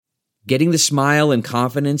Getting the smile and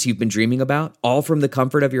confidence you've been dreaming about, all from the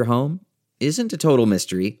comfort of your home, isn't a total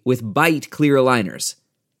mystery with Bite Clear Aligners.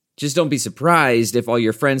 Just don't be surprised if all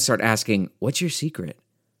your friends start asking, "What's your secret?"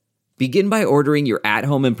 Begin by ordering your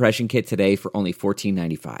at-home impression kit today for only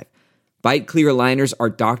 $14.95. Bite Clear Aligners are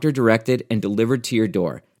doctor-directed and delivered to your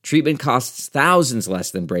door. Treatment costs thousands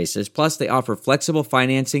less than braces, plus they offer flexible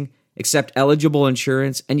financing, accept eligible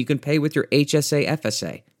insurance, and you can pay with your HSA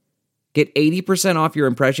FSA. Get 80% off your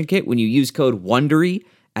impression kit when you use code WONDERY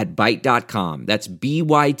at Byte.com. That's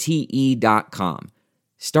BYTE.com.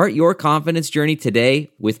 Start your confidence journey today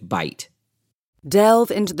with Byte.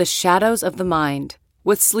 Delve into the shadows of the mind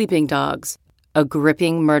with Sleeping Dogs, a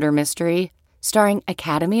gripping murder mystery starring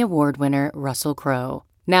Academy Award winner Russell Crowe.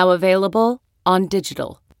 Now available on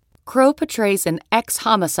digital. Crowe portrays an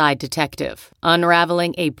ex-homicide detective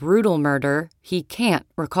unraveling a brutal murder he can't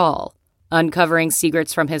recall. Uncovering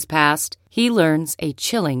secrets from his past, he learns a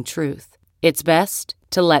chilling truth. It's best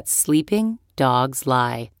to let sleeping dogs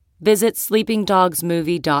lie. Visit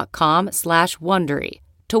sleepingdogsmovie.com/Wondery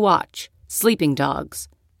to watch Sleeping Dogs,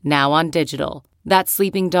 now on digital. That's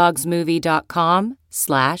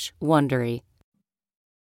sleepingdogsmovie.com/Wondery.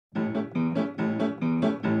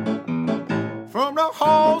 From the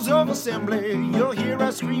halls of assembly, you'll hear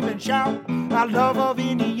us scream and shout. Our love of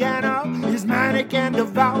Indiana is manic and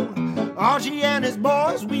devout. Archie and his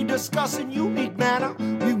boys, we discuss in unique manner.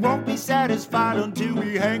 We won't be satisfied until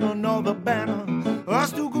we hang another banner.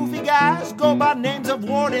 Us two goofy guys go by names of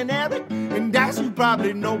Ward and Eric, and as you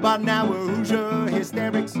probably know by now, we're Hoosier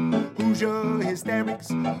Hysterics. Hoosier Hysterics.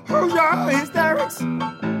 Hoosier Hysterics.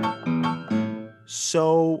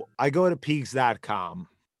 So I go to peaks.com.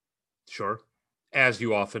 Sure. As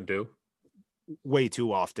you often do. Way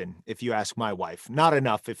too often, if you ask my wife. Not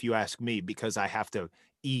enough if you ask me, because I have to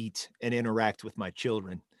eat and interact with my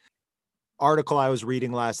children. Article I was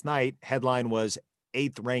reading last night, headline was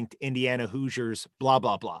 8th ranked Indiana Hoosiers, blah,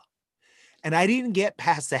 blah, blah. And I didn't get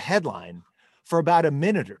past the headline for about a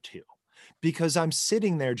minute or two, because I'm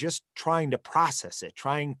sitting there just trying to process it,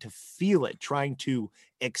 trying to feel it, trying to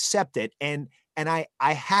accept it. And I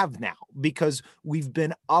have now, because we've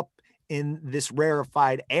been up in this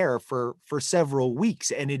rarefied air for several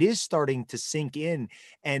weeks, and it is starting to sink in,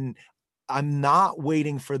 and I'm not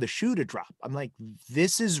waiting for the shoe to drop. I'm like,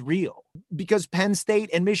 this is real, because Penn State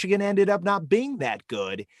and Michigan ended up not being that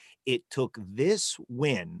good. It took this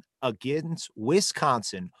win against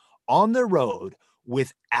Wisconsin on the road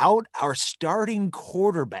without our starting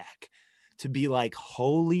quarterback to be like,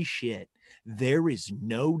 holy shit, there is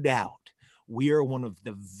no doubt we are one of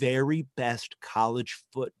the very best college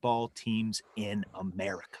football teams in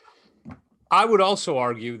America. I would also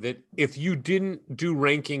argue that if you didn't do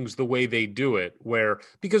rankings the way they do it,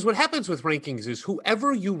 because what happens with rankings is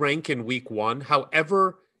whoever you rank in week one,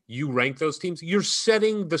 however you rank those teams, you're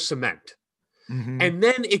setting the cement. Mm-hmm. And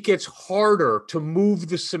then it gets harder to move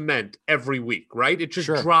the cement every week, right? It just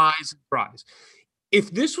dries and dries.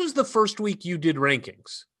 If this was the first week you did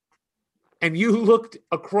rankings, and you looked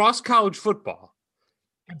across college football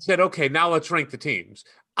and said, okay, now let's rank the teams.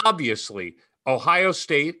 Obviously, Ohio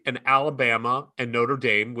State and Alabama and Notre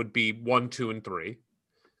Dame would be 1, 2, and 3.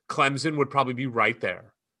 Clemson would probably be right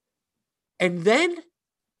there. And then,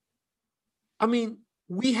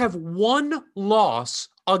 we have one loss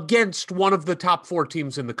against one of the top 4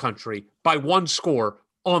 teams in the country by one score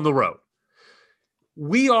on the road.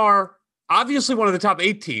 We are obviously one of the top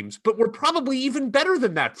 8 teams, but we're probably even better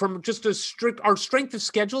than that from just our strength of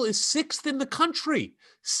schedule is 6th in the country.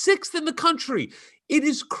 6th in the country. It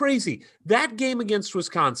is crazy. That game against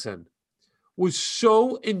Wisconsin was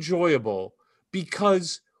so enjoyable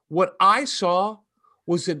because what I saw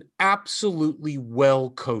was an absolutely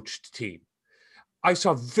well-coached team. I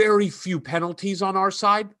saw very few penalties on our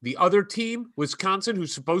side. The other team, Wisconsin,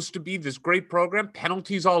 who's supposed to be this great program,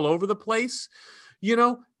 penalties all over the place.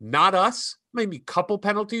 Not us, maybe a couple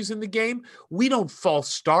penalties in the game. We don't false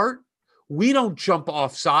start. We don't jump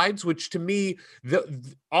off sides, which to me,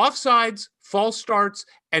 the offsides, false starts,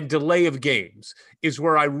 and delay of games is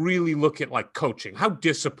where I really look at like coaching. How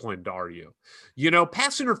disciplined are you?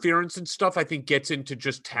 Pass interference and stuff, I think gets into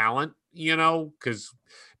just talent, because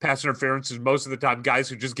pass interference is most of the time guys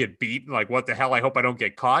who just get beaten. Like, what the hell? I hope I don't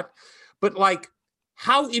get caught. But like,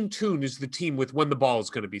 how in tune is the team with when the ball is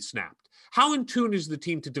going to be snapped? How in tune is the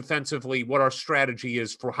team to defensively what our strategy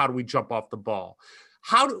is for how do we jump off the ball?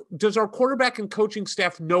 Does our quarterback and coaching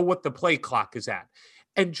staff know what the play clock is at?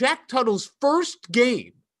 And Jack Tuttle's first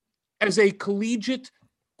game as a collegiate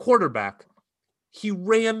quarterback, he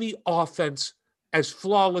ran the offense as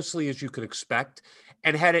flawlessly as you could expect.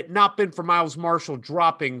 And had it not been for Miles Marshall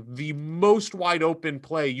dropping the most wide open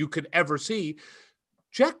play you could ever see,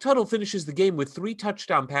 Jack Tuttle finishes the game with 3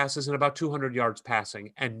 touchdown passes and about 200 yards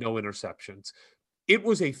passing and no interceptions. It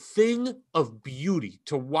was a thing of beauty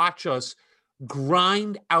to watch us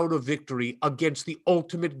grind out a victory against the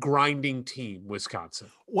ultimate grinding team, Wisconsin.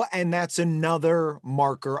 Well, and that's another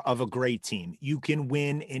marker of a great team. You can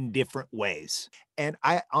win in different ways. And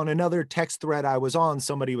on another text thread I was on,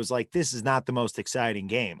 somebody was like, this is not the most exciting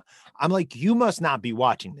game. I'm like, you must not be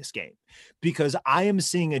watching this game, because I am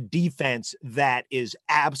seeing a defense that is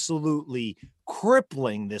absolutely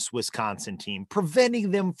crippling this Wisconsin team,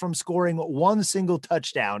 preventing them from scoring one single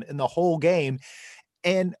touchdown in the whole game.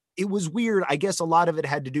 And it was weird. I guess a lot of it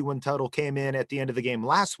had to do when Tuttle came in at the end of the game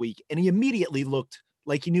last week, and he immediately looked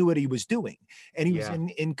like he knew what he was doing, and he was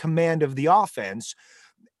in command of the offense.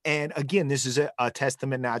 And again, this is a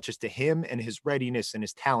testament not just to him and his readiness and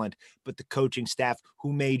his talent, but the coaching staff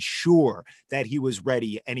who made sure that he was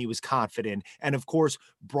ready and he was confident. And of course,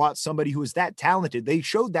 brought somebody who was that talented. They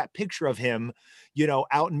showed that picture of him,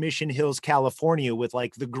 out in Mission Hills, California, with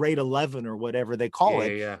like the grade 11 or whatever they call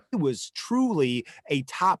it. Yeah. It was truly a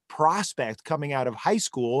top prospect coming out of high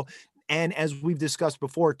school. And as we've discussed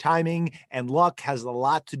before, timing and luck has a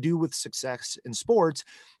lot to do with success in sports.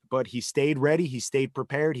 But he stayed ready. He stayed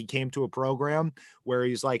prepared. He came to a program where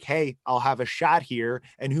he's like, hey, I'll have a shot here.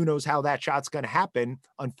 And who knows how that shot's going to happen.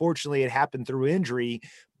 Unfortunately, it happened through injury,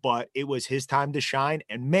 but it was his time to shine.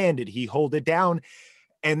 And man, did he hold it down.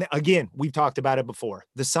 And again, we've talked about it before.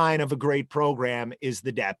 The sign of a great program is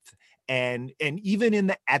the depth. And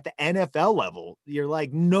even at the NFL level, you're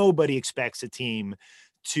like, nobody expects a team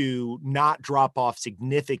to not drop off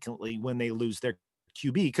significantly when they lose their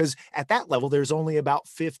QB, because at that level, there's only about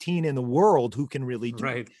 15 in the world who can really do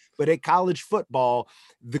it. But at college football,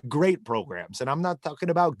 the great programs, and I'm not talking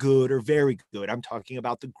about good or very good, I'm talking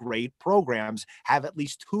about the great programs, have at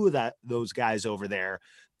least 2 of those guys over there.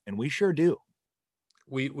 And we sure do.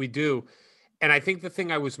 We do. And I think the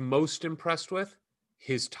thing I was most impressed with,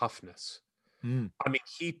 his toughness. I mean,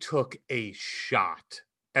 he took a shot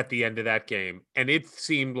at the end of that game, and it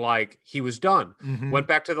seemed like he was done. Went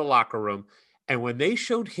back to the locker room. And when they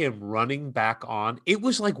showed him running back on, it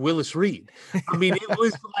was like Willis Reed. I mean, it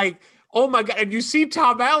was like, oh my God. And you see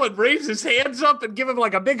Tom Allen raise his hands up and give him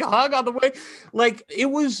like a big hug on the way. Like it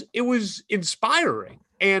was inspiring.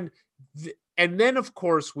 And then of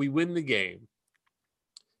course we win the game,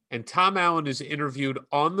 and Tom Allen is interviewed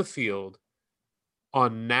on the field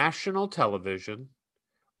on national television.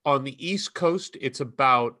 On the East Coast, it's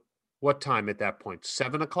about what time at that point?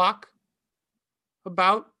 7:00?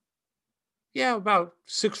 About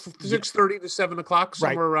 6:30 to 7:00,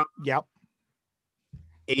 somewhere around. Yep.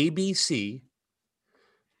 ABC,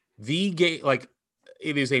 the game, like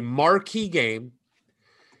it is a marquee game,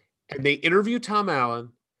 and they interview Tom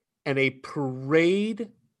Allen, and a parade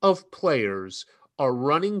of players are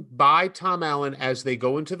running by Tom Allen as they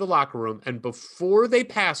go into the locker room, and before they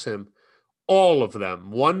pass him, all of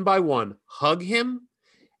them, one by one, hug him,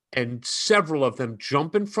 and several of them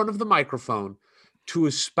jump in front of the microphone to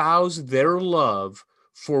espouse their love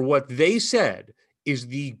for what they said is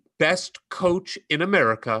the best coach in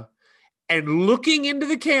America, and looking into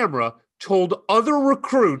the camera told other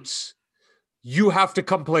recruits, you have to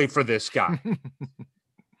come play for this guy.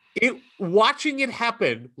 Watching it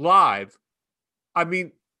happen live, I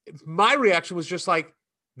mean, my reaction was just like,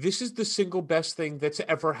 this is the single best thing that's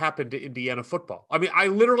ever happened to Indiana football. I mean, I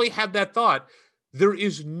literally had that thought. There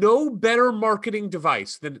is no better marketing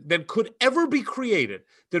device than could ever be created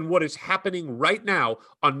than what is happening right now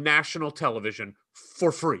on national television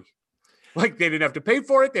for free. Like, they didn't have to pay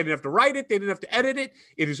for it. They didn't have to write it. They didn't have to edit it.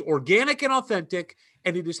 It is organic and authentic,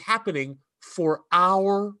 and it is happening for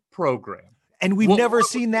our program. And we've never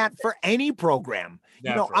seen that for any program.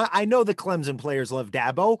 Never. I know the Clemson players love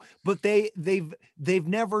Dabo, but they've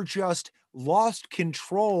never just lost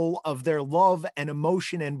control of their love and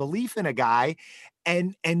emotion and belief in a guy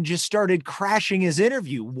and just started crashing his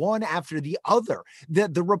interview one after the other.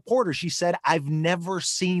 The reporter, she said, I've never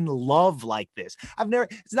seen love like this.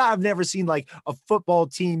 I've never seen like a football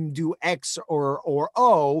team do X or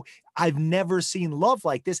O. I've never seen love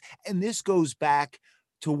like this. And this goes back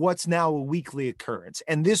to what's now a weekly occurrence.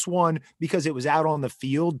 And this one, because it was out on the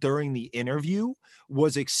field during the interview,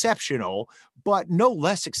 was exceptional, but no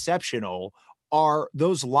less exceptional are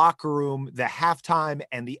those locker room, the halftime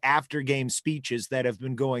and the after game speeches that have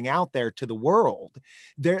been going out there to the world.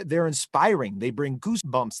 They're inspiring. They bring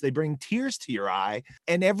goosebumps. They bring tears to your eye,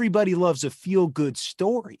 and everybody loves a feel good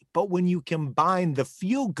story. But when you combine the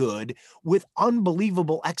feel good with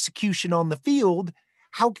unbelievable execution on the field,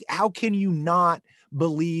 how can you not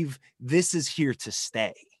believe this is here to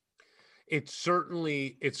stay. It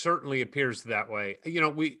certainly appears that way.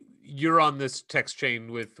 You're on this text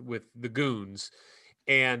chain with the goons,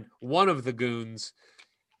 and one of the goons,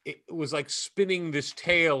 it was like spinning this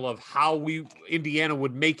tale of how Indiana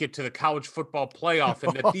would make it to the college football playoff,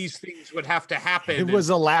 and that these things would have to happen. It was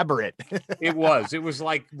elaborate. It was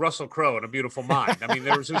like Russell Crowe in A Beautiful Mind. I mean,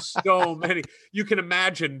 there was just so many. You can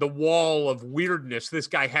imagine the wall of weirdness this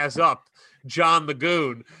guy has up, John the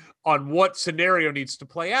Goon, on what scenario needs to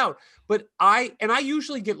play out. But I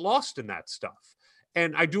usually get lost in that stuff.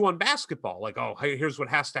 And I do on basketball, like, oh, hey, here's what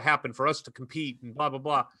has to happen for us to compete and blah, blah,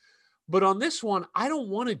 blah. But on this one, I don't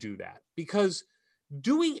want to do that, because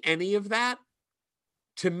doing any of that,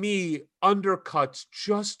 to me, undercuts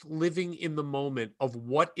just living in the moment of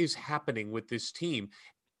what is happening with this team.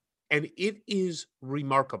 And it is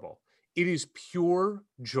remarkable. It is pure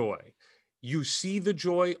joy. You see the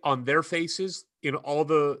joy on their faces in all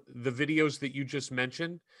the videos that you just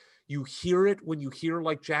mentioned. You hear it when you hear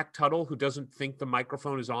like Jack Tuttle, who doesn't think the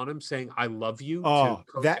microphone is on him, saying, I love you to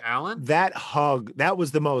Coach Allen. That hug, that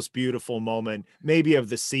was the most beautiful moment maybe of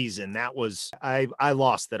the season. That was, I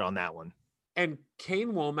lost it on that one. And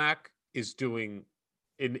Kane Womack is doing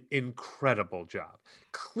an incredible job.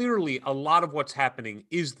 Clearly, a lot of what's happening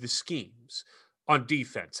is the schemes on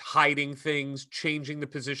defense, hiding things, changing the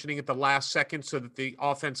positioning at the last second so that the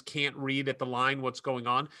offense can't read at the line what's going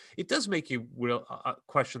on. It does make you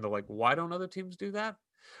question why don't other teams do that?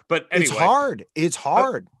 But anyway, it's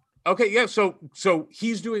hard. Okay, yeah. So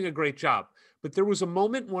he's doing a great job. But there was a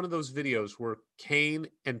moment in one of those videos where Kane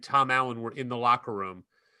and Tom Allen were in the locker room.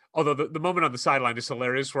 Although the moment on the sideline is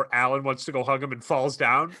hilarious, where Allen wants to go hug him and falls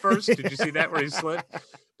down first. Did you see that, where he slid?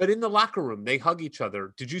 But in the locker room, they hug each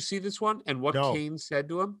other. Did you see this one? And what Kane said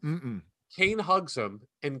to him? Mm-mm. Kane hugs him,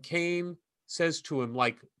 and Kane says to him,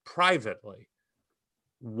 like, privately,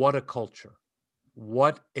 what a culture.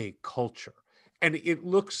 What a culture. And it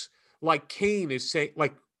looks like Kane is saying,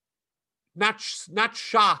 like, not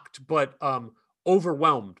shocked, but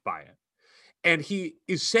overwhelmed by it. And he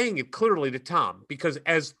is saying it clearly to Tom, because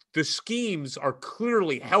as the schemes are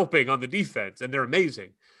clearly helping on the defense, and they're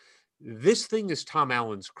amazing, this thing is Tom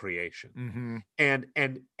Allen's creation.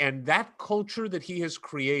 Mm-hmm. And that culture that he has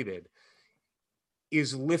created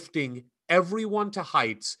is lifting everyone to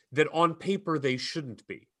heights that on paper they shouldn't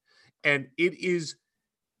be. And it is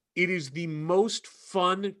the most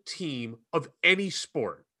fun team of any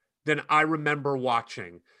sport that I remember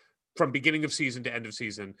watching from beginning of season to end of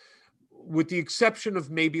season, with the exception of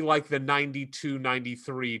maybe like the 92,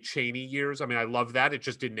 93 Chaney years. I mean, I love that. It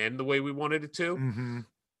just didn't end the way we wanted it to. Mm-hmm.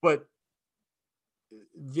 But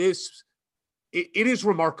it is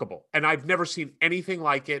remarkable. And I've never seen anything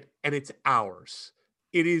like it. And it's ours.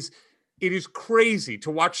 It is crazy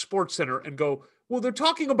to watch SportsCenter and go, well, they're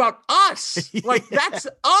talking about us. Like, that's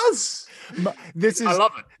us. I love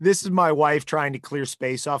it. This is my wife trying to clear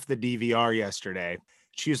space off the DVR yesterday.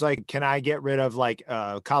 She's like, can I get rid of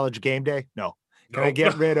College Game Day? No. Can I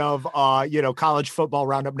get rid of, college football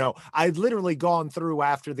roundup? No. I'd literally gone through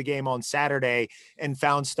after the game on Saturday and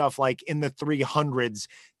found stuff like in the 300s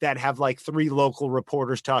that have like 3 local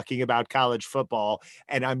reporters talking about college football.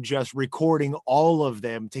 And I'm just recording all of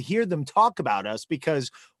them to hear them talk about us,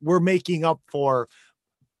 because we're making up for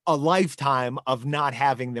a lifetime of not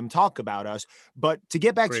having them talk about us. But to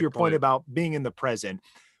get back to your point about being in the present,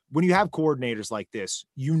 when you have coordinators like this,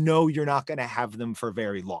 you're not going to have them for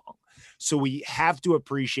very long. So we have to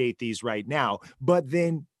appreciate these right now. But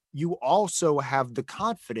then you also have the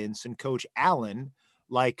confidence in Coach Allen,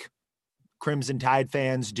 like Crimson Tide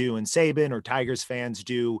fans do in Saban, or Tigers fans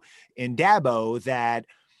do in Dabo, that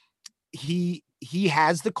he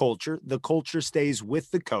has the culture stays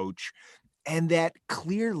with the coach, and that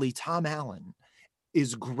clearly Tom Allen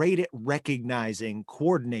is great at recognizing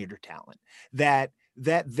coordinator talent, that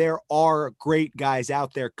there are great guys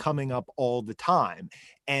out there coming up all the time.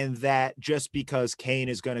 And that just because Kane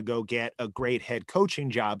is going to go get a great head coaching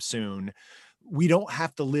job soon, we don't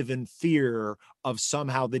have to live in fear of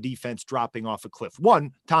somehow the defense dropping off a cliff.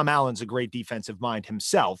 One, Tom Allen's a great defensive mind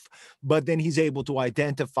himself, but then he's able to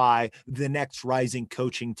identify the next rising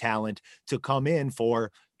coaching talent to come in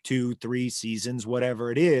for 2-3 seasons,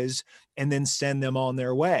 whatever it is, and then send them on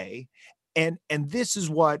their way. And this is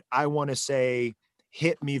what I want to say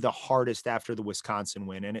hit me the hardest after the Wisconsin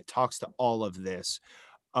win, and it talks to all of this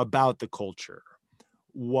about the culture,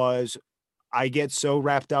 was I get so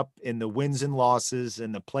wrapped up in the wins and losses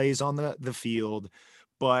and the plays on the field,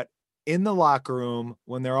 but in the locker room,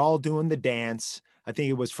 when they're all doing the dance, I think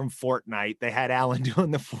it was from Fortnite, they had Allen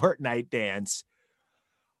doing the Fortnite dance,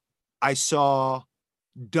 I saw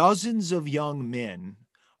dozens of young men,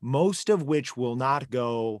 most of which will not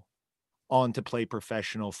go on to play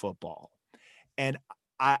professional football. And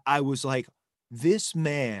I was like, this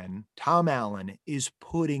man, Tom Allen, is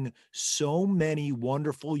putting so many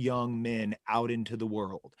wonderful young men out into the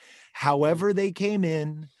world. However they came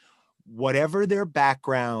in, whatever their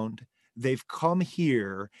background, they've come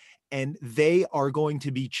here and they are going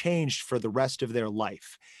to be changed for the rest of their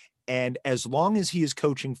life. And as long as he is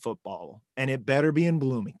coaching football, and it better be in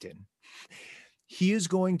Bloomington, he is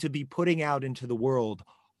going to be putting out into the world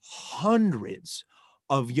hundreds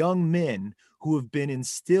of young men who have been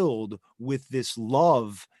instilled with this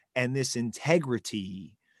love and this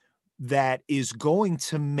integrity that is going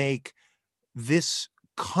to make this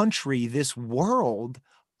country, this world,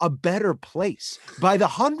 a better place by the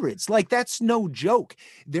hundreds. Like, that's no joke.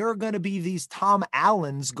 There are going to be these Tom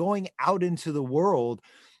Allens going out into the world,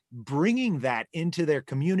 bringing that into their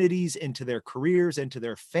communities, into their careers, into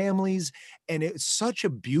their families. And it's such a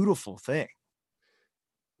beautiful thing.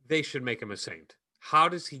 They should make him a saint. How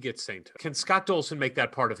does he get saint? Can Scott Dolson make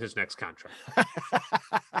that part of his next contract?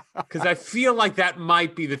 Because I feel like that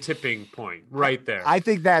might be the tipping point right there. I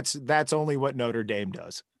think that's only what Notre Dame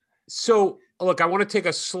does. So, look, I want to take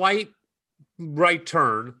a slight right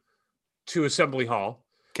turn to Assembly Hall.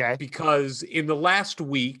 Okay. Because in the last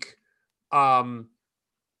week, right,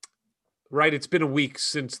 it's been a week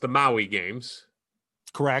since the Maui games.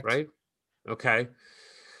 Correct. Right? Okay.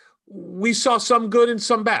 We saw some good and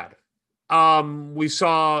some bad. We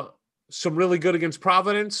saw some really good against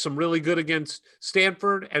Providence, some really good against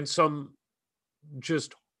Stanford, and some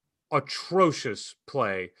just atrocious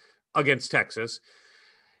play against Texas.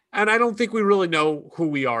 And I don't think we really know who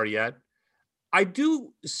we are yet. I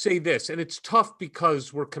do say this, and it's tough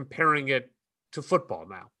because we're comparing it to football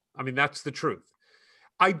now. I mean, that's the truth.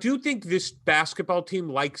 I do think this basketball team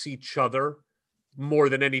likes each other more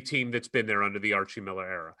than any team that's been there under the Archie Miller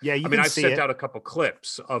era. Yeah, I've sent out a couple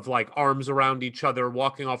clips of like arms around each other,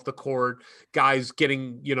 walking off the court, guys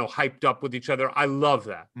getting, hyped up with each other. I love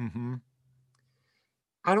that. Mm-hmm.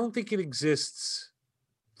 I don't think it exists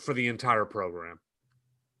for the entire program.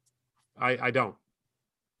 I don't.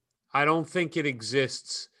 I don't think it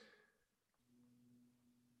exists.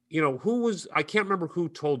 I can't remember who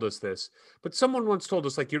told us this, but someone once told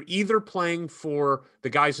us, like, you're either playing for the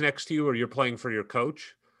guys next to you or you're playing for your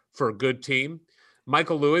coach, for a good team.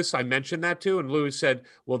 Michael Lewis, I mentioned that too. And Lewis said,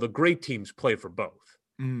 well, the great teams play for both.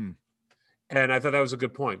 Mm. And I thought that was a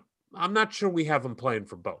good point. I'm not sure we have them playing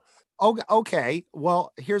for both. Okay.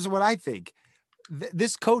 Well, here's what I think.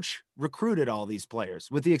 This coach recruited all these players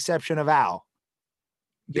with the exception of Al.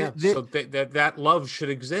 Yeah. So that love should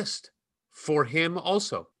exist for him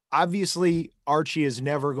also. Obviously, Archie is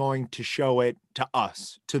never going to show it to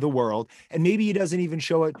us, to the world. And maybe he doesn't even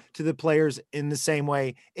show it to the players in the same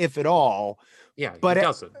way, if at all. Yeah, but he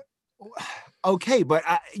doesn't. Okay, but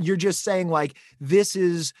you're just saying, like, this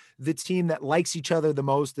is the team that likes each other the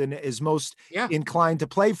most and is most inclined to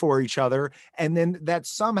play for each other. And then that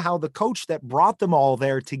somehow the coach that brought them all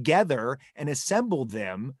there together and assembled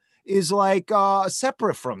them is like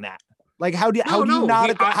separate from that. Like, how do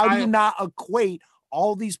you not equate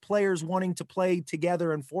all these players wanting to play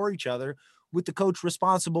together and for each other with the coach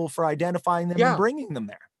responsible for identifying them and bringing them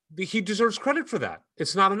there? He deserves credit for that.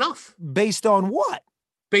 It's not enough. Based on what?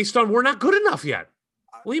 Based on we're not good enough yet.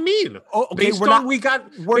 What do you mean? Okay,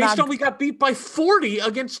 we got beat by 40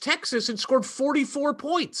 against Texas and scored 44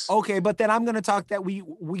 points. Okay, but then I'm going to talk that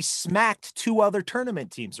we smacked two other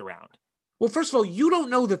tournament teams around. Well, first of all, you don't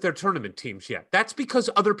know that they're tournament teams yet. That's because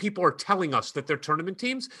other people are telling us that they're tournament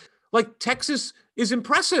teams. Like, Texas is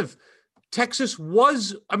impressive. Texas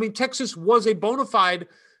was a bona fide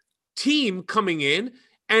team coming in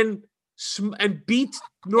and beat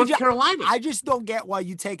North Carolina. I just don't get why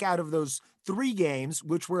you take out of those 3 games,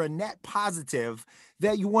 which were a net positive,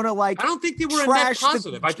 that you want to I don't think they were a net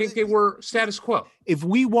positive. I think they were status quo. If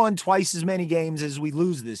we won twice as many games as we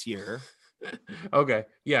lose this year. Okay.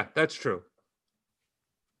 Yeah, that's true.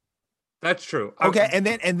 That's true. Okay, and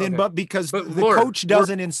then, but because the coach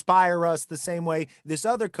doesn't inspire us the same way this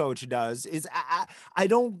other coach does, I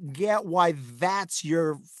don't get why that's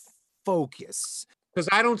your focus. Because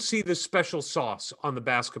I don't see the special sauce on the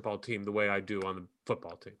basketball team the way I do on the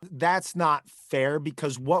football team. That's not fair,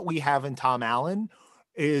 because what we have in Tom Allen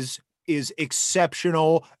is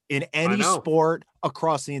exceptional in any sport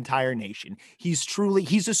across the entire nation. He's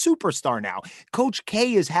a superstar now. Coach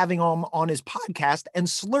K is having him on his podcast and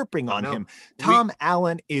slurping on him. Tom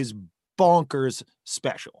Allen is bonkers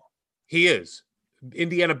special. He is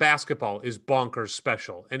Indiana basketball is bonkers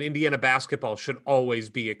special, and Indiana basketball should always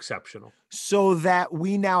be exceptional. So that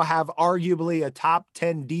we now have arguably a top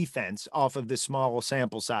 10 defense off of this small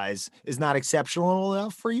sample size is not exceptional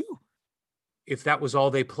enough for you? If that was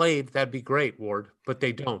all they played, that'd be great, Ward, but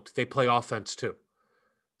they don't. They play offense too.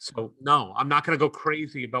 So no, I'm not going to go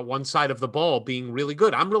crazy about one side of the ball being really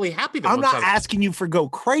good. I'm really happy that I'm not asking you for go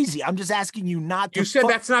crazy. I'm just asking you not to. You said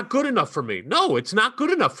that's not good enough for me. No, it's not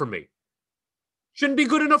good enough for me. Shouldn't be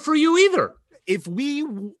good enough for you either. If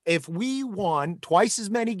we won twice as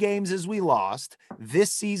many games as we lost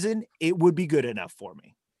this season, it would be good enough for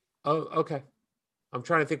me. Oh, okay. I'm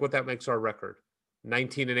trying to think what that makes our record.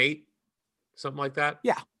 19-8, something like that.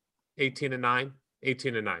 Yeah. 18-9,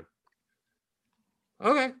 18-9.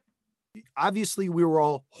 Okay. Obviously, we were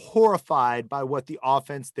all horrified by what the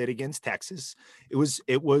offense did against Texas. It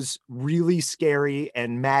was really scary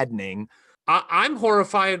and maddening. I'm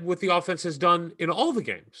horrified with the offense has done in all the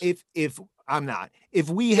games. If I'm not, if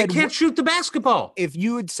we they can't shoot the basketball. If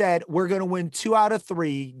you had said we're going to win 2 out of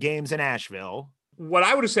 3 games in Asheville, what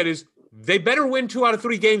I would have said is they better win 2 out of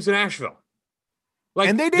 3 games in Asheville.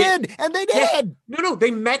 And they did. Yeah, no,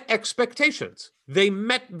 they met expectations. They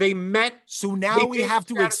met. So now we have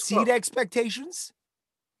to exceed expectations?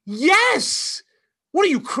 Yes. What are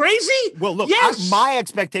you, crazy? Well, look, yes. My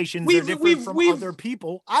expectations are different from other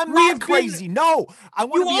people. I'm not crazy. No, I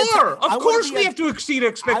want to be. You are. Of course we have to exceed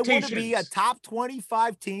expectations. I want to be a top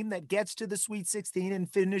 25 team that gets to the Sweet 16 and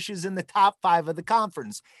finishes in the top 5 of the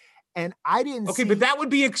conference. And I didn't Okay, but that would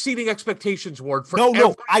be exceeding expectations, Ward.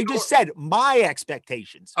 No, I just said my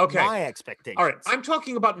expectations. Okay. My expectations. All right, I'm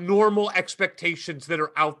talking about normal expectations that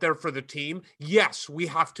are out there for the team. Yes, we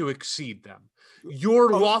have to exceed them. Your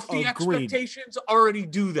lofty expectations already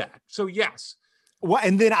do that. So, yes. Well,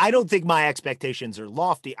 and then I don't think my expectations are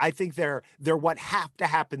lofty. I think they're what have to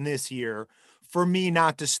happen this year for me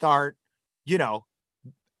not to start,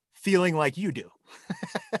 feeling like you do.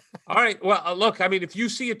 All right. Well, look, I mean, if you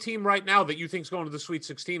see a team right now that you think is going to the Sweet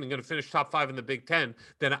 16 and going to finish top 5 in the Big Ten,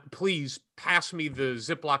 then please pass me the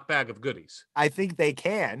Ziploc bag of goodies. I think they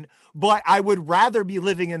can, but I would rather be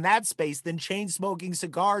living in that space than chain smoking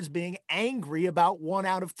cigars being angry about 1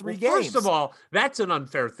 out of 3 games. First of all, that's an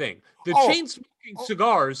unfair thing. The chain smoking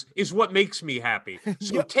cigars is what makes me happy.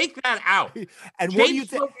 So take that out. And what do you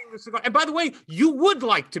think? And by the way, you would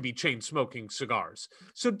like to be chain smoking cigars.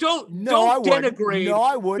 So don't denigrate. No,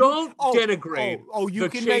 I wouldn't. Don't denigrate. You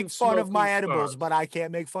can make fun of my edibles, but I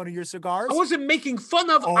can't make fun of your cigars. I wasn't making fun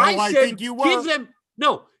of. I said think you were. Give them.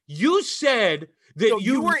 No, you said that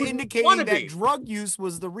you were indicating that drug use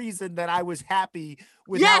was the reason that I was happy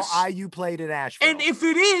with how IU played in Asheville. And if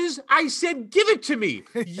it is, I said, give it to me.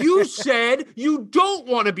 You said you don't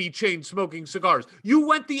want to be chain smoking cigars. You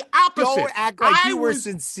went the opposite. Don't act like you were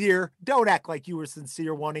sincere. Don't act like you were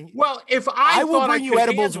sincere wanting. Well, if I will bring you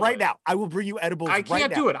edibles right now. I will bring you edibles right now. I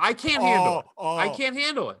can't do it. I can't handle it. I can't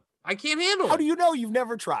handle it. I can't handle it. How do you know? You've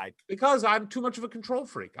never tried. Because I'm too much of a control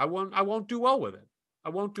freak. I won't do well with it. I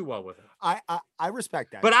won't do well with it. I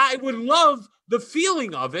respect that. But I would love the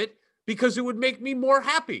feeling of it because it would make me more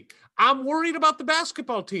happy. I'm worried about the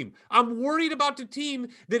basketball team. I'm worried about the team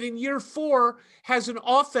that in year 4 has an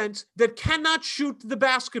offense that cannot shoot the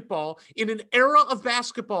basketball in an era of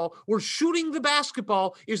basketball where shooting the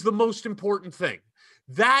basketball is the most important thing.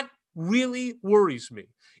 That really worries me.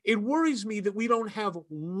 It worries me that we don't have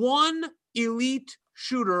one elite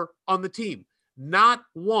shooter on the team. Not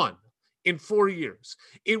one. In 4 years.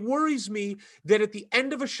 It worries me that at the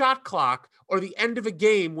end of a shot clock or the end of a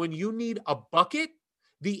game, when you need a bucket,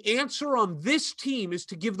 the answer on this team is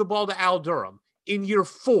to give the ball to Al Durham in year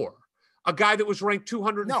 4, a guy that was ranked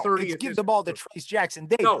 230th. No, it's give the ball to Trace Jackson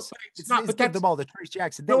Davis. No, it's not. But give the ball to Trace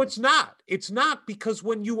Jackson Davis. No, it's not. It's not, because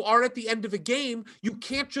when you are at the end of a game, you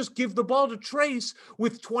can't just give the ball to Trace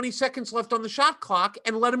with 20 seconds left on the shot clock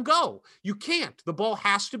and let him go. You can't. The ball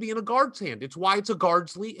has to be in a guard's hand. It's why it's a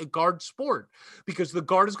guard sport, because the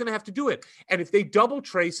guard is going to have to do it. And if they double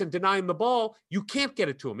Trace and deny him the ball, you can't get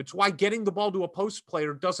it to him. It's why getting the ball to a post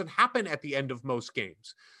player doesn't happen at the end of most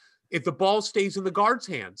games. If the ball stays in the guard's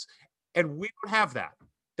hands. And we don't have that.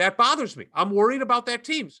 That bothers me. I'm worried about that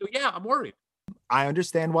team. So, yeah, I'm worried. I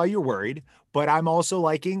understand why you're worried, but I'm also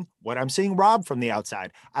liking what I'm seeing Rob from the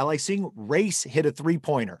outside. I like seeing Race hit a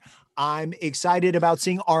 3-pointer. I'm excited about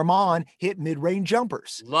seeing Armand hit mid-range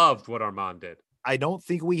jumpers. Loved what Armand did. I don't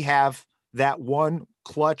think we have that one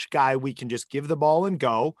clutch guy we can just give the ball and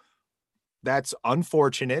go. That's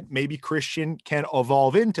unfortunate. Maybe Christian can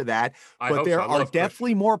evolve into that, but there are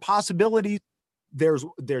definitely more possibilities.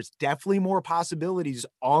 There's definitely more possibilities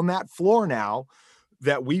on that floor now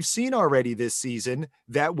that we've seen already this season,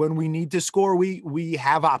 that when we need to score, we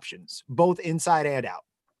have options, both inside and out.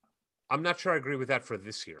 I'm not sure I agree with that for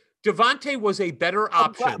this year. Devontae was a better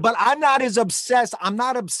option. But I'm not as obsessed. I'm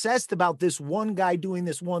not obsessed about this one guy doing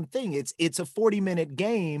this one thing. It's a 40-minute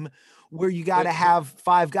game where you got to have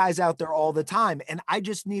 5 guys out there all the time. And I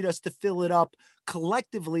just need us to fill it up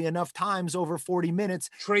collectively enough times over 40 minutes.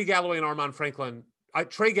 Trey Galloway and Armand Franklin.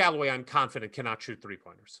 Trey Galloway, I'm confident, cannot shoot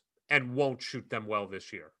 3-pointers and won't shoot them well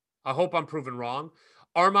this year. I hope I'm proven wrong.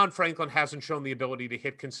 Armand Franklin hasn't shown the ability to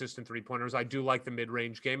hit consistent 3-pointers. I do like the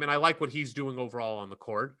mid-range game, and I like what he's doing overall on the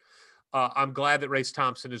court. I'm glad that Race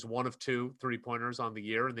Thompson is 1 of 2 3-pointers on the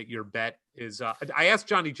year, and that your bet is I asked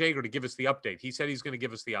Johnny Jager to give us the update. He said he's going to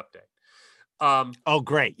give us the update. Oh,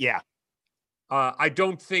 great. Yeah. I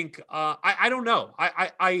don't think I don't know.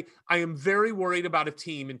 I am very worried about a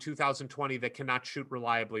team in 2020 that cannot shoot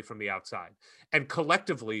reliably from the outside. And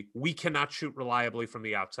collectively, we cannot shoot reliably from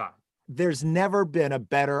the outside. There's never been a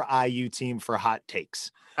better IU team for hot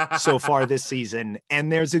takes so far this season.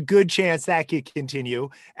 And there's a good chance that could continue.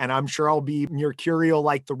 And I'm sure I'll be mercurial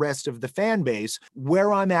like the rest of the fan base.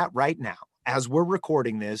 Where I'm at right now, as we're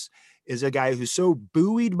recording this, is a guy who's so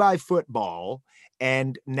buoyed by football.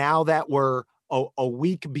 And now that we're a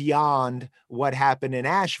week beyond what happened in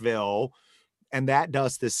Asheville and that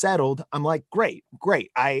dust is settled, I'm like, great.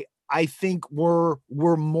 I think we're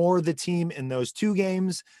more the team in those 2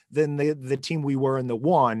 games than the team we were in the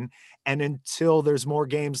 1. And until there's more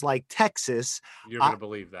games like Texas, you're going to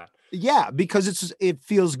believe that. Yeah, because it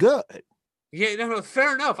feels good. Yeah, no,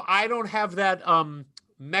 fair enough. I don't have that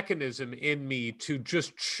mechanism in me to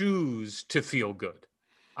just choose to feel good.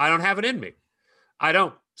 I don't have it in me. I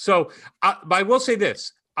don't. So I will say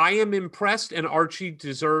this. I am impressed, and Archie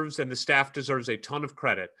deserves and the staff deserves a ton of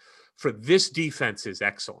credit for this defense is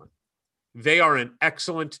excellent. They are an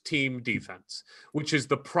excellent team defense, which is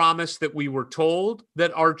the promise that we were told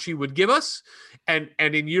that Archie would give us. And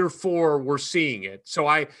in year 4, we're seeing it. So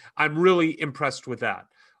I'm really impressed with that.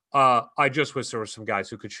 I just wish there were some guys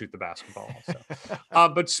who could shoot the basketball also.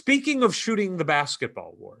 But speaking of shooting the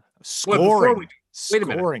basketball, Ward. Scoring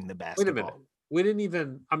the basketball. Wait a minute. We didn't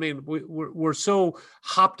even, we're so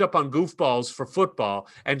hopped up on goofballs for football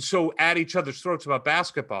and so at each other's throats about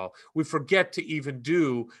basketball, we forget to even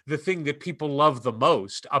do the thing that people love the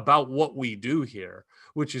most about what we do here,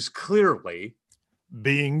 which is clearly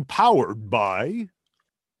being powered by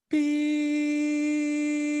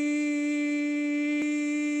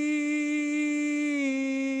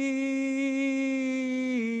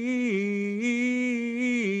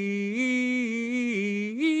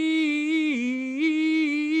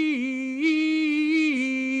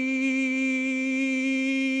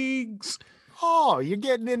you're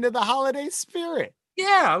getting into the holiday spirit.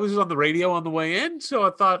 Yeah, I was on the radio on the way in, so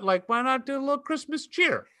I thought, why not do a little Christmas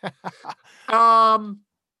cheer?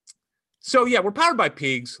 So yeah, we're powered by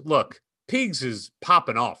Pigs. Look, Pigs is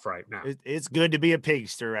popping off right now. It's good to be a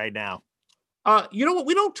pigster right now. You know what?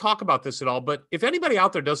 We don't talk about this at all, but if anybody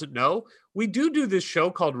out there doesn't know, we do this show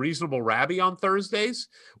called Reasonable Rabbi on Thursdays,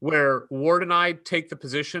 where Ward and I take the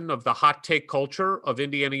position of the hot take culture of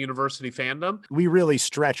Indiana University fandom. We really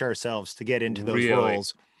stretch ourselves to get into those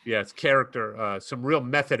roles. Yeah, it's character, some real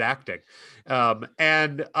method acting.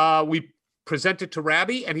 And we present it to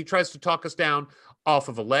Rabbi, and he tries to talk us down off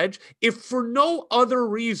of a ledge. If for no other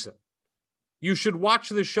reason, you should watch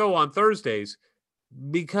the show on Thursdays,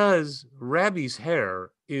 because Rabbi's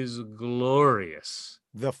hair is glorious.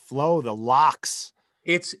 The flow, the locks.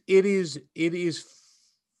 It is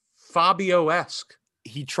Fabio-esque.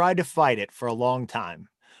 He tried to fight it for a long time,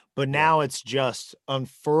 but now it's just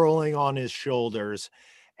unfurling on his shoulders.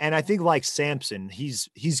 And I think like Samson, he's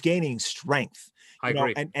gaining strength. I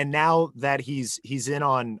agree. And now that he's in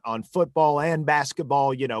on football and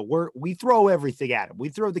basketball, we throw everything at him. We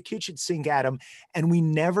throw the kitchen sink at him, and we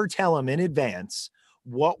never tell him in advance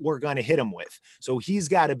what we're going to hit him with. So he's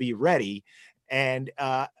got to be ready. And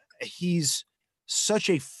he's such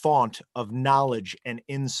a font of knowledge and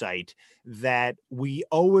insight that we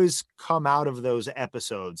always come out of those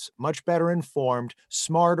episodes much better informed,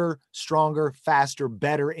 smarter, stronger, faster,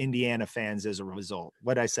 better Indiana fans as a result.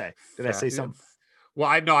 What'd I say? Did I say something? Well,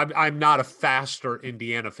 I know I'm not a faster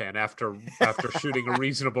Indiana fan after shooting a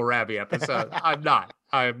Reasonable Rabbi episode. I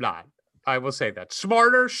am not. I will say that.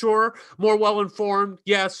 Smarter, sure. More well-informed,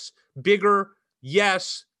 yes. Bigger,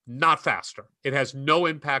 yes. Not faster. It has no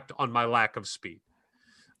impact on my lack of speed.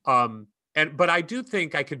 But I do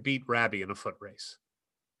think I could beat Rabbi in a foot race.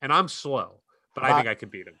 And I'm slow, but I think I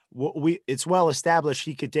could beat him. It's well established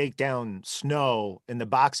he could take down Snow in the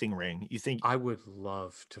boxing ring. You think? I would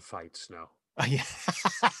love to fight Snow. Yeah.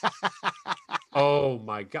 Oh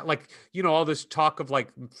my God. Like, all this talk of like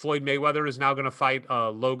Floyd Mayweather is now going to fight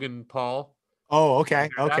Logan Paul. Oh, okay.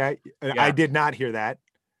 Did you hear Okay. that? I Yeah. did not hear that.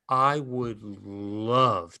 I would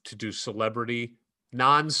love to do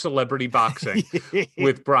non-celebrity boxing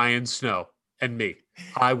with Brian Snow and me.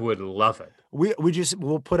 I would love it.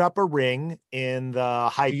 We'll put up a ring in the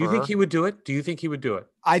Hyper. Do you think he would do it?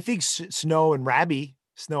 I think Snow and Rabby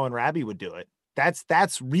would do it.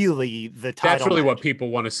 That's really the title. That's really match. what people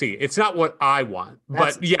want to see. It's not what I want,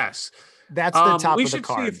 but yes. That's the top of the card. We should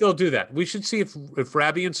see if they'll do that. We should see if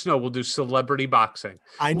Rabby and Snow will do celebrity boxing.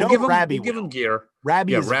 I know Rabby will give him gear.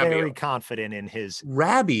 Rabby is very confident in his.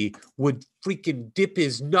 Rabby would freaking dip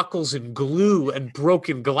his knuckles in glue and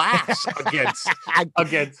broken glass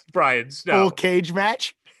against Brian Snow. Full cage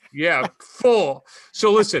match? Yeah, full.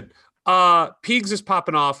 So listen, Peegs is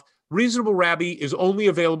popping off. Reasonable Rabby is only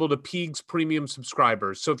available to Peegs premium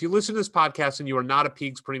subscribers. So if you listen to this podcast and you are not a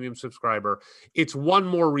Peegs premium subscriber, it's one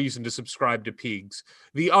more reason to subscribe to Peegs.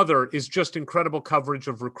 The other is just incredible coverage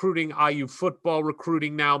of recruiting, IU football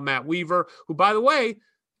recruiting now, Matt Weaver, who, by the way,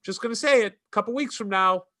 just going to say it, a couple weeks from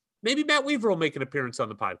now, maybe Matt Weaver will make an appearance on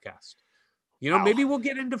the podcast. Maybe we'll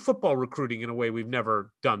get into football recruiting in a way we've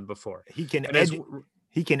never done before. He can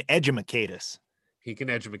educate us. He can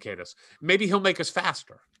educate us. Maybe he'll make us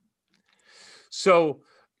faster. So,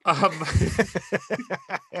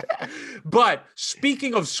 but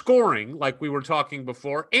speaking of scoring, like we were talking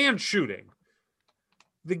before, and shooting,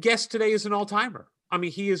 the guest today is an all-timer. I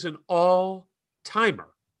mean, he is an all-timer,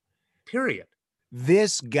 period.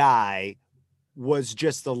 This guy was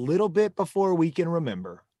just a little bit before we can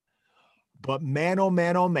remember. But man, oh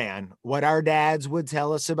man, what our dads would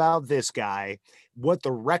tell us about this guy, what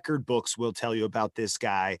the record books will tell you about this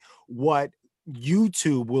guy, what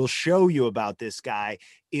YouTube will show you about this guy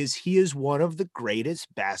is he is one of the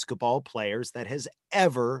greatest basketball players that has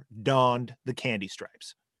ever donned the candy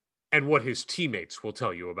stripes. And what his teammates will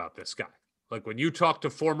tell you about this guy. Like when you talk to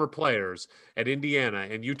former players at Indiana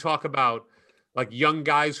and you talk about like young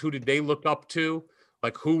guys, who did they look up to?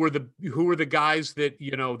 Like who were the guys that,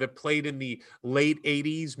 that played in the late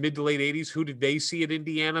 80s, mid to late 80s? Who did they see at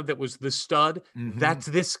Indiana that was the stud? Mm-hmm. That's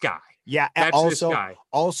this guy. Yeah. That's this guy.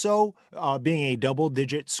 Also, being a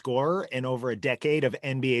double-digit scorer in over a decade of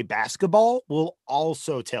NBA basketball will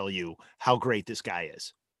also tell you how great this guy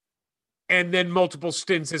is. And then multiple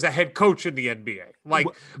stints as a head coach in the NBA. Like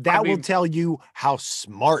that will tell you how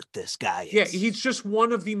smart this guy is. Yeah, he's just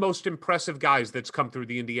one of the most impressive guys that's come through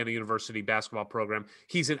the Indiana University basketball program.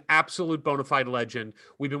 He's an absolute bona fide legend.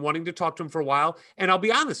 We've been wanting to talk to him for a while. And I'll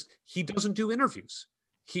be honest, he doesn't do interviews.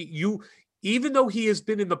 Even though he has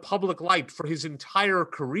been in the public light for his entire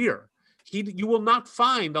career, you will not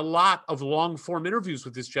find a lot of long-form interviews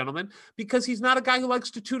with this gentleman because he's not a guy who likes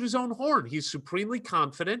to toot his own horn. He's supremely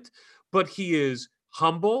confident, but he is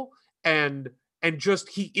humble and just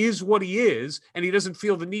he is what he is, and he doesn't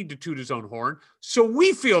feel the need to toot his own horn. So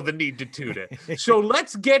we feel the need to toot it. So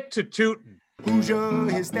let's get to tooting. Hoosier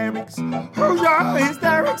Hysterics. Hoosier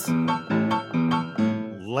Hysterics.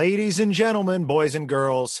 Ladies and gentlemen, boys and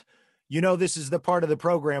girls, this is the part of the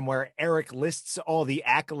program where Eric lists all the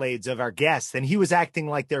accolades of our guests, and he was acting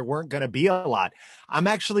like there weren't going to be a lot. I'm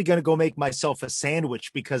actually going to go make myself a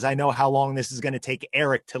sandwich because I know how long this is going to take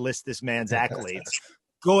Eric to list this man's accolades.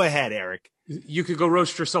 Go ahead, Eric. You could go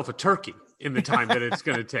roast yourself a turkey in the time that it's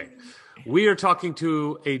going to take. We are talking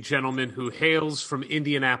to a gentleman who hails from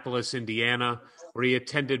Indianapolis, Indiana, where he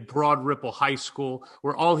attended Broad Ripple High School,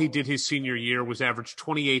 where all he did his senior year was average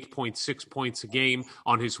 28.6 points a game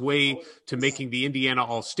on his way to making the Indiana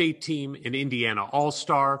All-State team, an Indiana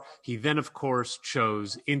All-Star. He then, of course,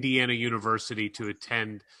 chose Indiana University to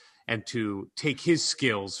attend and to take his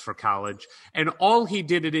skills for college. And all he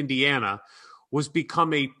did at Indiana was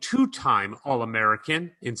become a two-time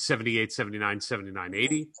All-American in 78, 79, 79,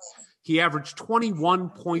 80. He averaged 21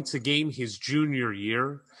 points a game his junior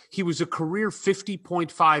year. He was a career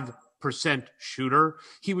 50.5% shooter.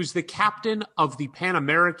 He was the captain of the Pan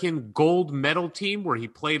American gold medal team, where he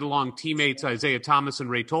played along teammates Isaiah Thomas and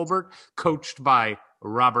Ray Tolbert, coached by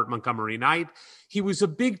Robert Montgomery Knight. He was a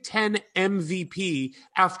Big Ten MVP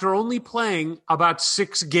after only playing about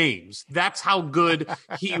 6 games. That's how good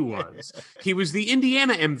he was. He was the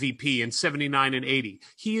Indiana MVP in 79 and 80.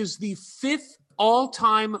 He is the 5th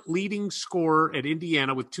all-time leading scorer at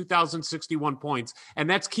Indiana with 2,061 points, and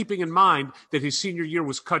that's keeping in mind that his senior year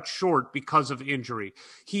was cut short because of injury.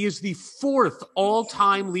 He is the 4th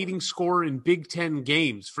all-time leading scorer in Big Ten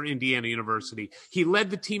games for Indiana University. He led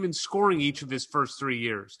the team in scoring each of his first 3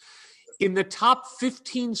 years. In the top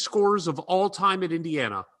 15 scorers of all time at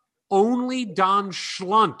Indiana, Only Don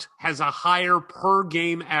Schlunt has a higher per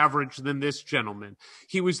game average than this gentleman.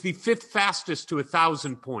 He was the 5th fastest to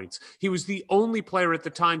 1,000 points. He was the only player at the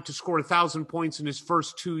time to score 1,000 points in his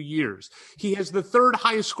first 2 years. He has the 3rd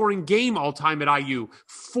highest scoring game all time at IU,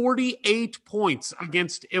 48 points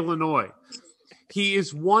against Illinois. He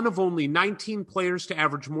is one of only 19 players to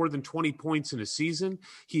average more than 20 points in a season.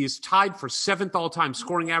 He is tied for 7th all-time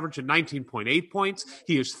scoring average at 19.8 points.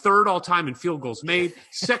 He is 3rd all-time in field goals made,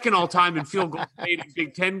 2nd all-time in field goals made in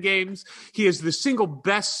Big Ten games. He is the single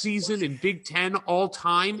best season in Big Ten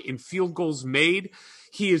all-time in field goals made.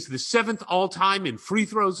 He is the 7th all-time in free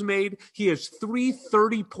throws made. He has 3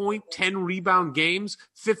 30-point, 10-rebound games,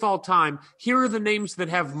 5th all-time. Here are the names that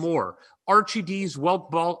have more. Archie Dees,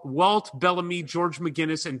 Walt Bellamy, George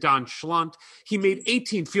McGinnis, and Don Schlunt. He made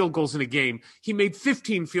 18 field goals in a game. He made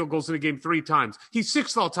 15 field goals in a game 3 times. He's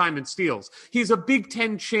 6th all-time in steals. He's a Big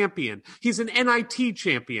Ten champion. He's an NIT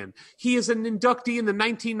champion. He is an inductee in the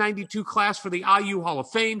 1992 class for the IU Hall of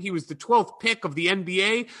Fame. He was the 12th pick of the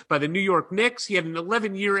NBA by the New York Knicks. He had an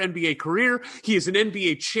 11-year NBA career. He is an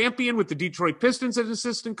NBA champion with the Detroit Pistons as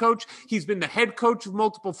assistant coach. He's been the head coach of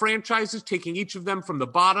multiple franchises, taking each of them from the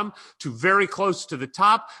bottom to very close to the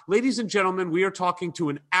top. Ladies and gentlemen, we are talking to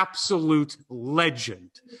an absolute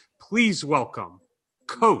legend. Please welcome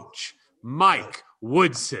Coach Mike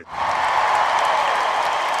Woodson.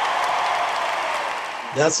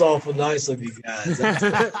 That's awful nice of you guys.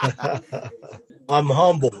 I'm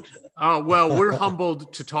humbled. Well, we're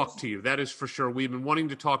humbled to talk to you. That is for sure. We've been wanting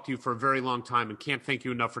to talk to you for a very long time and can't thank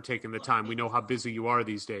you enough for taking the time. We know how busy you are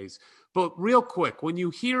these days. But real quick, when you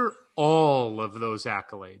hear all of those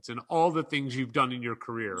accolades and all the things you've done in your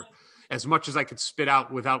career, as much as I could spit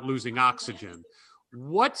out without losing oxygen,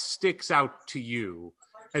 what sticks out to you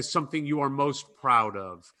as something you are most proud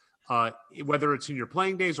of, whether it's in your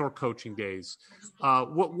playing days or coaching days?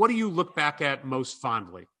 What do you look back at most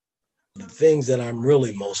fondly? The things that I'm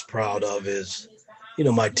really most proud of is,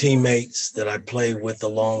 my teammates that I played with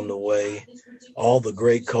along the way, all the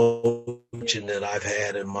great coaching that I've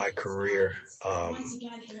had in my career,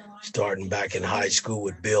 starting back in high school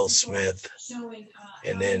with Bill Smith,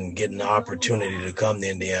 and then getting the opportunity to come to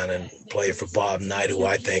Indiana and play for Bob Knight, who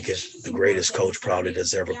I think is the greatest coach probably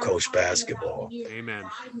that's ever coached basketball. Amen.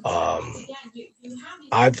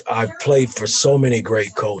 I've played for so many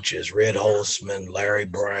great coaches: Red Holzman, Larry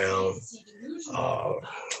Brown,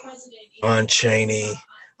 Ron Chaney.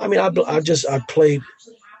 I mean, I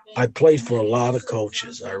played for a lot of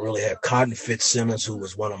coaches. I really have Cotton Fitzsimmons, who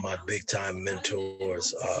was one of my big time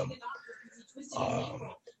mentors.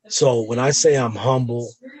 So when I say I'm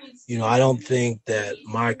humble, I don't think that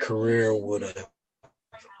my career would have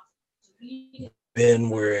been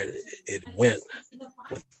where it went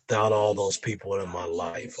without all those people in my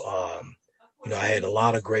life. I had a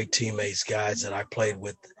lot of great teammates, guys that I played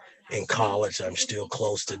with in college. I'm still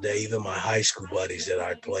close today. Even my high school buddies that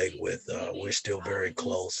I played with, we're still very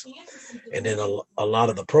close. And then a lot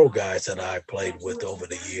of the pro guys that I played with over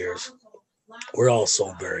the years, we're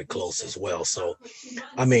also very close as well. So,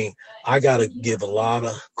 I mean, I got to give a lot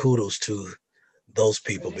of kudos to those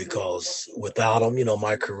people, because without them,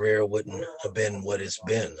 my career wouldn't have been what it's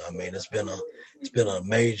been. I mean, it's been a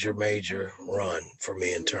major run for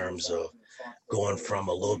me in terms of going from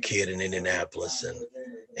a little kid in Indianapolis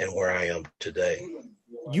and where I am today.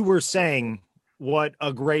 You were saying what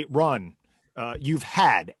a great run you've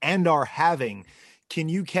had and are having. Can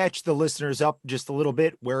you catch the listeners up just a little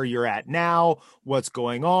bit where you're at now, what's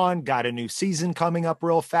going on? Got a new season coming up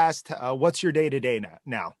real fast. What's your day-to-day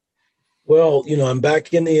now? Well, I'm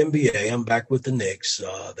back in the NBA. I'm back with the Knicks.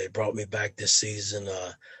 They brought me back this season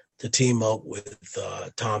to team up with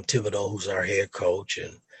Tom Thibodeau, who's our head coach.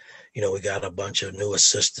 And, we got a bunch of new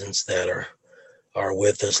assistants that are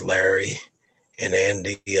with us, Larry and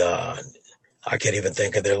Andy. I can't even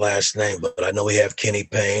think of their last name, but I know we have Kenny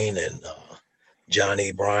Payne and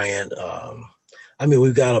Johnny Bryant.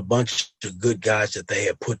 We've got a bunch of good guys that they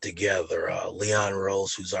have put together. Leon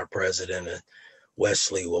Rose, who's our president, and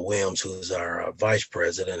Wesley Williams, who's our vice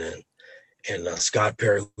president, and Scott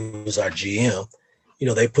Perry, who's our GM.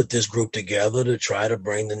 They put this group together to try to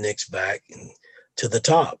bring the Knicks back to the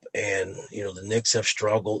top. And, the Knicks have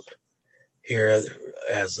struggled here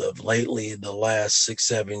as of lately, the last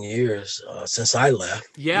 6-7 years since I left.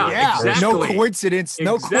 Yeah, exactly. No coincidence.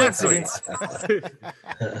 No coincidence.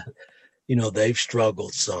 They've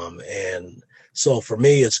struggled some. And so for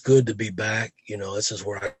me, it's good to be back. This is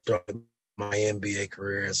where I started my NBA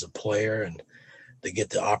career as a player, and to get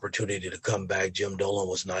the opportunity to come back. Jim Dolan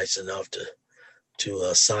was nice enough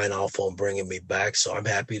to sign off on bringing me back. So I'm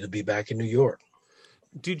happy to be back in New York.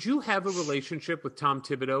 Did you have a relationship with Tom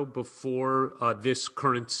Thibodeau before this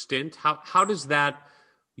current stint? How does that,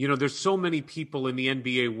 there's so many people in the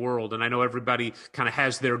NBA world, and I know everybody kind of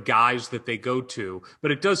has their guys that they go to,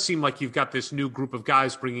 but it does seem like you've got this new group of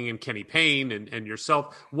guys bringing in Kenny Payne and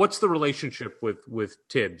yourself. What's the relationship with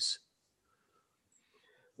Tibbs?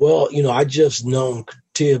 Well, I just known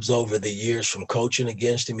Tibbs over the years from coaching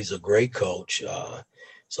against him. He's a great coach.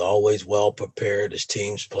 He's always well prepared. His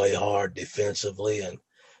teams play hard defensively, and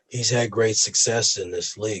he's had great success in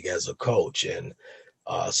this league as a coach. And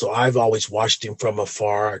so I've always watched him from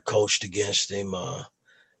afar. I coached against him,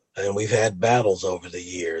 and we've had battles over the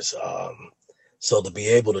years. So to be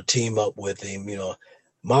able to team up with him,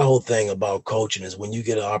 my whole thing about coaching is when you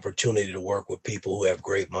get an opportunity to work with people who have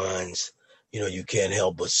great minds, you can't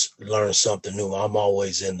help but learn something new. I'm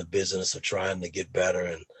always in the business of trying to get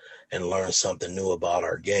better and learn something new about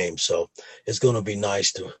our game. So it's going to be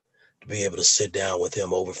nice to be able to sit down with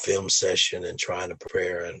him over film session and trying to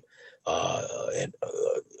prepare and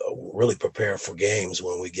really prepare for games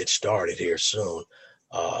when we get started here soon.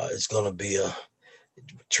 It's going to be a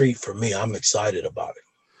treat for me. I'm excited about it.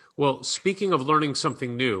 Well, speaking of learning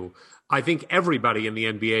something new, I think everybody in the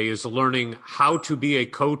NBA is learning how to be a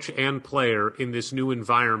coach and player in this new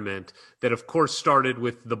environment that, of course, started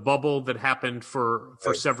with the bubble that happened for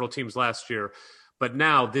several teams last year. But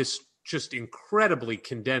now this just incredibly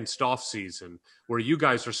condensed offseason where you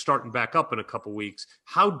guys are starting back up in a couple weeks.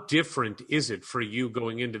 How different is it for you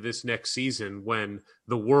going into this next season when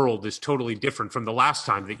the world is totally different from the last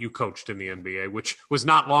time that you coached in the NBA, which was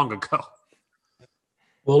not long ago?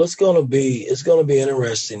 Well, it's going to be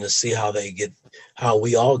interesting to see how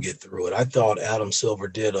we all get through it. I thought Adam Silver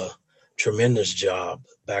did a tremendous job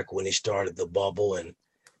back when he started the bubble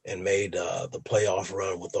and made the playoff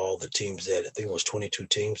run with all the teams that, I think it was 22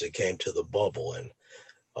 teams that came to the bubble. And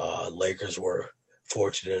Lakers were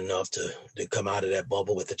fortunate enough to come out of that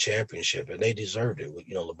bubble with the championship, and they deserved it.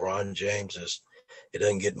 LeBron James it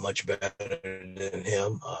doesn't get much better than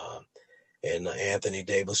him. And Anthony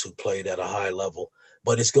Davis, who played at a high level.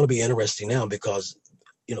 But it's going to be interesting now because,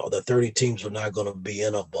 the 30 teams are not going to be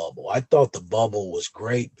in a bubble. I thought the bubble was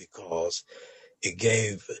great because it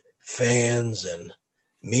gave fans and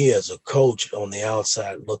me as a coach on the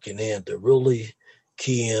outside looking in to really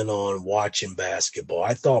key in on watching basketball.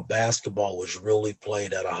 I thought basketball was really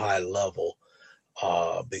played at a high level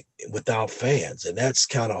without fans. And that's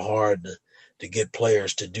kind of hard to get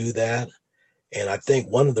players to do that. And I think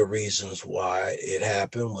one of the reasons why it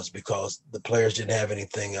happened was because the players didn't have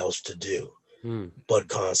anything else to do but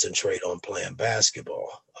concentrate on playing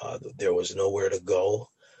basketball. There was nowhere to go.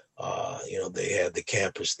 They had the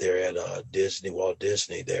campus there at Walt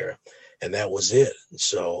Disney there, and that was it.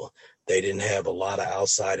 So they didn't have a lot of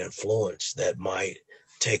outside influence that might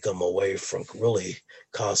take them away from really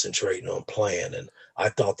concentrating on playing. And I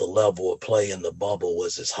thought the level of play in the bubble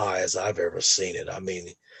was as high as I've ever seen it. I mean,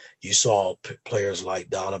 you saw players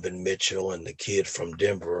like Donovan Mitchell and the kid from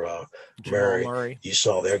Denver, Murray. You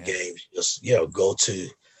saw their games just, go to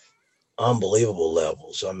unbelievable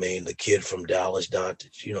levels. I mean, the kid from Dallas,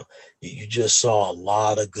 Doncic, you just saw a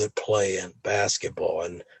lot of good play in basketball.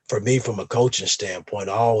 And for me, from a coaching standpoint,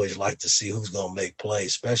 I always like to see who's going to make plays,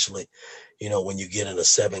 especially, when you get in a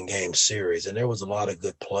 7-game series. And there was a lot of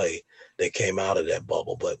good play that came out of that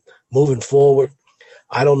bubble. But moving forward,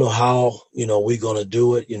 I don't know how, we're going to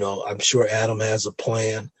do it. I'm sure Adam has a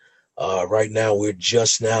plan. Right now, we're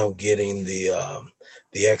just now getting the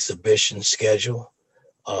exhibition schedule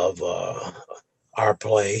of our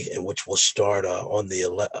play, and which will start on the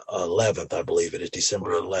 11th, I believe it is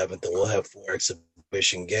December 11th, and we'll have 4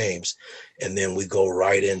 exhibition games, and then we go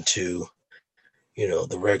right into,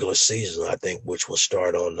 the regular season, I think, which will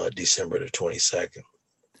start on December the 22nd.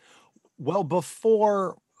 Well,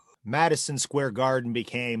 before Madison Square Garden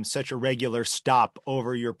became such a regular stop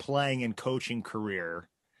over your playing and coaching career,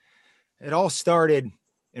 it all started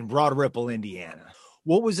in Broad Ripple, Indiana.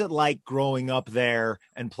 What was it like growing up there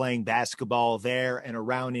and playing basketball there and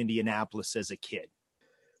around Indianapolis as a kid?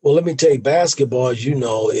 Well, let me tell you, basketball, as you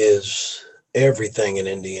know, is everything in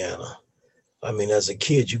Indiana. I mean, as a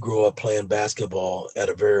kid, you grew up playing basketball at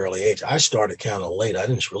a very early age. I started kind of late. I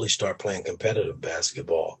didn't really start playing competitive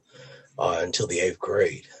basketball until the 8th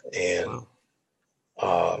grade. And,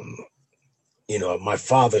 my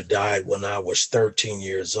father died when I was 13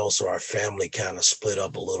 years old, so our family kind of split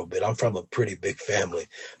up a little bit. I'm from a pretty big family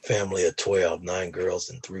of 12, 9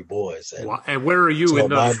 girls and 3 boys. And where are you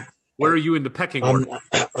where are you in the pecking order?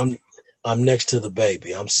 I'm next to the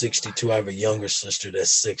baby. I'm 62. I have a younger sister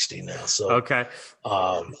that's 60 now. So, okay.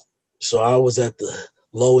 So I was at the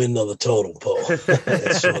low end of the totem pole,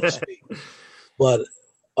 so to speak. But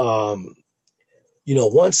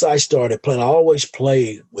Once I started playing, I always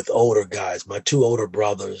played with older guys. My two older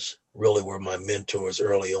brothers really were my mentors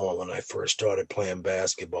early on when I first started playing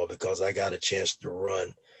basketball, because I got a chance to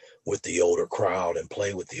run with the older crowd and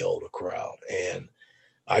play with the older crowd. And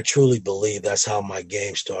I truly believe that's how my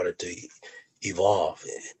game started to evolve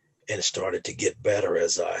and started to get better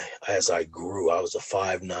as I grew. I was a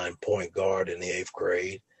 5'9" point guard in the 8th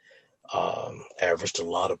grade, averaged a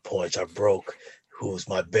lot of points. Who's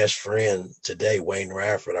my best friend today, Wayne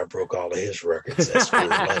Rafford. I broke all of his records at school.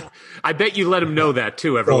 I bet you let him know that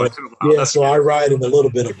too every once in a while. Yeah, so I write him a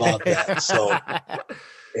little bit about that. So,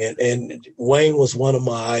 and Wayne was one of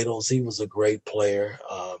my idols. He was a great player.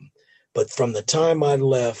 But from the time I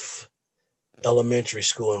left elementary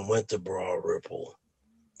school and went to Broad Ripple,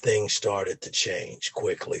 things started to change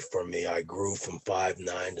quickly for me. I grew from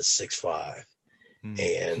 5'9" to 6'5",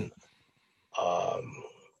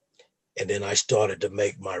 and then I started to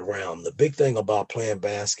make my round. The big thing about playing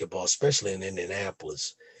basketball, especially in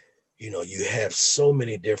Indianapolis, you have so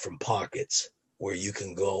many different pockets where you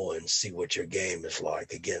can go and see what your game is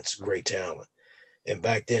like against great talent. And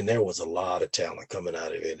back then, there was a lot of talent coming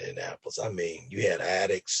out of Indianapolis. I mean, you had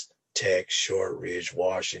Addicts, Tech, Shortridge,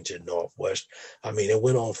 Washington, Northwest. I mean, it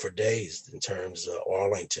went on for days in terms of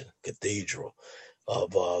Arlington, Cathedral,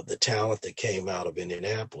 of the talent that came out of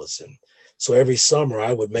Indianapolis. And so every summer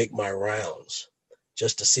I would make my rounds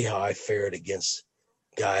just to see how I fared against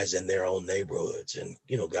guys in their own neighborhoods. And,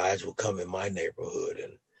 guys would come in my neighborhood.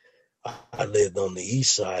 And I lived on the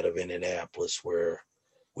east side of Indianapolis, where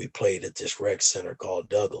we played at this rec center called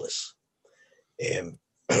Douglas. And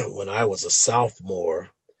when I was a sophomore,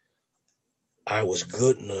 I was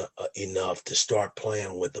good enough to start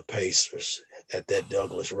playing with the Pacers at that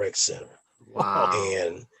Douglas rec center. Wow.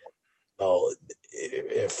 And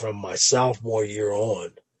from my sophomore year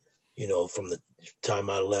on, from the time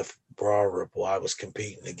I left Broad Ripple, I was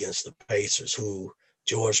competing against the Pacers, who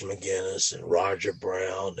George McGinnis and Roger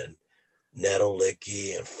Brown and Neto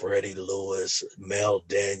Licky and Freddie Lewis, Mel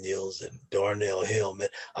Daniels and Darnell Hillman.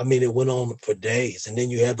 I mean, it went on for days. And then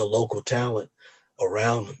you had the local talent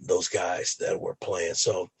around those guys that were playing.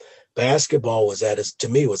 So basketball was at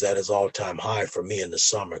its all-time high for me in the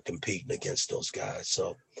summer, competing against those guys.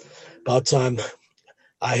 So about time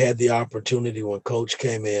I had the opportunity, when Coach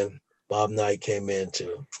came in, Bob Knight came in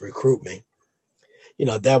to recruit me,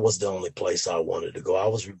 that was the only place I wanted to go. I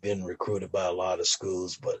was being recruited by a lot of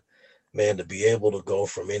schools, but man, to be able to go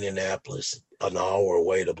from Indianapolis an hour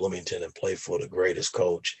away to Bloomington and play for the greatest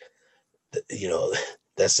coach,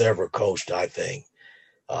 that's ever coached, I think,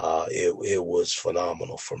 it was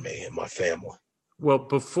phenomenal for me and my family. Well,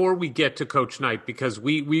 before we get to Coach Knight, because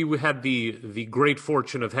we had the great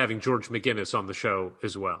fortune of having George McGinnis on the show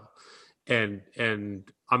as well. And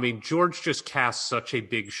I mean, George just casts such a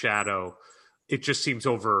big shadow. It just seems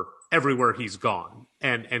over everywhere he's gone.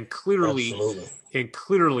 And clearly, Absolutely. and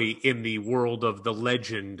clearly in the world of the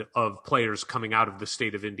legend of players coming out of the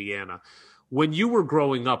state of Indiana. When you were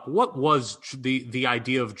growing up, what was the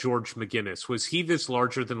idea of George McGinnis? Was he this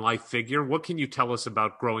larger than life figure? What can you tell us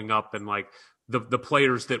about growing up and like the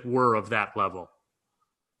players that were of that level?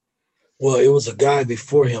 Well, it was a guy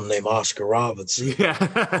before him named Oscar Robinson. Yeah.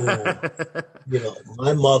 Who,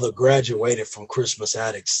 my mother graduated from Christmas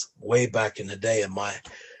Addicts way back in the day, and my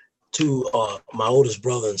oldest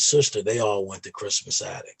brother and sister, they all went to Christmas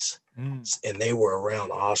Addicts, and they were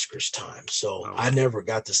around Oscar's time. So I never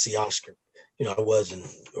got to see Oscar. I wasn't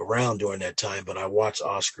around during that time, but I watched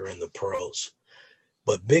Oscar in the pros.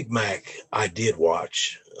 But Big Mac, I did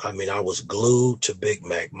watch. I mean, I was glued to Big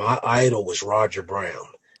Mac. My idol was Roger Brown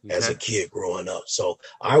as a kid growing up. So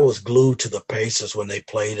I was glued to the Pacers when they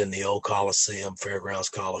played in the old Coliseum, Fairgrounds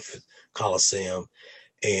Coliseum.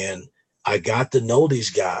 And I got to know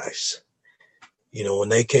these guys. When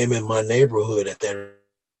they came in my neighborhood at that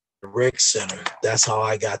rec center, that's how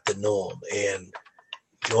I got to know them. And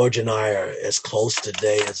George and I are as close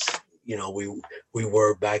today as, we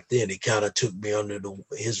were back then. He kind of took me under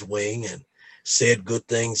his wing and said good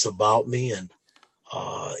things about me, and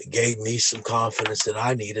gave me some confidence that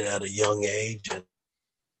I needed at a young age. And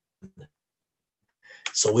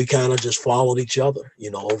so we kind of just followed each other,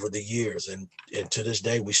 over the years. And to this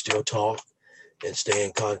day, we still talk and stay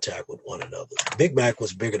in contact with one another. Big Mac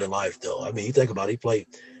was bigger than life, though. I mean, you think about it, he played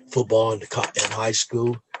football in high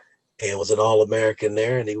school and was an All-American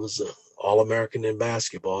there, and he was an All-American in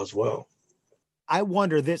basketball as well. I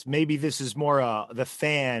wonder maybe this is more the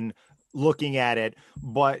fan looking at it,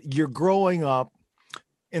 but you're growing up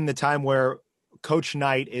in the time where Coach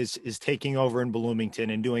Knight is taking over in Bloomington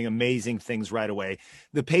and doing amazing things right away.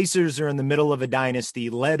 The Pacers are in the middle of a dynasty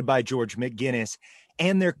led by George McGinnis,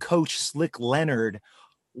 and their coach Slick Leonard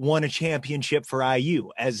won a championship for IU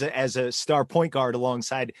as a star point guard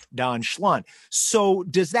alongside Don Schlund. So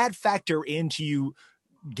does that factor into you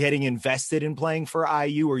getting invested in playing for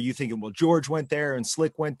IU, or are you thinking, well, George went there and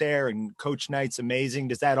Slick went there and Coach Knight's amazing?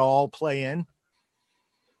 Does that all play in?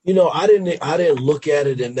 I didn't look at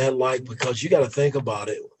it in that light, because you got to think about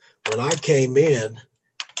it. When I came in,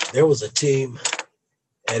 there was a team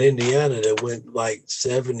at Indiana that went like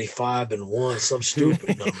 75-1, some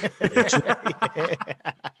stupid number.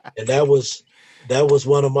 And that was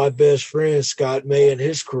one of my best friends, Scott May, and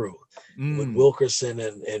his crew, with Wilkerson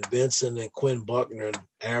and Benson and Quinn Buckner and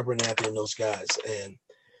Abernathy and those guys. And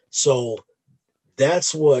so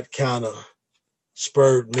that's what kind of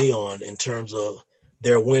spurred me on in terms of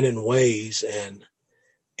their winning ways and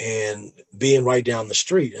being right down the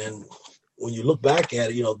street. And when you look back at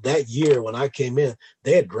it, that year when I came in,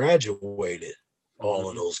 they had graduated, all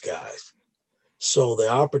of those guys. So the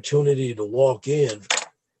opportunity to walk in,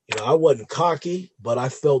 I wasn't cocky, but I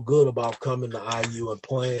felt good about coming to IU and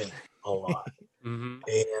playing a lot.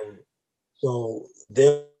 And so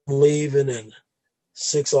them leaving and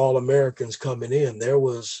 6 All-Americans coming in, there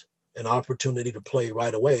was an opportunity to play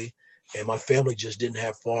right away. And my family just didn't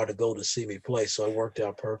have far to go to see me play. So it worked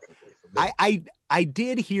out perfectly for me. I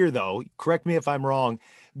did hear, though, correct me if I'm wrong,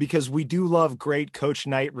 because we do love great Coach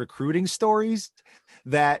Knight recruiting stories,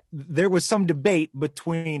 that there was some debate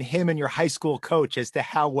between him and your high school coach as to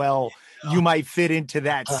how well you might fit into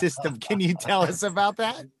that system. Can you tell us about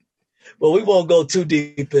that? Well, we won't go too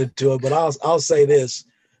deep into it, but I'll say this.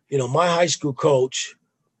 My high school coach,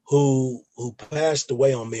 who passed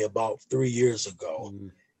away on me about 3 years ago,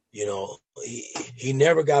 he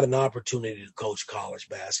never got an opportunity to coach college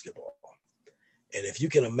basketball. And if you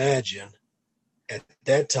can imagine, at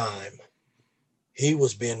that time, he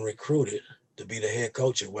was being recruited to be the head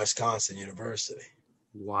coach at Wisconsin University.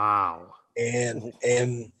 Wow. And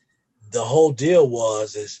the whole deal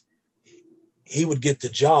is he would get the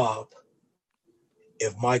job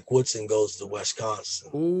if Mike Woodson goes to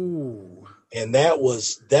Wisconsin. Ooh. And that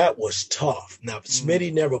was tough. Now,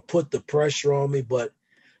 Smitty never put the pressure on me, but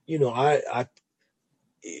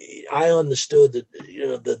I understood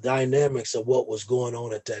the dynamics of what was going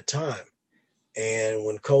on at that time. And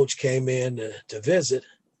when Coach came in to visit,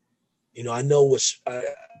 I knew what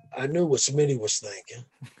Smitty was thinking,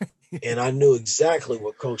 and I knew exactly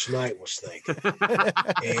what Coach Knight was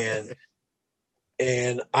thinking,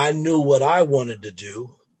 and I knew what I wanted to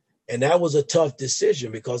do, and that was a tough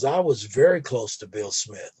decision because I was very close to Bill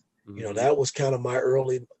Smith. That was kind of my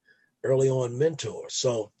early on mentor.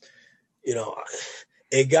 So,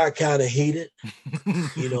 it got kind of heated,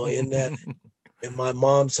 in my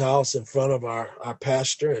mom's house in front of our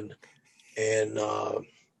pastor, and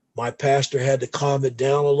my pastor had to calm it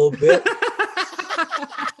down a little bit.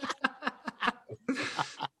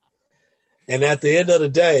 And at the end of the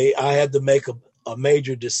day, I had to make a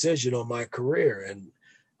major decision on my career. And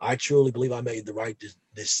I truly believe I made the right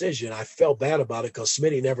decision. I felt bad about it because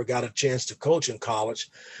Smitty never got a chance to coach in college,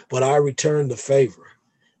 but I returned the favor.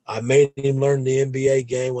 I made him learn the NBA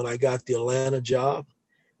game when I got the Atlanta job,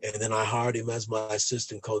 and then I hired him as my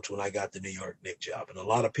assistant coach when I got the New York Knicks job. And a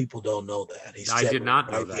lot of people don't know that. I did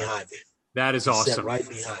not know that. Behind me. That is awesome. Sat right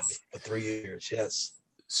behind me for 3 years, yes.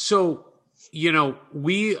 So,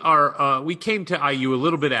 we came to IU a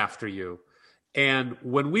little bit after you. And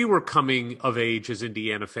when we were coming of age as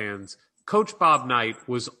Indiana fans, Coach Bob Knight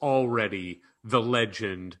was already the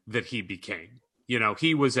legend that he became.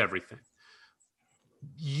 He was everything.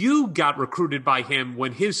 You got recruited by him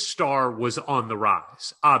when his star was on the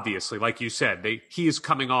rise. Obviously, like you said, he is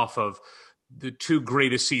coming off of the 2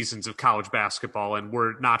 greatest seasons of college basketball, and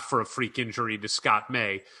were not for a freak injury to Scott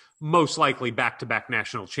May, most likely back-to-back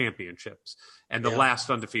national championships and the last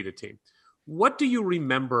undefeated team. What do you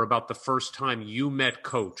remember about the first time you met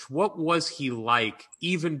Coach? What was he like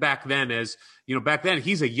even back then? As back then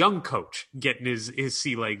he's a young coach getting his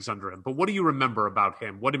sea legs under him. But what do you remember about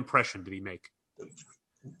him? What impression did he make?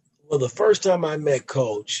 Well, the first time I met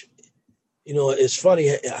Coach, it's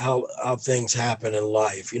funny how things happen in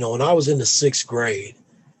life. When I was in the 6th grade,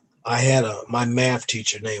 I had my math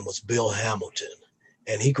teacher name was Bill Hamilton,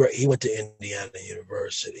 and he went to Indiana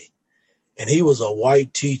University, and he was a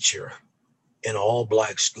white teacher in an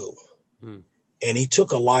all-black school. And he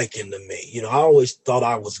took a liking to me. I always thought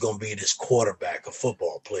I was going to be this quarterback, a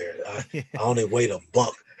football player. I only weighed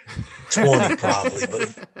 $120 probably,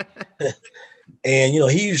 but and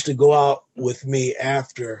he used to go out with me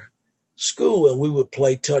after school, and we would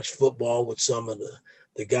play touch football with some of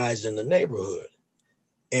the guys in the neighborhood.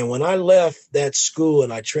 And when I left that school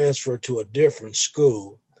and I transferred to a different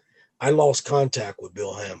school, I lost contact with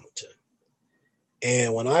Bill Hamilton.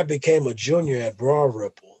 And when I became a junior at Broad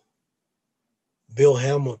Ripple, Bill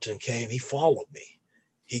Hamilton came, he followed me.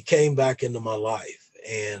 He came back into my life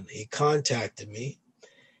and he contacted me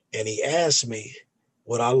and he asked me,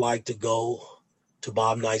 would I like to go to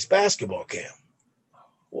Bob Knight's basketball camp?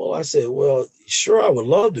 Well, I said, well, sure, I would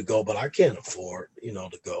love to go, but I can't afford,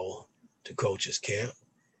 to go to coach's camp.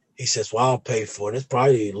 He says, well, I'll pay for it. It's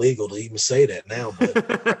probably illegal to even say that now,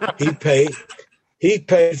 but he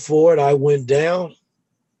paid for it. I went down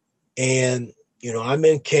and, I'm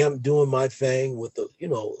in camp doing my thing with the,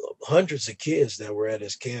 hundreds of kids that were at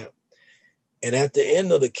his camp. And at the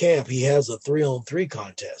end of the camp, he has a 3-on-3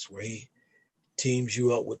 contest where he teams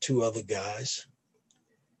you up with 2 other guys.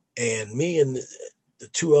 And me and the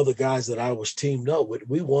 2 other guys that I was teamed up with,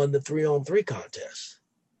 we won the 3-on-3 contest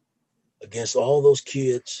against all those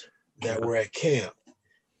kids that were at camp.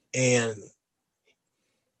 And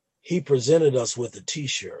he presented us with a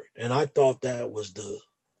T-shirt. And I thought that was the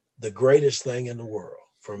greatest thing in the world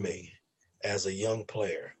for me as a young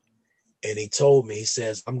player. And he told me, he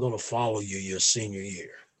says, I'm going to follow you your senior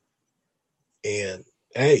year. And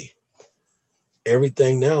hey,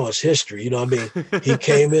 everything now is history. He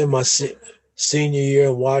came in my senior year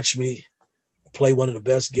and watched me play one of the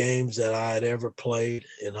best games that I had ever played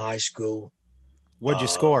in high school. What'd you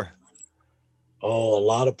score? Oh, a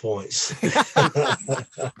lot of points.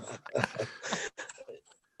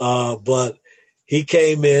 But he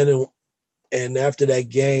came in and after that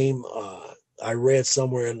game, I read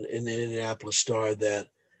somewhere in the Indianapolis Star that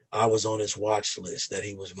I was on his watch list, that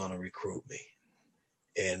he was going to recruit me.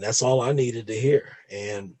 And that's all I needed to hear.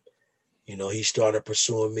 And, he started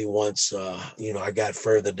pursuing me once, I got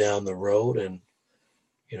further down the road and,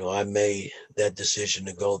 I made that decision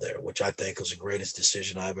to go there, which I think was the greatest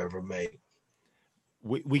decision I've ever made.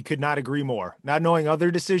 We could not agree more. Not knowing other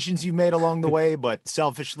decisions you made along the way, but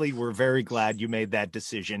selfishly, we're very glad you made that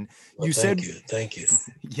decision. Well, thank you.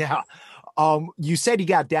 Yeah. You said you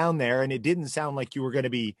got down there and it didn't sound like you were going to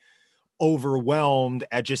be overwhelmed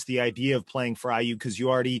at just the idea of playing for IU because you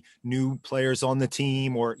already knew players on the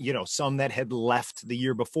team or, some that had left the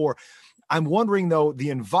year before. I'm wondering, though, the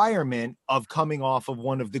environment of coming off of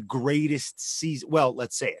one of the greatest seasons, well,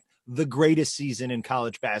 let's say it, the greatest season in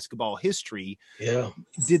college basketball history. Yeah.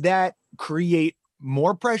 Did that create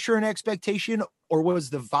more pressure and expectation, or was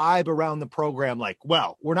the vibe around the program like,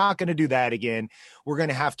 well, we're not going to do that again. We're going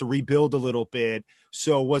to have to rebuild a little bit.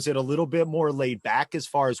 So was it a little bit more laid back as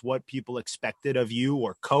far as what people expected of you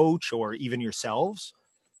or coach or even yourselves?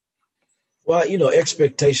 Well,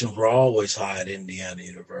 expectations were always high at Indiana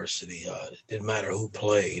University. It didn't matter who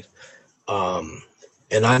played.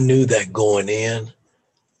 And I knew that going in.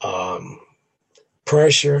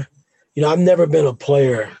 Pressure. I've never been a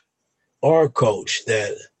player or a coach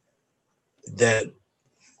that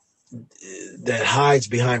hides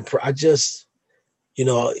behind. I just,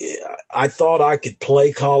 I thought I could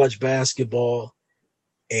play college basketball,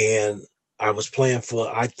 and I was playing for,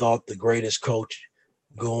 I thought, the greatest coach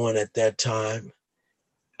going at that time.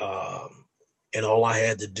 And all I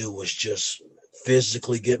had to do was just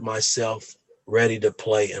physically get myself ready to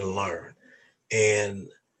play and learn. And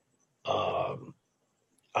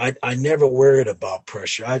I never worried about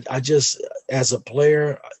pressure. I just, as a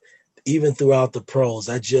player, even throughout the pros,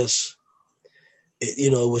 it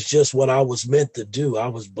was just what I was meant to do. I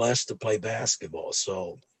was blessed to play basketball.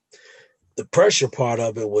 So the pressure part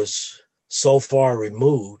of it was so far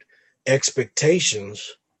removed.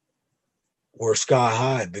 Expectations were sky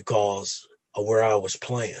high because of where I was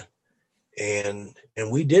playing. And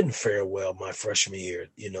we didn't fare well my freshman year,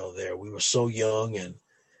 there. We were so young and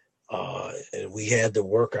we had to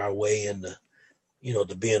work our way into,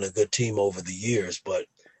 to being a good team over the years. But,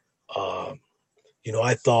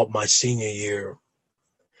 I thought my senior year,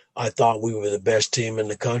 I thought we were the best team in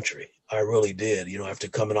the country. I really did, after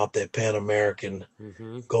coming off that Pan American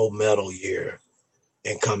gold medal year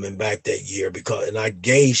and coming back that year and I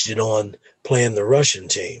gauged it on playing the Russian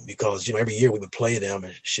team because, every year we would play them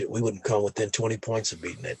and we wouldn't come within 20 points of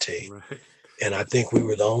beating that team. Right. And I think we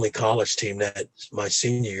were the only college team that my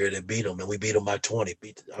senior year that beat them, and we beat them by 20.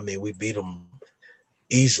 We beat them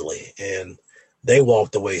easily, and they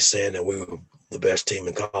walked away saying that we were the best team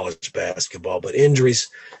in college basketball. But injuries,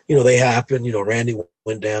 they happen. Randy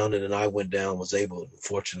went down, and then I went down. Was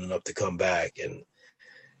fortunate enough to come back and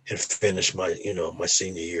finish my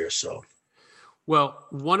senior year. So. Well,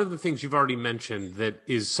 one of the things you've already mentioned that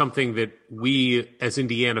is something that we as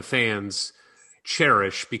Indiana fans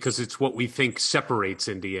cherish because it's what we think separates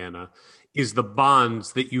Indiana is the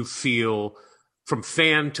bonds that you feel from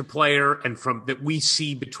fan to player and from that we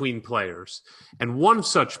see between players. And one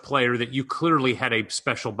such player that you clearly had a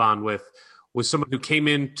special bond with was someone who came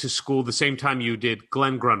into school the same time you did,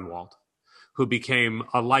 Glenn Grunwald, who became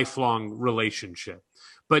a lifelong relationship.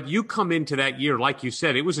 But you come into that year, like you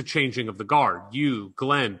said, it was a changing of the guard. You,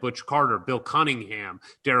 Glenn, Butch Carter, Bill Cunningham,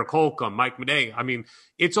 Derek Holcomb, Mike Madej. I mean,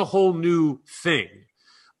 it's a whole new thing.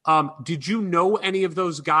 Did you know any of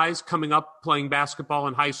those guys coming up playing basketball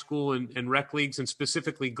in high school and rec leagues, and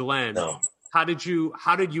specifically Glenn? No. How did you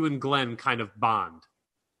and Glenn kind of bond?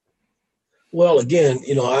 Well, again,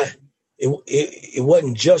 it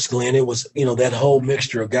wasn't just Glenn. It was, that whole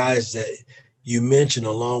mixture of guys that you mentioned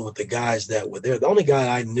along with the guys that were there. The only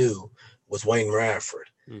guy I knew was Wayne Radford.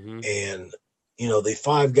 Mm-hmm. And, the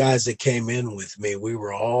 5 guys that came in with me, we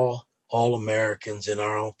were all Americans in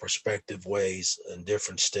our own prospective ways in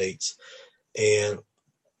different states. And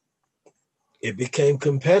it became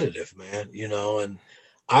competitive, man, and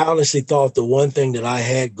I honestly thought the one thing that I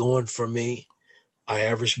had going for me, I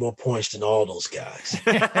averaged more points than all those guys.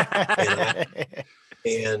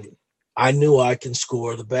 and I knew I can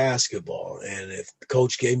score the basketball. And if the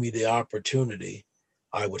coach gave me the opportunity,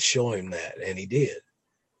 I would show him that. And he did.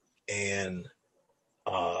 And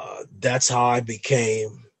that's how I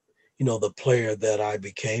became, the player that I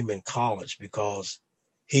became in college, because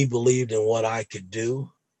he believed in what I could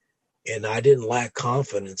do. And I didn't lack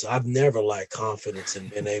confidence. I've never lacked confidence in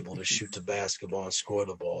being able to shoot the basketball and score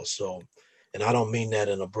the ball. So, and I don't mean that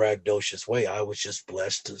in a braggadocious way. I was just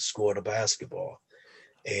blessed to score the basketball.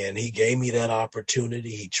 And he gave me that opportunity.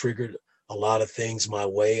 He triggered a lot of things my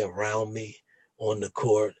way around me on the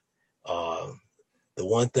court. The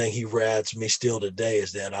one thing he rads me still today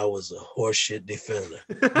is that I was a horseshit defender.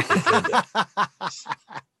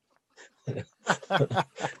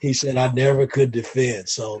 He said I never could defend.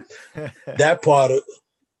 So that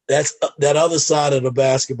other side of the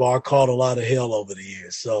basketball, I caught a lot of hell over the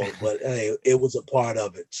years. So, but hey, it was a part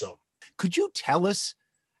of it. So could you tell us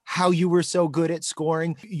how you were so good at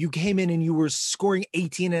scoring? You came in and you were scoring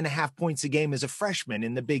 18.5 points a game as a freshman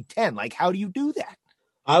in the Big Ten. Like, how do you do that?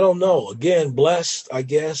 I don't know. Again, blessed, I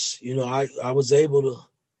guess. I was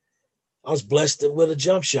blessed with a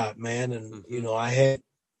jump shot, man. And,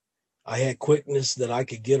 I had quickness that I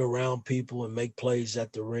could get around people and make plays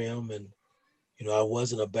at the rim. And, I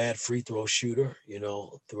wasn't a bad free throw shooter,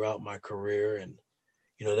 throughout my career. And,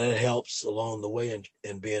 that helps along the way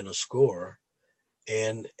in being a scorer.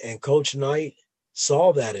 And Coach Knight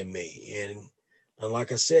saw that in me. And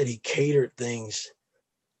like I said, he catered things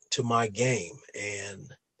to my game.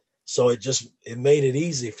 And so it made it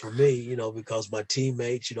easy for me, because my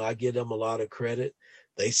teammates, I give them a lot of credit.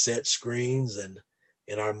 They set screens and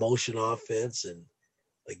in our motion offense, and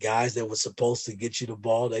the guys that were supposed to get you the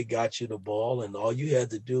ball, they got you the ball. And all you had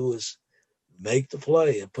to do is make the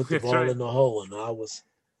play and put the ball in the hole. And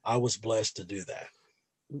I was blessed to do that.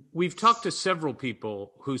 We've talked to several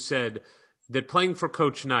people who said that playing for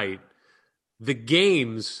Coach Knight, the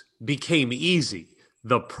games became easy.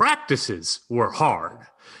 The practices were hard,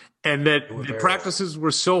 and that the practices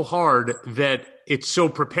were so hard that it so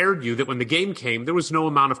prepared you that when the game came, there was no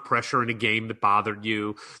amount of pressure in a game that bothered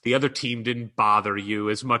you. The other team didn't bother you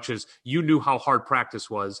as much as you knew how hard practice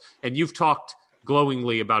was. And you've talked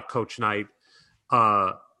glowingly about Coach Knight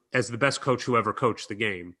as the best coach who ever coached the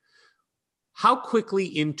game. How quickly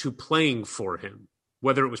into playing for him,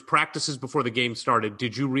 whether it was practices before the game started,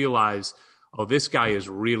 did you realize, oh, this guy is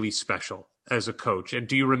really special as a coach? And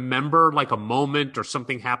do you remember like a moment or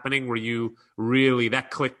something happening where you really,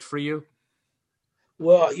 that clicked for you?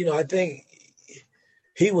 Well, I think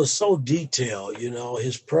he was so detailed,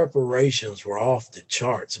 his preparations were off the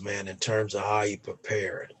charts, man, in terms of how he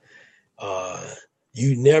prepared.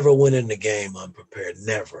 You never went in the game unprepared,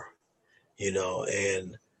 never,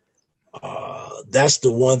 and that's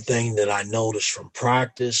the one thing that I noticed from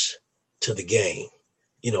practice to the game.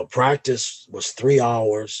 Practice was 3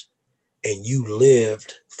 hours and you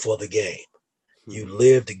lived for the game. You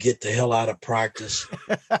lived to get the hell out of practice,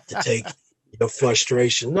 to take your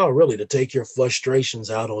frustration. No, really, to take your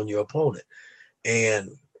frustrations out on your opponent.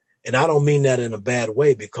 And I don't mean that in a bad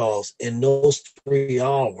way, because in those 3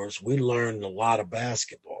 hours, we learned a lot of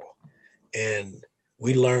basketball, and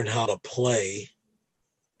we learned how to play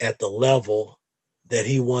at the level that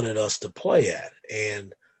he wanted us to play at.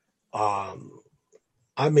 And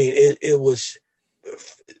it was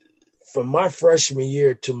from my freshman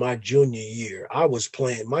year to my junior year, I was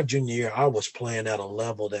playing at a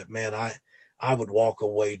level that, man, I would walk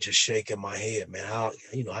away just shaking my head, man.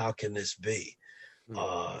 How can this be?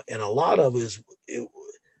 And a lot of it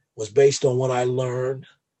was based on what I learned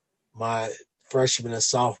my freshman and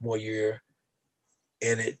sophomore year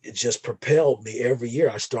and it just propelled me every year.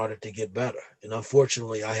 I started to get better. And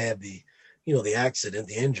unfortunately, I had the accident,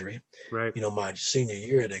 the injury, Right. my senior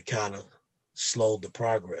year that kind of slowed the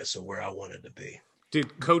progress of where I wanted to be.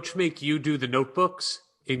 Did Coach make you do the notebooks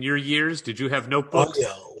in your years? Did you have Oh, notebooks?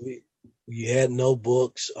 yeah. We had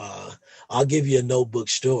notebooks. I'll give you a notebook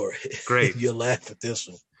story. Great. You'll laugh at this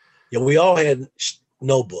one. Yeah, we all had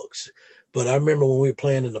notebooks. But I remember when we were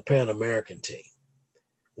playing in the Pan American team.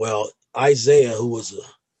 Well, Isaiah, who was a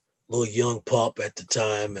little young pup at the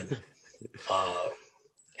time and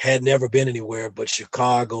had never been anywhere but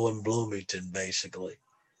Chicago and Bloomington, basically,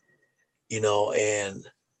 and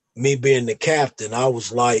me being the captain, I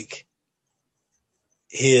was like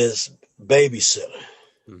his babysitter,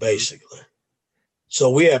 basically. So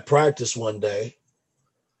we had practice one day,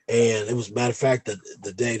 and it was, matter of fact,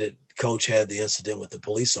 the day that Coach had the incident with the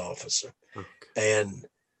police officer. Okay. And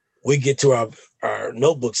we get to our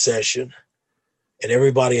notebook session, and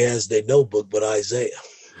everybody has their notebook but Isaiah.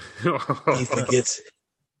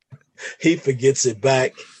 He forgets it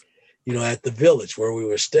back, at the village where we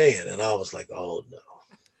were staying. And I was like, oh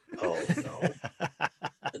no,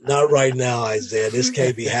 not right now, Isaiah. This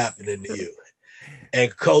can't be happening to you.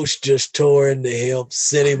 And Coach just tore into him,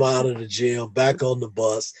 sent him out of the gym, back on the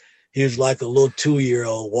bus. He was like a little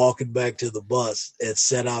 2-year-old walking back to the bus and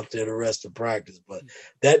set out there the rest of practice. But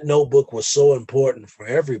that notebook was so important for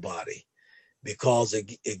everybody because,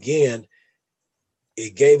 again,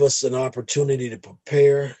 it gave us an opportunity to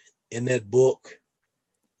prepare in that book,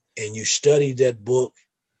 and you studied that book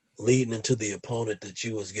leading into the opponent that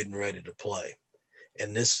you was getting ready to play.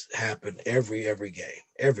 And this happened every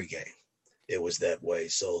game. It was that way.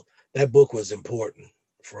 So that book was important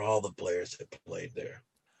for all the players that played there.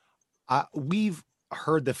 We've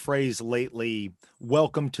heard the phrase lately,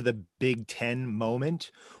 welcome to the Big Ten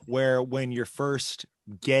moment, where when you're first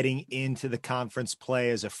getting into the conference play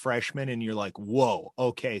as a freshman and you're like, whoa,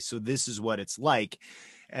 okay, so this is what it's like.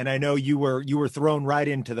 And I know you were thrown right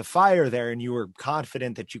into the fire there and you were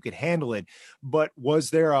confident that you could handle it. But was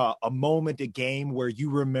there a moment, a game where you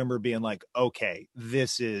remember being like, okay,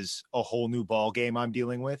 this is a whole new ball game I'm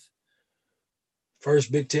dealing with?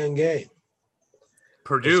 First Big Ten game.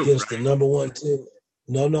 Purdue. Against the number one team.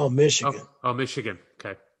 No, Michigan. Oh, Michigan.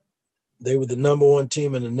 Okay. They were the number one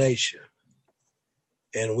team in the nation.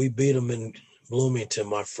 And we beat them in Bloomington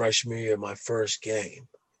my freshman year, my first game.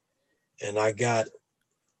 And I got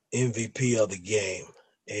MVP of the game.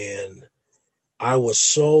 And I was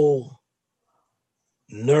so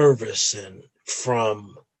nervous, and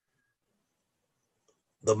from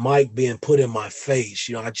the mic being put in my face,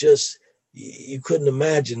 you couldn't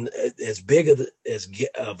imagine as big of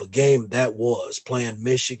a game that was, playing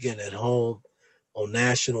Michigan at home on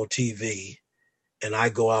national TV, and I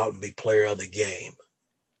go out and be player of the game.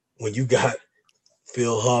 When you got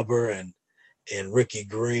Phil Hubbard and Ricky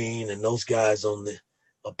Green and those guys on the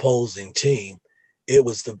opposing team, it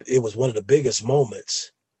was one of the biggest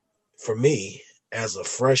moments for me as a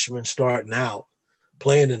freshman starting out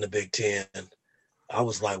playing in the Big Ten. I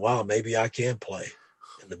was like, wow, maybe I can play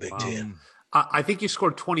in the Big Ten. I think you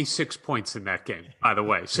scored 26 points in that game, by the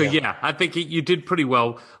way. So, yeah I think you did pretty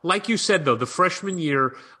well. Like you said, though, the freshman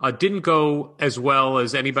year didn't go as well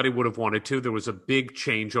as anybody would have wanted to. There was a big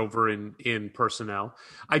changeover in personnel.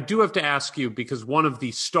 I do have to ask you, because one of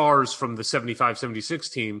the stars from the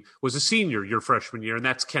 75-76 team was a senior your freshman year, and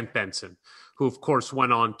that's Kent Benson, who, of course,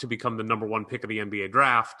 went on to become the number one pick of the NBA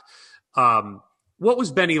draft. What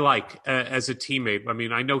was Benny like as a teammate? I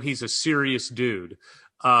mean, I know he's a serious dude.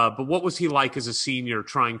 But what was he like as a senior,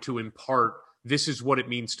 trying to impart this is what it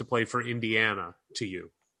means to play for Indiana to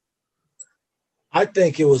you? I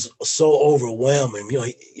think it was so overwhelming.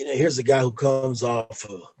 Here's a guy who comes off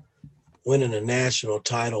of winning a national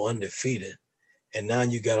title undefeated, and now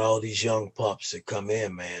you got all these young pups that come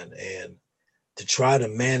in, man. And to try to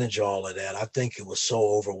manage all of that, I think it was so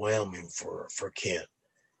overwhelming for Kent,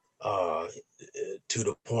 to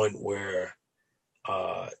the point where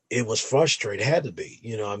it was frustrating. It had to be,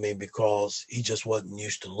 because he just wasn't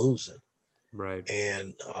used to losing. Right.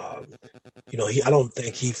 And, I don't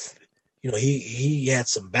think he had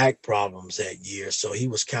some back problems that year. So he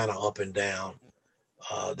was kind of up and down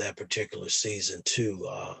that particular season too.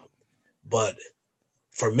 But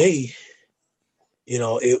for me,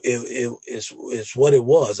 it's what it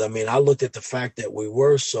was. I mean, I looked at the fact that we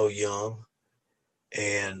were so young,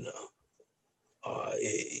 and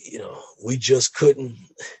we just couldn't.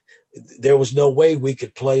 There was no way we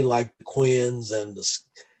could play like the Quins and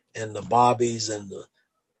the Bobbies and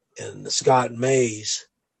the Scott Mays,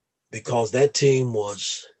 because that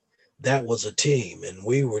was a team, and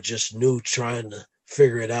we were just new, trying to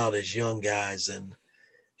figure it out as young guys. And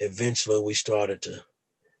eventually we started to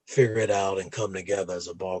figure it out and come together as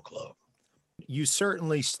a ball club. You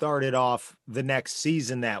certainly started off the next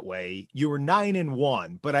season that way. You were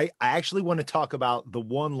 9-1, but I actually want to talk about the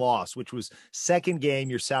one loss, which was second game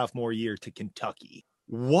your sophomore year to Kentucky.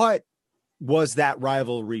 What was that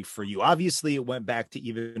rivalry for you? Obviously, it went back to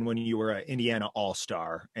even when you were an Indiana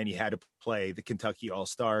All-Star and you had to play the Kentucky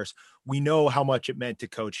All-Stars. We know how much it meant to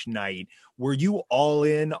Coach Knight. Were you all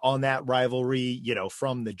in on that rivalry,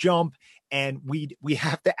 from the jump? And we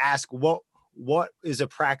have to ask, what is a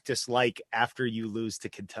practice like after you lose to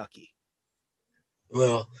Kentucky?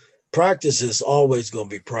 Well, practice is always going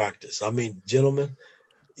to be practice. I mean, gentlemen,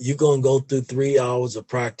 you're going to go through 3 hours of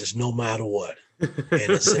practice no matter what. And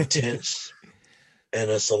it's intense and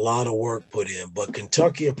it's a lot of work put in. But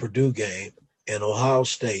Kentucky and Purdue game and Ohio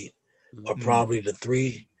State are probably the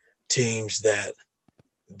 3 teams that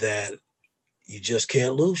you just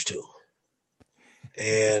can't lose to.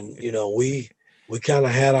 And, we kind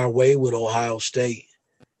of had our way with Ohio State,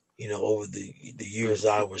 over the years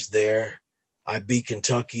I was there. I beat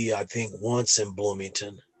Kentucky, I think, once in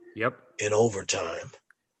Bloomington. Yep. In overtime.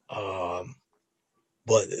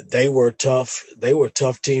 But they were a tough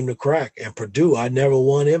team to crack. And Purdue, I never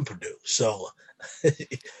won in Purdue. So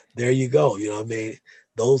there you go.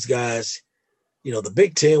 Those guys, the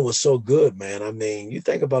Big Ten was so good, man. I mean, you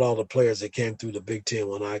think about all the players that came through the Big Ten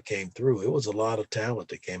when I came through. It was a lot of talent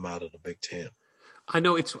that came out of the Big Ten. I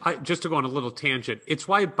know just to go on a little tangent, it's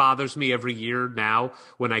why it bothers me every year now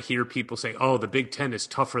when I hear people say, oh, the Big Ten is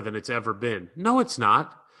tougher than it's ever been. No, it's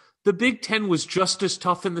not. The Big Ten was just as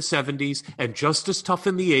tough in the 70s and just as tough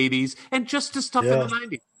in the 80s and just as tough in the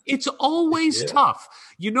 90s. It's always tough.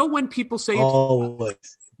 When people say always.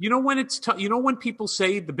 When it's tough, when people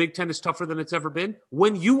say the Big Ten is tougher than it's ever been?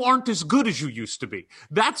 When you aren't as good as you used to be.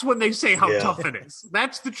 That's when they say how tough it is.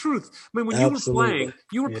 That's the truth. I mean, when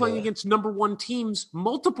you were playing against number 1 teams,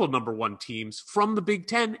 multiple number 1 teams from the Big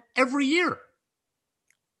Ten every year.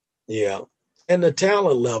 Yeah. And the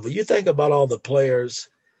talent level, you think about all the players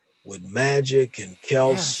with Magic and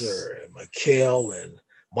Kelser and McHale and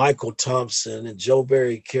Michael Thompson and Joe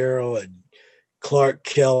Barry Carroll and Clark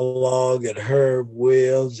Kellogg and Herb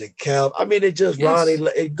Wills and Cal. I mean, Ronnie,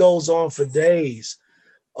 it goes on for days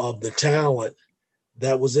of the talent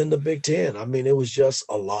that was in the Big Ten. I mean, it was just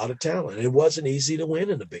a lot of talent. It wasn't easy to win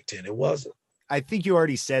in the Big Ten. It wasn't. I think you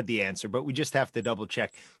already said the answer, but we just have to double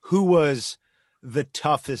check. Who was the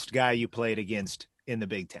toughest guy you played against in the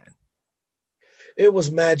Big Ten? It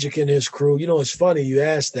was Magic and his crew. It's funny you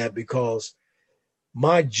asked that because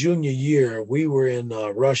my junior year, we were in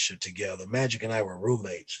Russia together. Magic and I were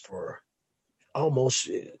roommates for almost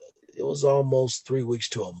 3 weeks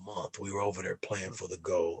to a month. We were over there playing for the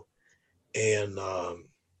gold. And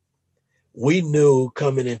we knew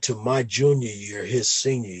coming into my junior year, his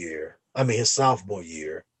sophomore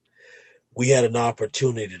year, we had an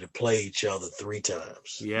opportunity to play each other 3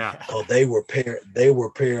 times. Yeah. They were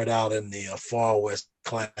paired out in the Far West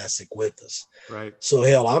Classic with us. Right. So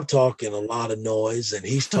hell, I'm talking a lot of noise and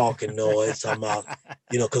he's talking noise. I'm out,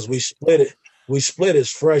 because we split it. We split his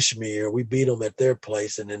freshman year. We beat them at their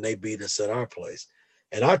place and then they beat us at our place.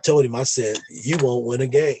 And I told him, I said, you won't win a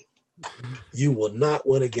game. You will not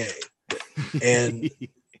win a game. And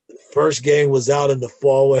first game was out in the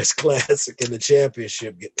Far West Classic in the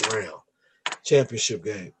championship championship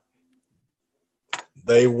game.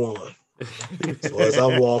 They won. So as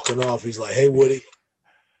I'm walking off, he's like, hey, Woody,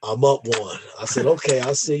 I'm up 1. I said, okay,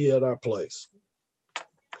 I'll see you at our place.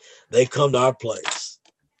 They come to our place.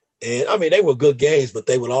 And, I mean, they were good games, but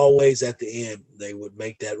they would always, at the end, they would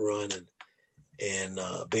make that run and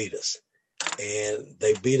beat us. And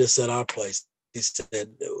they beat us at our place. He said,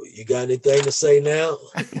 you got anything to say now?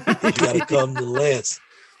 You got to come to Lansing.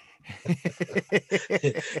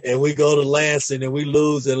 And we go to Lansing and we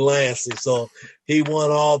lose in Lansing. So he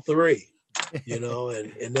won all 3,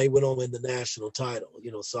 and they went on in the national title,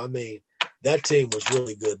 So, I mean, that team was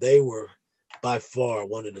really good. They were by far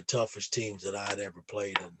one of the toughest teams that I had ever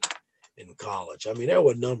played in college. I mean, there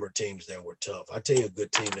were a number of teams that were tough. I tell you, a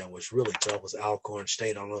good team that was really tough was Alcorn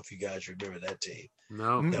State. I don't know if you guys remember that team.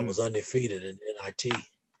 No. That was undefeated in NIT.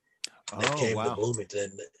 They came to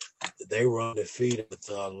Bloomington. They were undefeated with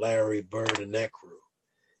Larry Bird and that crew.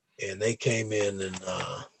 And they came in and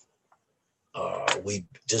we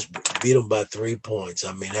just beat them by 3 points.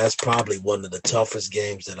 I mean, that's probably one of the toughest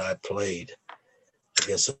games that I played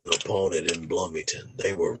against an opponent in Bloomington.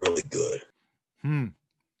 They were really good.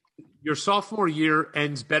 Your sophomore year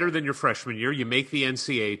ends better than your freshman year. You make the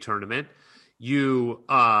NCAA tournament. You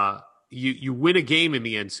win a game in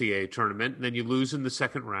the NCAA tournament, and then you lose in the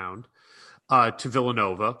second round to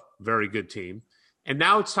Villanova, very good team. And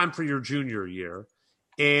now it's time for your junior year,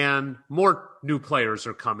 and more new players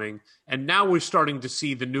are coming. And now we're starting to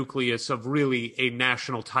see the nucleus of really a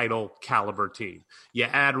national title caliber team. You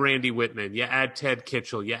add Randy Whitman, you add Ted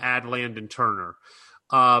Kitchell, you add Landon Turner.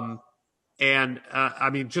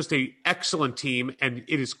 Just a excellent team, and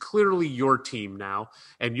it is clearly your team now,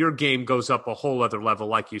 and your game goes up a whole other level.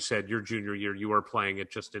 Like you said, your junior year, you are playing at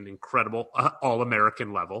just an incredible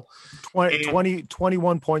All-American level.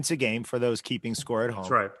 21 points a game for those keeping score at home.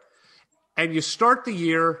 That's right. And you start the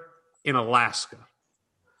year in Alaska,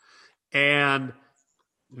 and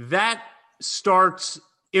that starts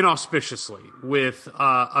inauspiciously with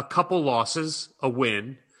a couple losses, a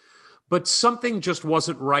win, but something just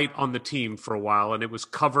wasn't right on the team for a while, and it was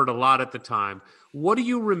covered a lot at the time. What do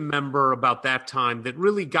you remember about that time that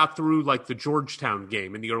really got through, like the Georgetown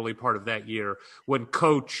game in the early part of that year when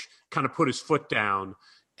Coach kind of put his foot down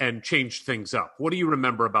and changed things up? What do you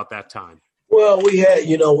remember about that time? Well, we had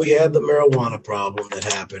the marijuana problem that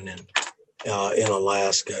happened in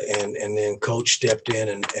Alaska, and then Coach stepped in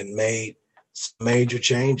and made some major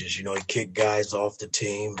changes. He kicked guys off the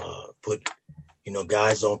team, put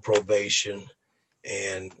guys on probation.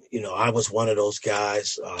 And, I was one of those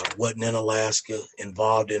guys, wasn't in Alaska,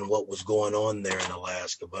 involved in what was going on there in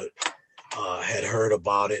Alaska, but had heard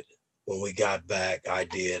about it when we got back. I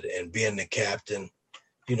did. And being the captain,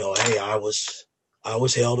 hey, I was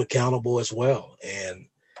held accountable as well. And,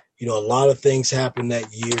 a lot of things happened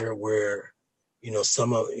that year where,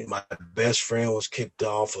 some of my best friend was kicked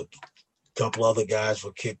off, a couple other guys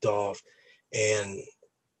were kicked off, and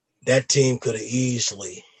that team could have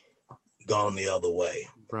easily gone the other way.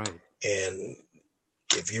 Right. And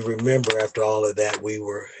if you remember, after all of that, we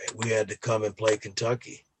had to come and play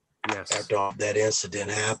Kentucky. Yes. After all that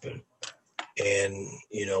incident happened. And,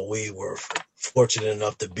 we were fortunate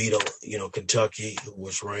enough to beat, Kentucky, who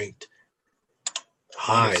was ranked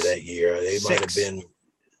high that year. They might have been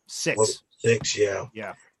six, yeah.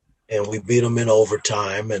 Yeah. And we beat them in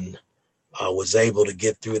overtime and was able to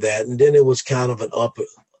get through that. And then it was kind of an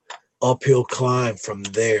uphill climb from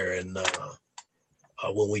there. And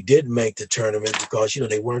when we did make the tournament, because,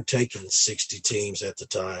 they weren't taking 60 teams at the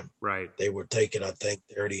time. Right. They were taking, I think,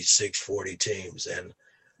 36, 40 teams. And,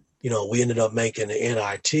 we ended up making the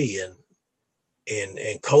NIT,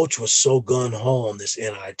 and Coach was so gung-ho on this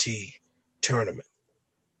NIT tournament.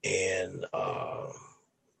 And,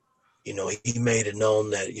 he made it known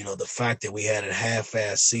that, the fact that we had a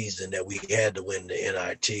half-ass season, that we had to win the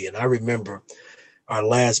NIT. And I remember our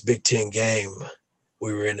last Big Ten game,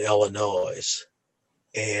 we were in Illinois,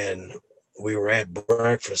 and we were at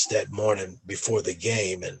breakfast that morning before the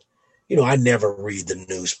game. And, I never read the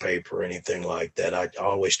newspaper or anything like that. I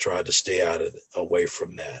always tried to stay away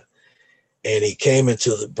from that. And he came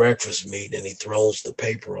into the breakfast meeting and he throws the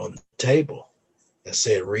paper on the table and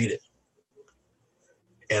said, "Read it."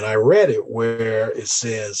 And I read it where it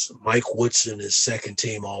says Mike Woodson is second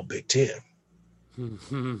team All Big Ten.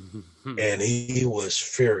 And he was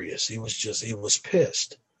furious. He was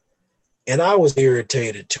pissed. And I was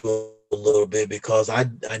irritated too a little bit, because I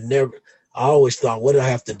always thought, what do I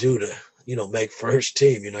have to do to, make first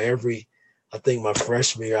team? I think my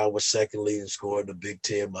freshman year I was second leading scorer in the Big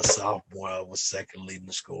Ten. My sophomore I was second leading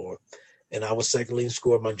the scorer. And I was second leading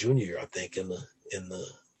scorer my junior year, I think, in the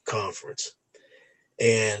conference.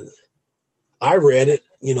 And I read it,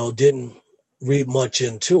 didn't read much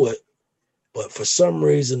into it. But for some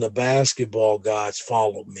reason, the basketball gods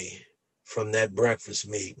followed me from that breakfast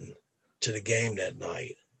meeting to the game that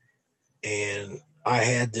night. And I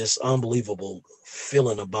had this unbelievable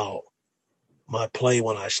feeling about my play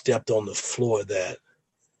when I stepped on the floor that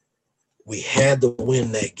we had to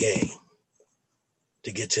win that game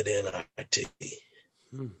to get to the NIT.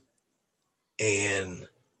 And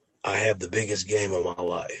I have the biggest game of my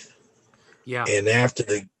life. Yeah. And after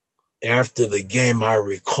the game, I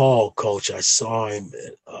recall, Coach, I saw him,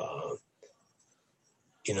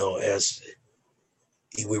 as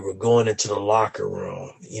we were going into the locker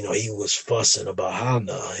room, he was fussing about how in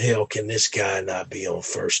the hell can this guy not be on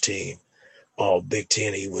first team All Big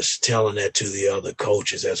Ten. He was telling that to the other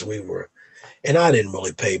coaches as we were, and I didn't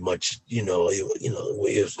really pay much,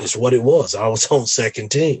 it's what it was. I was on second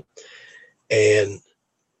team. And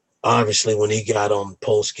obviously when he got on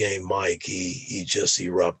post-game mic, he just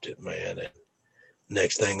erupted, man. And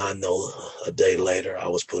next thing I know, a day later, I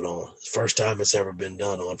was put on. First time it's ever been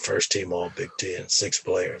done on first team All Big Ten, 6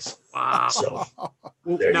 players. Wow. So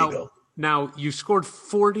there you go. Now, you scored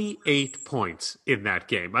 48 points in that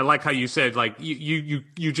game. I like how you said, like, you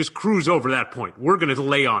just cruise over that point. We're going to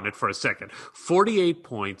lay on it for a second. 48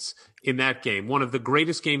 points in that game, one of the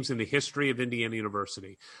greatest games in the history of Indiana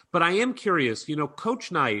University. But I am curious,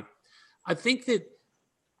 Coach Knight, I think that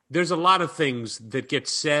there's a lot of things that get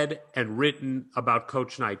said and written about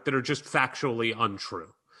Coach Knight that are just factually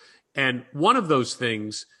untrue. And one of those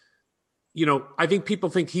things, I think people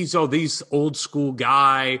think he's, these old school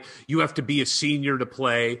guy. You have to be a senior to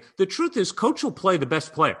play. The truth is, Coach will play the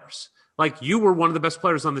best players. Like, you were one of the best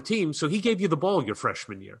players on the team, so he gave you the ball your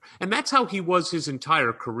freshman year. And that's how he was his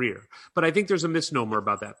entire career. But I think there's a misnomer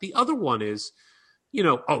about that. The other one is,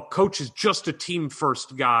 Coach is just a team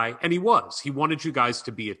first guy. And he was. He wanted you guys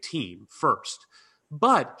to be a team first.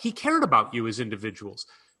 But he cared about you as individuals.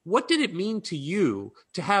 What did it mean to you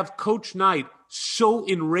to have Coach Knight so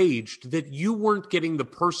enraged that you weren't getting the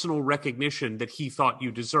personal recognition that he thought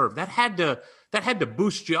you deserved? That had to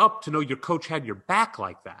boost you up to know your coach had your back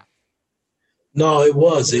like that. No, it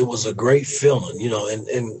was a great feeling,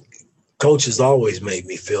 and Coach has always made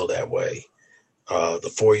me feel that way.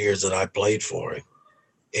 The 4 years that I played for him,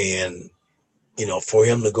 and for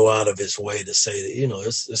him to go out of his way to say that,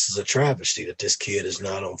 this is a travesty that this kid is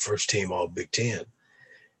not on first team All Big Ten.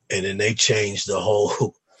 And then they changed the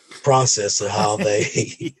whole process of how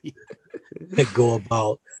they go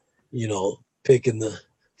about, picking the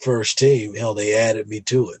first team. Hell, they added me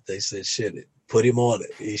to it. They said, shit, put him on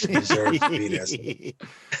it. He deserves to be there.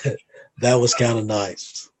 So that was kind of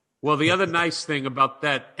nice. Well, the other nice thing about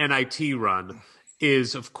that NIT run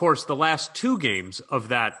is, of course, the last two games of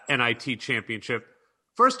that NIT championship.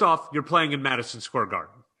 First off, you're playing in Madison Square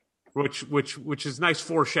Garden, which is nice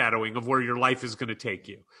foreshadowing of where your life is going to take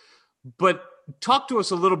you. But talk to us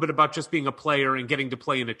a little bit about just being a player and getting to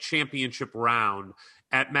play in a championship round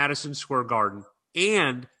at Madison Square Garden,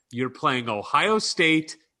 and you're playing Ohio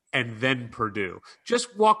State and then Purdue.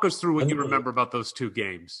 Just walk us through what you remember about those two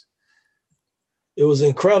games. It was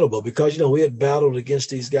incredible because, we had battled against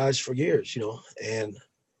these guys for years, and,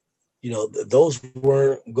 those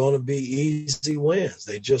weren't going to be easy wins.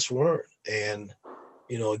 They just weren't. And,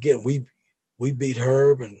 again, we beat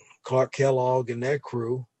Herb and Clark Kellogg and that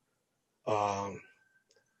crew.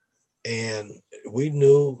 And we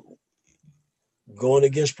knew going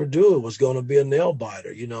against Purdue, it was going to be a nail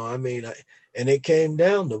biter, and it came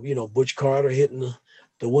down to, Butch Carter hitting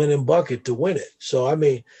the winning bucket to win it. So,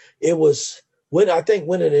 it was I think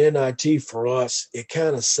winning the NIT for us, it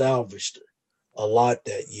kind of salvaged a lot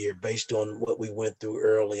that year based on what we went through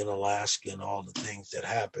early in Alaska and all the things that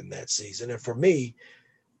happened that season. And for me,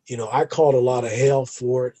 I caught a lot of hell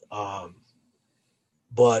for it.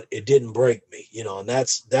 But it didn't break me, and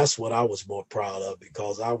that's what I was more proud of,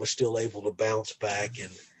 because I was still able to bounce back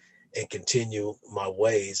and continue my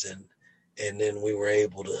ways. And then we were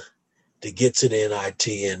able to get to the NIT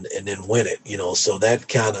and then win it, so that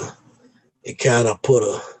kind of put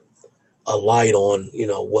a light on,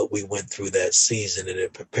 what we went through that season, and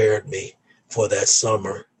it prepared me for that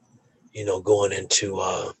summer, going into,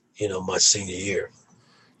 my senior year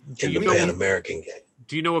in the Pan American game.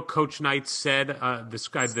 Do you know what Coach Knight said? This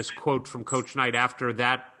quote from Coach Knight after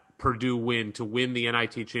that Purdue win to win the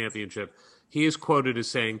NIT championship. He is quoted as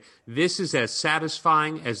saying, "This is as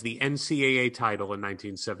satisfying as the NCAA title in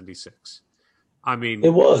 1976."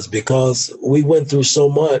 It was, because we went through so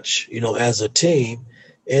much, as a team.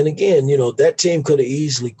 And again, that team could have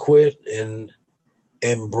easily quit and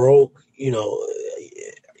broke.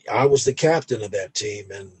 I was the captain of that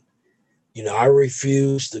team, and I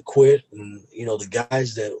refused to quit, and, the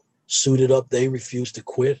guys that suited up, they refused to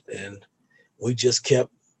quit, and we just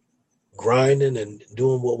kept grinding and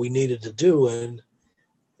doing what we needed to do, and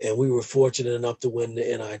we were fortunate enough to win the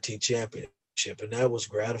NIT championship, and that was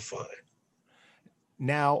gratifying.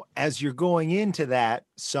 Now, as you're going into that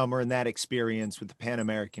summer and that experience with the Pan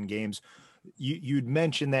American Games, you'd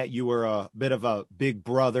mentioned that you were a bit of a big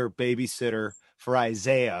brother babysitter for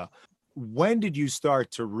Isaiah. When did you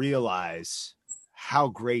start to realize how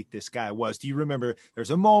great this guy was? Do you remember there's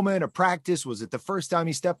a moment, a practice? Was it the first time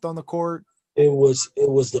he stepped on the court? It was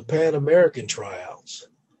the Pan American tryouts.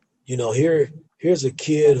 Here's a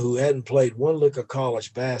kid who hadn't played one lick of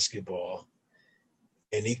college basketball,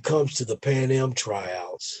 and he comes to the Pan Am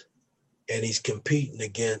tryouts, and he's competing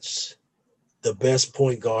against the best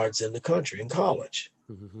point guards in the country in college.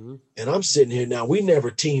 Mm-hmm. And I'm sitting here now. We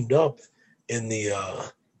never teamed up in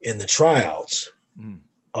the tryouts.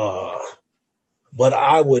 But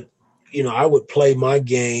I would play my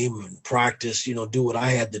game and practice, do what I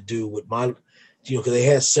had to do with my because they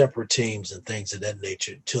had separate teams and things of that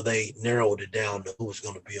nature till they narrowed it down to who was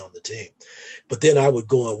going to be on the team. But then I would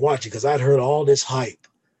go and watch it because I'd heard all this hype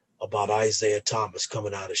about Isaiah Thomas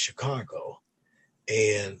coming out of Chicago.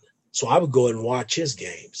 And so I would go and watch his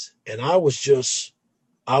games. And I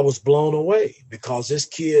was blown away because this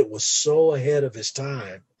kid was so ahead of his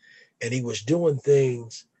time and he was doing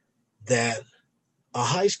things that a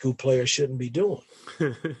high school player shouldn't be doing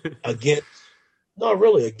against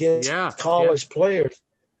college players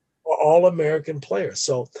or All-American players.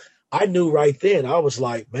 So I knew right then, I was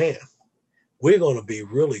like, man, we're going to be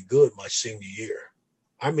really good my senior year.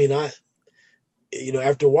 I mean,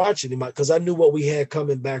 after watching him, because I knew what we had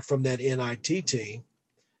coming back from that NIT team,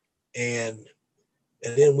 and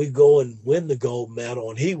then we go and win the gold medal.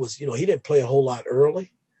 And he was, he didn't play a whole lot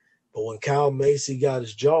early, but when Kyle Macy got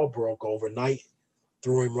his jaw broke overnight,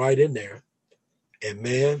 threw him right in there. And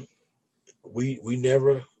man, we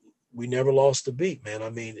never lost a beat, man. I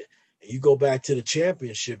mean, you go back to the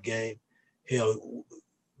championship game,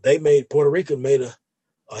 Puerto Rico made a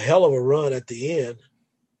hell of a run at the end.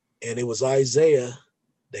 And it was Isaiah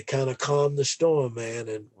that kind of calmed the storm, man,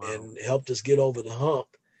 and helped us get over the hump.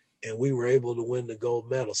 And we were able to win the gold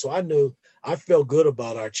medal. So I felt good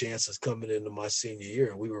about our chances coming into my senior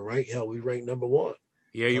year. We were ranked number one.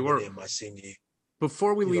 Yeah, you were. In my senior year.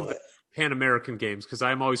 Before we leave the Pan American Games, because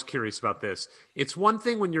I'm always curious about this, it's one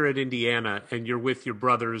thing when you're at Indiana and you're with your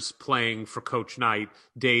brothers playing for Coach Knight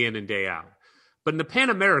day in and day out. But in the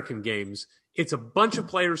Pan American Games, it's a bunch of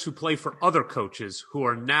players who play for other coaches who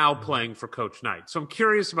are now playing for Coach Knight. So I'm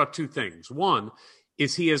curious about two things. One,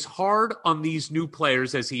 is he as hard on these new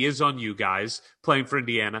players as he is on you guys playing for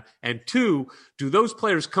Indiana? And two, do those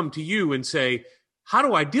players come to you and say, how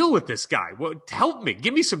do I deal with this guy? Well, help me.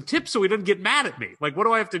 Give me some tips so he doesn't get mad at me. Like, what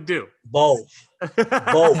do I have to do? Both,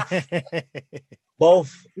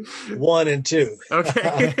 1 and 2.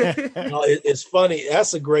 Okay. It's funny.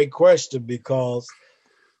 That's a great question because,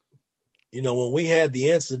 when we had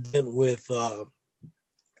the incident with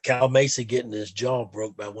Cal Macy getting his jaw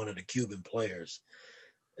broke by one of the Cuban players,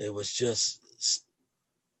 it was just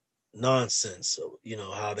nonsense. So,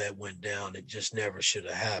 how that went down. It just never should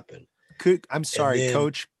have happened.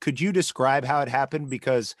 Coach, could you describe how it happened?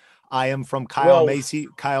 Because I am from Kyle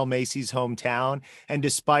Macy's hometown. And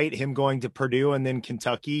despite him going to Purdue and then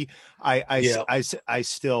Kentucky, I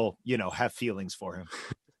still, have feelings for him.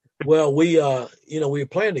 Well, we were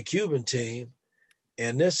playing the Cuban team,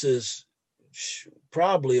 and this is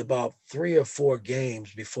probably about 3 or 4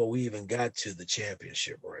 games before we even got to the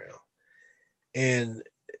championship round. And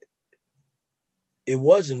it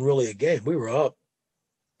wasn't really a game. We were up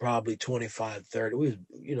probably 25-30. We was,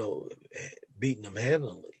 beating them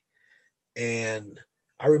handily. And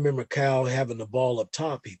I remember Kyle having the ball up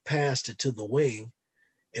top. He passed it to the wing,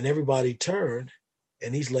 and everybody turned,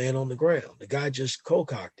 and he's laying on the ground. The guy just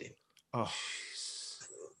co-cocked him. Oh.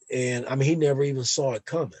 And, I mean, he never even saw it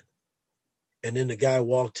coming. And then the guy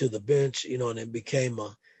walked to the bench, and it became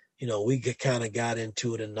we kind of got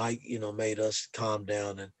into it, and Knight, made us calm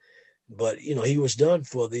down. But he was done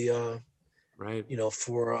for the right.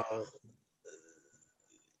 For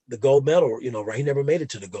the gold medal, right. He never made it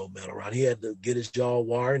to the gold medal round. He had to get his jaw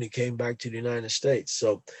wired, and he came back to the United States.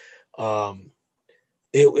 So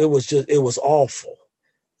it was awful.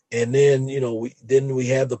 And then, we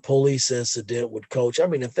had the police incident with Coach. I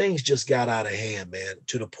mean, and things just got out of hand, man,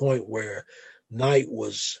 to the point where Knight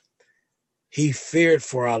he feared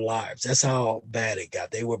for our lives. That's how bad it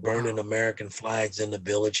got. They were burning American flags in the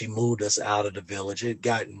village. He moved us out of the village. It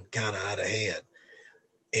gotten kind of out of hand.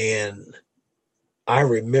 And I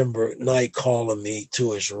remember Knight calling me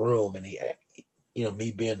to his room, and he,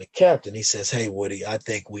 me being the captain, he says, "Hey, Woody, I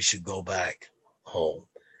think we should go back home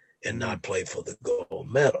and not play for the gold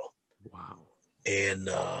medal." Wow. And,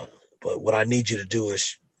 but what I need you to do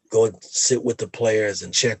is go and sit with the players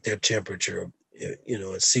and check their temperature,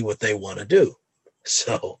 and see what they want to do.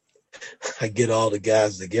 So I get all the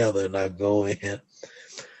guys together and I go in.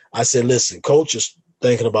 I said, "Listen, Coach is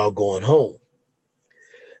thinking about going home."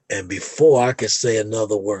 And before I could say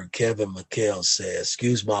another word, Kevin McHale said,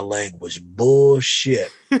 "Excuse my language,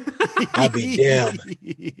 bullshit. I'd be damned."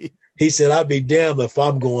 He said, "I'd be damned if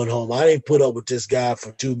I'm going home. I ain't put up with this guy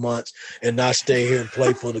for 2 months and not stay here and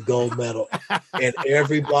play for the gold medal." And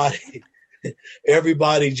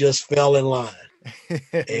everybody just fell in line.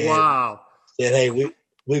 And wow. Said, "Hey,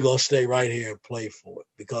 we're going to stay right here and play for it."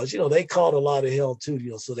 Because, they caught a lot of hell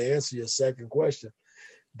too, so to answer your second question,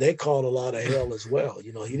 they caught a lot of hell as well.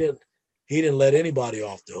 He didn't let anybody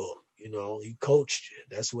off the hook. He coached.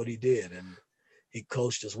 That's what he did. And he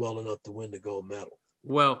coached us well enough to win the gold medal.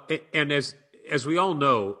 Well, and as we all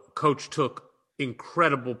know, Coach took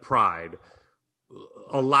incredible pride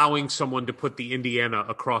allowing someone to put the Indiana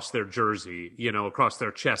across their jersey, across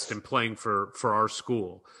their chest and playing for our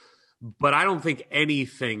school. But I don't think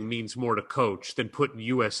anything means more to coach than putting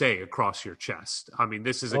USA across your chest. I mean,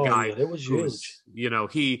 this is a guy it was huge.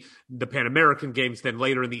 The Pan American Games, then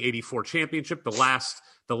later in the '84 championship, the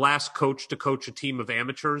last coach to coach a team of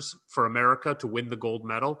amateurs for America to win the gold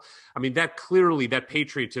medal. I mean, that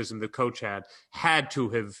patriotism the coach had to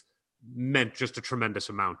have meant just a tremendous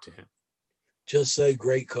amount to him. Just say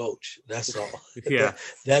great coach. That's all. Yeah.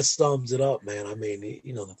 That sums it up, man. I mean,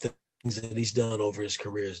 the things that he's done over his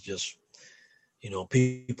career is just,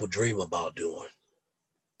 people dream about doing.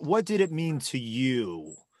 What did it mean to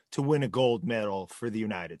you to win a gold medal for the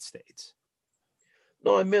United States?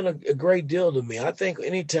 No, it meant a great deal to me. I think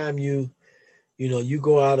anytime you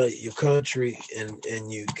go out of your country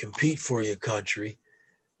and you compete for your country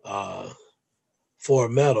for a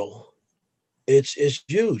medal, it's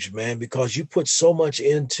huge, man, because you put so much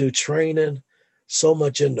into training, so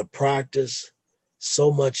much into practice,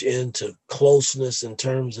 so much into closeness in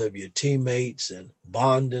terms of your teammates and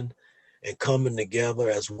bonding and coming together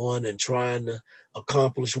as one and trying to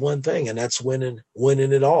accomplish one thing, and that's winning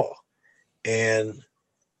it all. And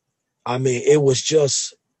I mean, it was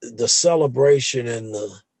just the celebration and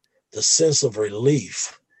the sense of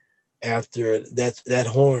relief after that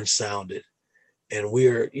horn sounded, and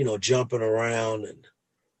we're jumping around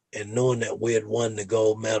and knowing that we had won the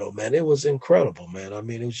gold medal. Man, it was incredible, man. I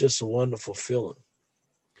mean, it was just a wonderful feeling.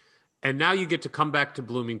 And now you get to come back to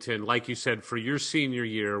Bloomington, like you said, for your senior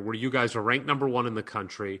year, where you guys are ranked number 1 in the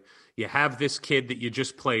country. You have this kid that you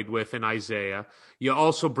just played with in Isaiah. You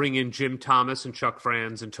also bring in Jim Thomas and Chuck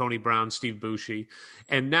Franz and Tony Brown, Steve Bushy.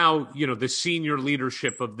 And now, the senior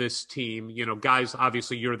leadership of this team, guys,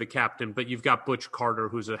 obviously you're the captain, but you've got Butch Carter,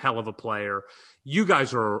 who's a hell of a player. You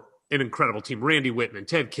guys are an incredible team. Randy Whitman,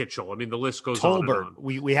 Ted Kitchell. I mean, the list goes on and on.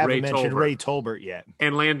 We haven't mentioned Ray Tolbert yet.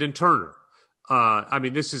 And Landon Turner. I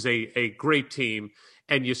mean, this is a great team.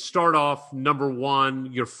 And you start off number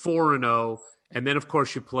 1, you're 4-0, and then, of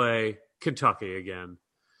course, you play Kentucky again.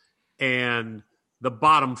 And the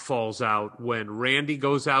bottom falls out when Randy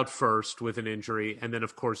goes out first with an injury, and then,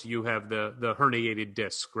 of course, you have the herniated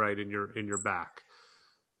disc right in your back.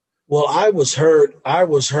 Well, I was hurt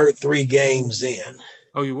 3 games in.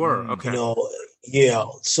 Oh, you were? Okay. Yeah.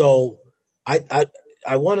 So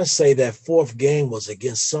I want to say that 4th game was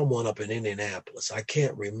against someone up in Indianapolis. I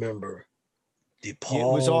can't remember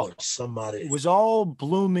DePaul or somebody. It was all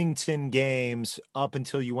Bloomington games up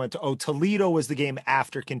until you went to Toledo was the game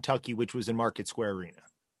after Kentucky, which was in Market Square Arena.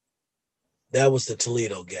 That was the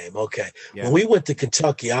Toledo game. Okay. Yeah. When we went to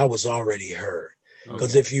Kentucky, I was already hurt.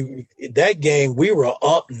 Because that game, we were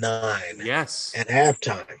up 9 yes. at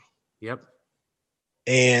halftime. Yep.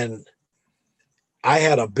 And I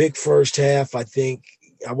had a big first half. I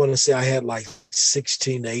want to say I had like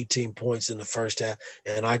 16 to 18 points in the first half,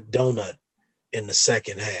 and I donut in the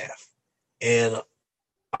second half. And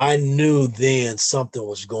I knew then something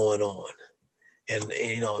was going on. And,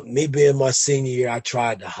 me being my senior year, I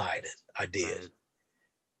tried to hide it. I did.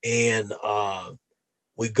 And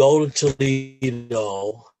we go to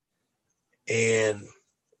Toledo, and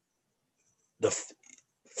the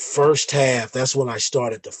first half, that's when I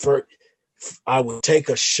started I would take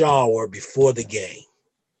a shower before the game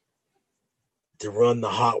to run the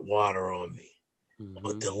hot water on me,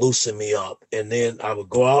 to loosen me up. And then I would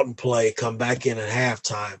go out and play, come back in at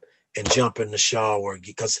halftime and jump in the shower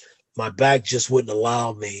because my back just wouldn't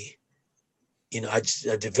allow me. I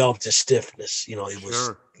developed a stiffness, it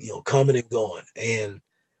was, coming and going. And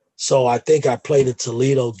so I think I played a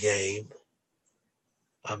Toledo game.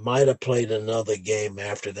 I might have played another game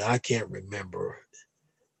after that. I can't remember.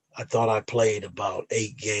 I thought I played about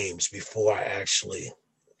 8 games before I actually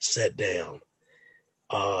sat down.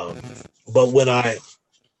 But when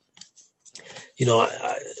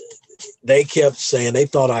they kept saying they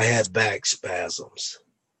thought I had back spasms,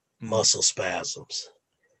 muscle spasms.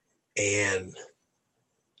 And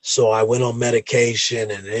so I went on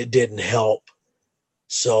medication and it didn't help.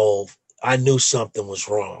 So I knew something was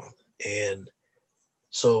wrong. And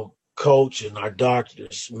so coach and our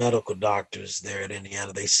medical doctors there at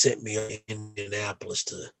Indiana, they sent me to Indianapolis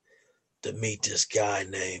to meet this guy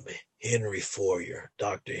named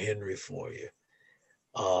Dr. Henry Fourier,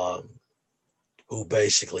 who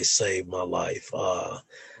basically saved my life.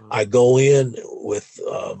 I go in with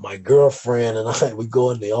my girlfriend and we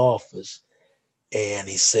go in the office and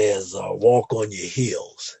he says, walk on your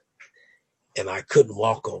heels. And I couldn't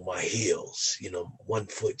walk on my heels. One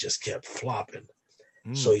foot just kept flopping.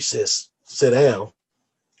 So he says, sit down.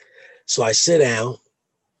 So I sit down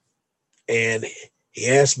and he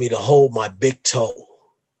asked me to hold my big toe.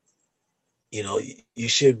 You know, you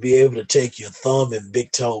should be able to take your thumb and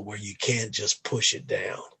big toe where you can't just push it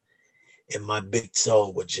down. And my big toe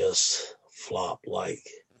would just flop like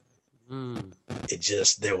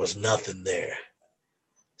there was nothing there.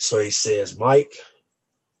 So he says, Mike,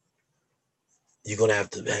 you're going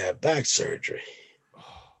to have back surgery.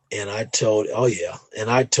 And I told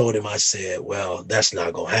him, I said, well, that's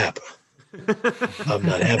not going to happen. I'm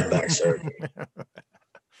not having back surgery.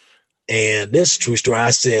 And this is a true story. I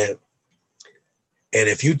said, and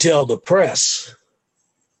if you tell the press,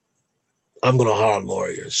 I'm going to hire a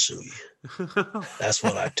lawyer and sue you. That's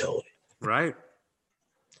what I told him. Right.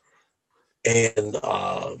 And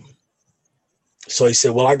so he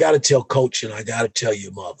said, well, I got to tell Coach and I got to tell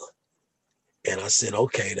your mother. And I said,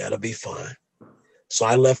 okay, that'll be fine. So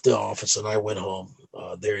I left the office and I went home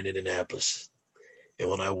there in Indianapolis. And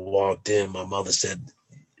when I walked in, my mother said,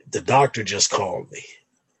 the doctor just called me.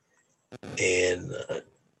 And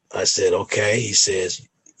I said, okay. He says,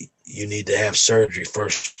 you need to have surgery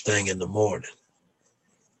first thing in the morning.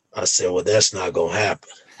 I said, well, that's not going to happen.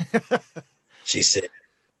 She said,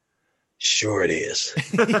 sure it is.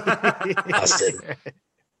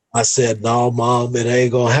 I said, no, Mom, it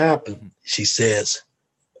ain't going to happen. She says,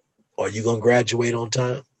 are you going to graduate on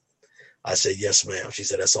time? I said, yes, ma'am. She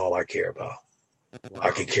said, that's all I care about. Wow.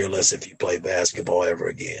 I could care less if you play basketball ever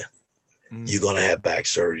again. You're going to have back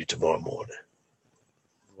surgery tomorrow morning.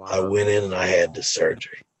 Wow. I went in and I had the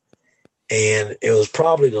surgery. And it was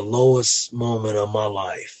probably the lowest moment of my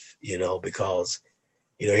life, you know, because,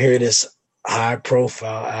 you know, here this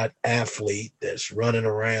high-profile athlete that's running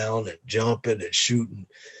around and jumping and shooting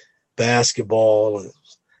basketball.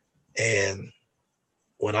 And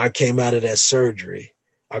when I came out of that surgery,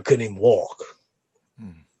 I couldn't even walk,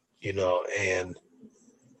 you know, and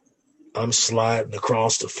I'm sliding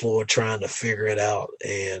across the floor trying to figure it out.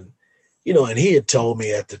 And, you know, and he had told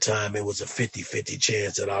me at the time it was a 50-50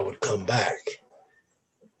 chance that I would come back.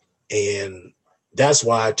 And that's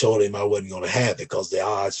why I told him I wasn't going to have it, because the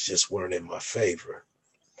odds just weren't in my favor.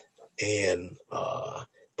 And,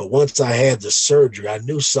 but once I had the surgery, I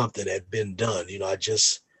knew something had been done. You know, I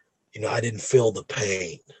didn't feel the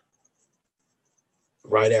pain.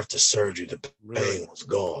 Right after surgery, the pain was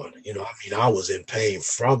gone. You know, I mean, I was in pain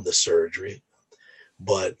from the surgery,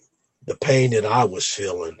 but the pain that I was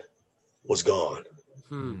feeling was gone.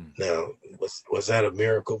 Now, was that a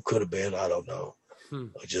miracle? Could have been. I don't know.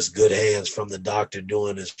 Just good hands from the doctor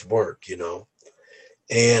doing his work, you know.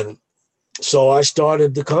 And so I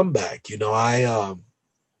started the comeback. You know,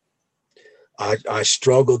 I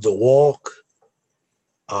struggled to walk.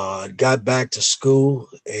 Got back to school,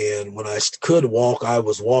 and when I could walk, I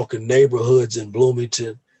was walking neighborhoods in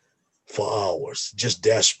Bloomington for hours, just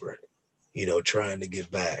desperate, you know, trying to get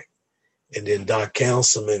back. And then Doc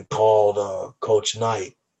Councilman called Coach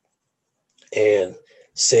Knight and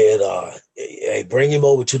said, hey, bring him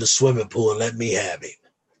over to the swimming pool and let me have him.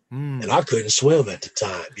 And I couldn't swim at the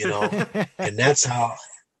time, you know. And that's how,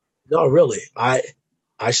 no, really, I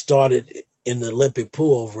started in the Olympic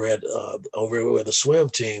pool over where the swim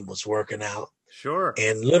team was working out. Sure.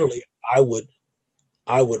 And literally I would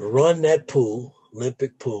run that pool,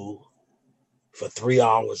 Olympic pool, for 3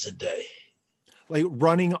 hours a day. Like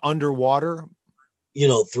running underwater? You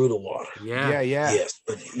know, through the water. Yeah. Yes.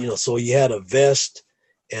 But you know, so you had a vest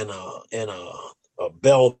and a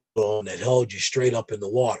belt on that held you straight up in the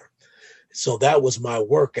water. So that was my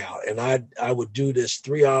workout. And I would do this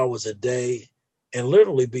 3 hours a day and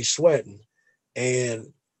literally be sweating.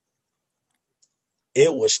 And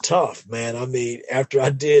it was tough, man. I mean, after I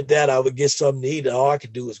did that, I would get something to eat. All I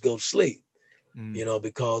could do was go to sleep, you know,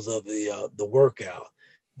 because of the workout.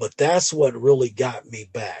 But that's what really got me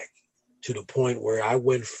back to the point where I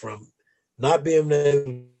went from not being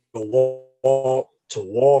able to walk to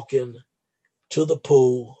walking to the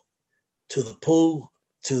pool, to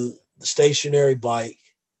the stationary bike,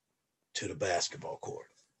 to the basketball court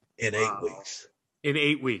in 8 weeks. In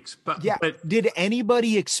 8 weeks. But did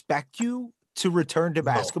anybody expect you to return to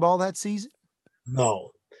basketball that season?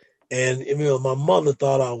 No. And, you know, my mother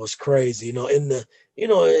thought I was crazy, you know,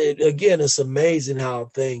 again, it's amazing how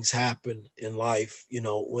things happen in life. You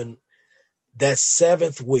know, when that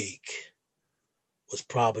 7th week was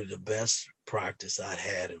probably the best practice I'd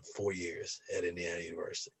had in 4 years at Indiana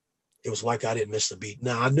University. It was like I didn't miss a beat.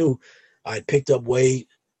 Now, I knew I picked up weight.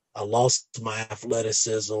 I lost my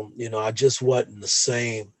athleticism. You know, I just wasn't the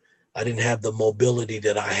same. I didn't have the mobility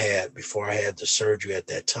that I had before I had the surgery at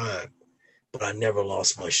that time, but I never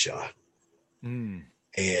lost my shot. And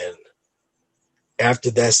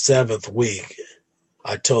after that 7th week,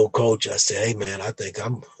 I told coach, I said, hey man, I think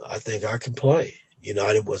I can play.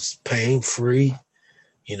 It was pain free.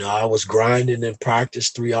 I was grinding in practice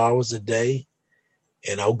 3 hours a day,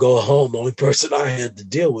 and I'll go home. The only person I had to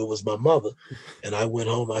deal with was my mother. And I went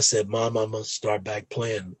home. I said, Mom, I'm going to start back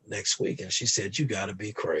playing next week. And she said, you got to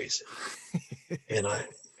be crazy. And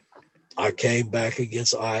I came back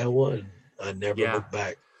against Iowa, and I never looked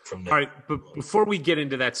back from there. All right, but before we get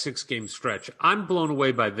into that 6-game stretch, I'm blown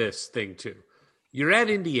away by this thing too. You're at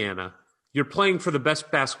Indiana. You're playing for the best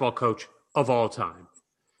basketball coach of all time.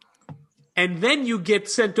 And then you get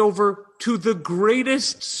sent over to the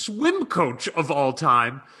greatest swim coach of all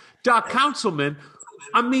time, Doc Councilman.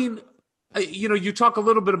 I mean, you talk a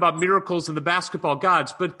little bit about miracles and the basketball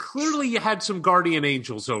gods, but clearly you had some guardian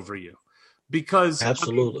angels over you. Because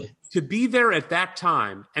absolutely, to be there at that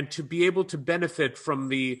time and to be able to benefit from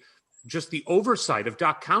the oversight of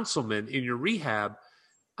Doc Councilman in your rehab,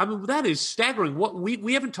 I mean, that is staggering. What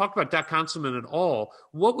we haven't talked about Doc Councilman at all.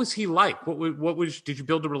 What was he like? Did you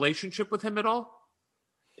build a relationship with him at all?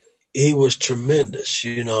 He was tremendous.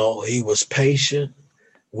 He was patient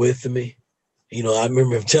with me. I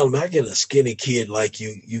remember him telling me, I get a skinny kid like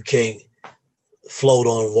you can't float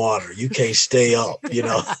on water. You can't stay up,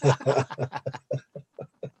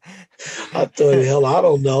 I thought, hell, I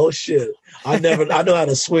don't know. Shit. I know how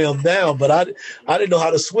to swim now, but I didn't know how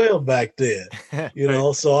to swim back then.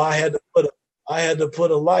 So I had to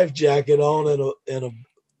put a life jacket on and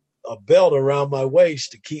a belt around my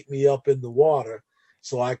waist to keep me up in the water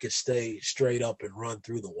so I could stay straight up and run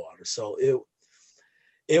through the water. So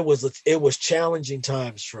it was challenging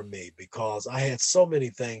times for me because I had so many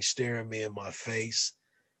things staring me in my face.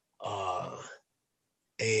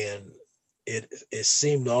 And it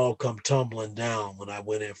seemed to all come tumbling down when I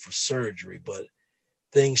went in for surgery, but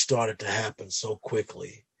things started to happen so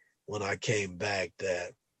quickly when I came back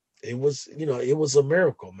that it was a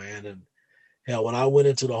miracle, man. And hell, when I went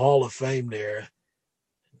into the Hall of Fame there,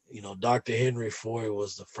 Dr. Henry Foy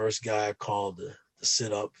was the first guy I called to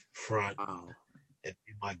sit up front and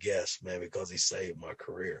be my guest, man, because he saved my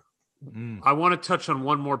career. I want to touch on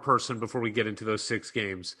one more person before we get into those 6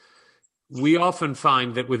 games. We often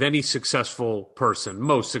find that with any successful person,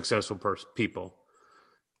 most successful people,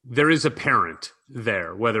 there is a parent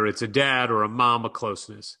there, whether it's a dad or a mom, a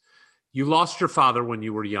closeness. You lost your father when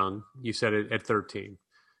you were young. You said it at 13.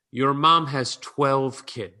 Your mom has 12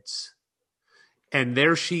 kids. And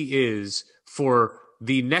there she is for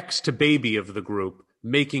the next to baby of the group,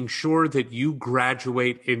 making sure that you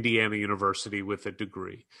graduate Indiana University with a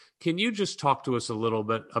degree. Can you just talk to us a little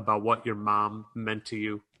bit about what your mom meant to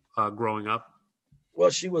you growing up?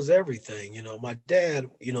 Well, she was everything. My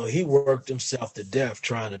dad, he worked himself to death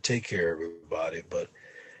trying to take care of everybody. But,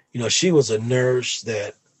 she was a nurse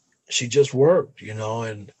that she just worked,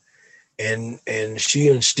 and she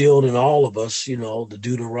instilled in all of us, to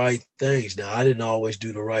do the right things. Now, I didn't always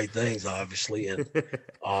do the right things, obviously. And,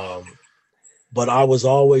 but I was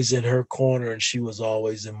always in her corner and she was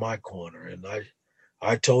always in my corner. And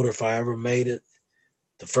I told her if I ever made it,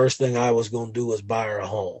 the first thing I was going to do was buy her a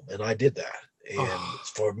home. And I did that. And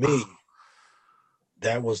for me,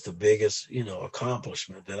 that was the biggest,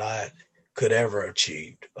 accomplishment that I could ever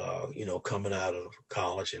achieve, coming out of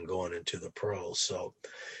college and going into the pros. So,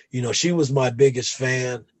 she was my biggest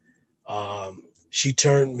fan. She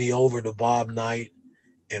turned me over to Bob Knight,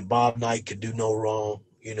 and Bob Knight could do no wrong,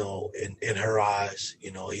 in her eyes.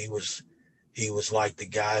 He was like the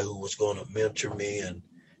guy who was going to mentor me, and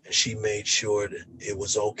she made sure that it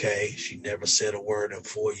was okay. She never said a word in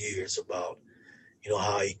 4 years about,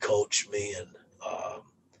 how he coached me. And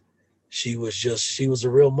she was a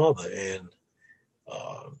real mother. And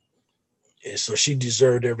so she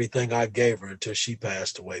deserved everything I gave her until she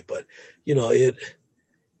passed away. But, it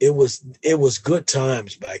was good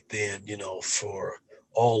times back then, for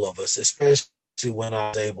all of us, especially when I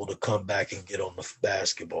was able to come back and get on the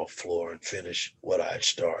basketball floor and finish what I had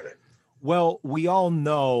started. Well, we all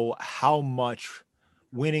know how much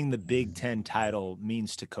winning the Big Ten title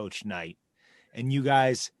means to Coach Knight, and you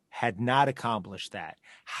guys had not accomplished that.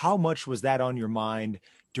 How much was that on your mind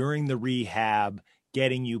during the rehab,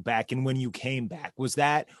 getting you back, and when you came back? Was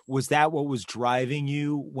that what was driving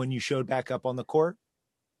you when you showed back up on the court?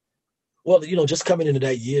 Well, just coming into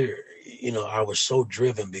that year, I was so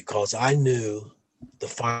driven because I knew the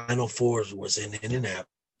Final Four was in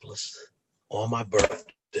Indianapolis on my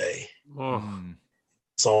birthday.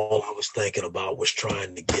 That's all I was thinking about, was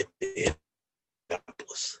trying to get to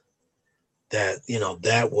Indianapolis.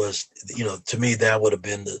 That was, to me, that would have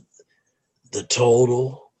been the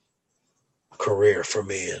total career for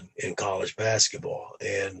me in college basketball.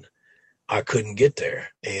 And I couldn't get there.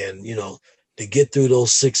 And, to get through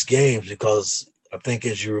those 6 games, because I think,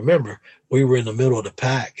 as you remember, we were in the middle of the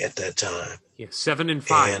pack at that time. Yeah,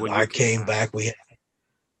 7-5 And when I you came back. We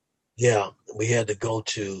had to go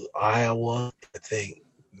to Iowa, I think,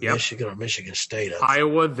 Yep. Michigan or Michigan State.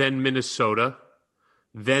 Iowa, then Minnesota,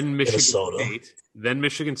 then Minnesota. State, then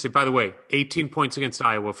Michigan State. By the way, 18 points against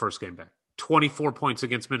Iowa first game back, 24 points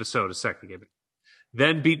against Minnesota second game back.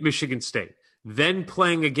 Then beat Michigan State, then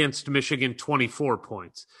playing against Michigan 24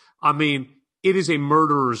 points. I mean, it is a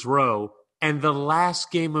murderer's row. And the last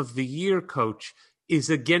game of the year, Coach, is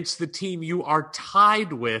against the team you are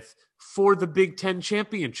tied with for the Big Ten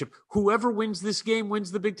championship. Whoever wins this game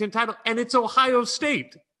wins the Big Ten title, and it's Ohio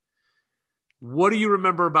State. What do you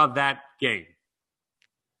remember about that game?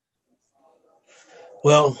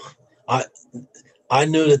 Well, I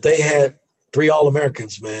knew that they had 3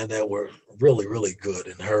 All-Americans, man, that were really, really good,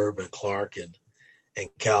 and Herb and Clark and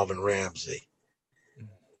Calvin Ramsey.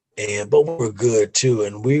 But we were good too,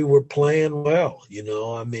 and we were playing well.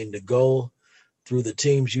 I mean, to go through the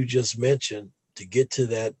teams you just mentioned to get to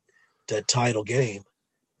that title game,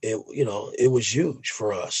 it was huge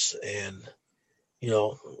for us. And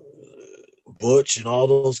Butch and all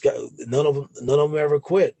those guys, none of them ever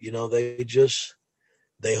quit.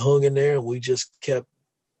 They hung in there, and we just kept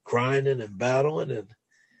grinding and battling,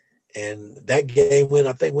 and that game went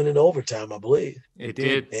into overtime, I believe. It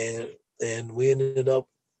did, and we ended up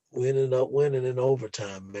winning in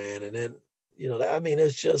overtime, man. And then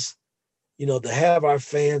it's just to have our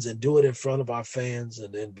fans and do it in front of our fans,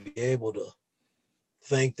 and then be able to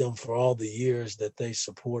thank them for all the years that they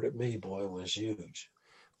supported me, boy, was huge.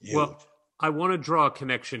 Well, I want to draw a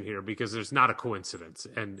connection here because there's not a coincidence,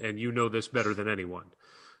 and you know this better than anyone.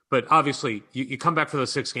 But obviously, you come back for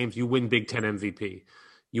those 6 games, you win Big Ten MVP,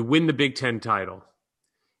 you win the Big Ten title,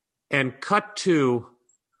 and cut to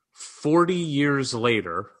 40 years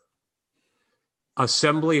later,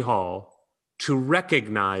 Assembly Hall, to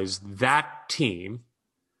recognize that team,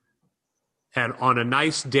 and on a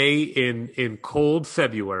nice day in cold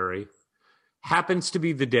February, happens to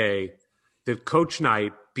be the day that Coach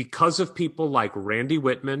Knight, because of people like Randy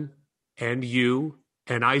Whitman and you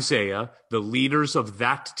and Isaiah, the leaders of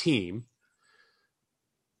that team,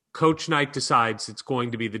 Coach Knight decides it's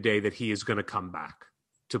going to be the day that he is going to come back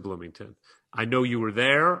to Bloomington. I know you were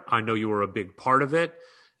there. I know you were a big part of it.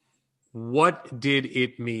 What did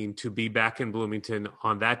it mean to be back in Bloomington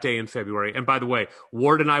on that day in February? And by the way,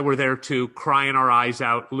 Ward and I were there too, crying our eyes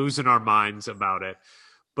out, losing our minds about it.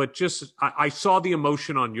 But just, I saw the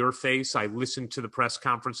emotion on your face. I listened to the press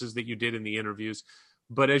conferences that you did in the interviews.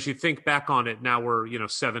 But as you think back on it, now we're,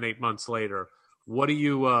 7-8 months later. What do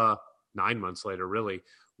you, 9 months later, really?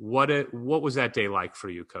 What was that day like for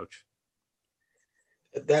you, Coach?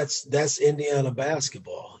 That's Indiana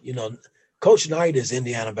basketball. Coach Knight is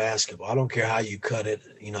Indiana basketball. I don't care how you cut it.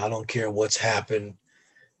 I don't care what's happened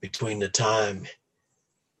between the time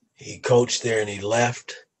he coached there and he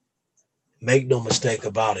left. Make no mistake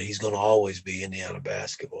about it, he's going to always be Indiana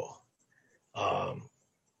basketball. And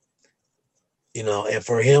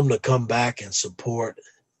for him to come back and support,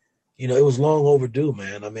 it was long overdue,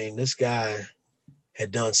 man. I mean, this guy had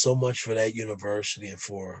done so much for that university and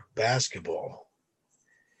for basketball,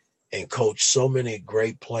 and coached so many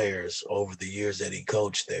great players over the years that he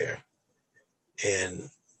coached there. And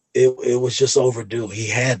it was just overdue. He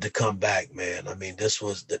had to come back, man. I mean,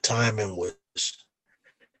 the timing was,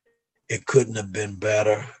 it couldn't have been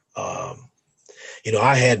better. I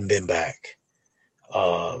hadn't been back.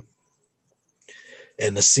 And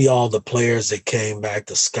to see all the players that came back,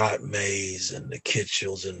 the Scott Mays and the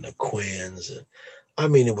Kitchells and the Quinns. And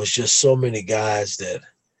it was just so many guys that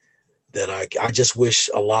I just wish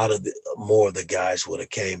a lot of more of the guys would have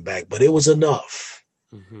came back. But it was enough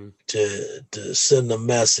to send a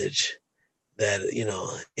message that,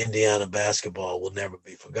 Indiana basketball will never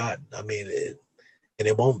be forgotten. And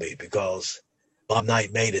it won't be, because Bob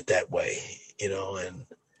Knight made it that way, and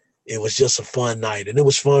it was just a fun night, and it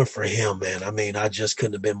was fun for him, man. I just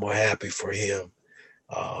couldn't have been more happy for him,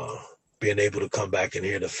 being able to come back and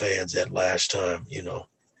hear the fans that last time,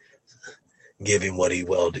 give him what he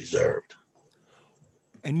well deserved.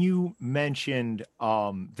 And you mentioned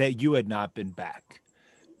that you had not been back.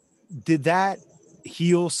 Did that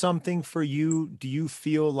heal something for you? Do you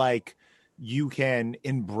feel like you can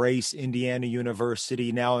embrace Indiana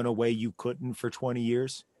University now in a way you couldn't for 20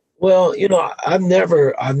 years? Well, I've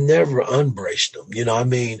never unbraced them.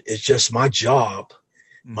 It's just my job,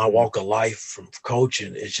 my walk of life from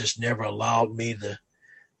coaching. It's just never allowed me to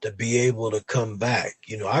be able to come back.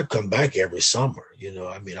 I come back every summer.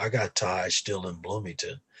 I got ties still in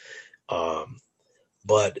Bloomington.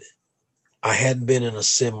 But I hadn't been in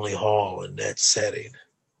Assembly Hall in that setting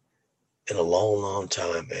in a long, long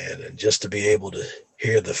time, man. And just to be able to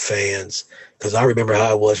hear the fans, because I remember how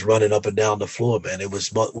I was running up and down the floor, man. It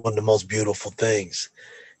was one of the most beautiful things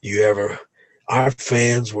you ever. Our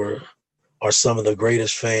fans are some of the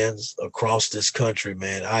greatest fans across this country,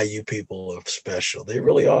 man. IU people are special. They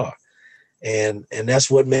really are. And that's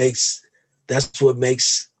what makes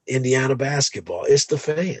Indiana basketball. It's the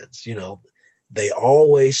fans, They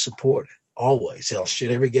always support it. Always. Hell, shit,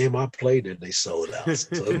 every game I played in, they sold out.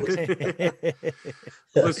 So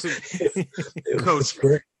Listen, it Coach, was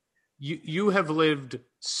great. you have lived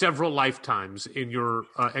several lifetimes in your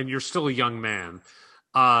and you're still a young man.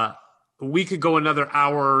 We could go another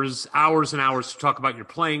hours and hours to talk about your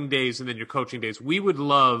playing days and then your coaching days. We would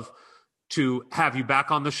love to have you back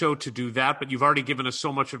on the show to do that, but you've already given us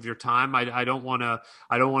so much of your time. I don't want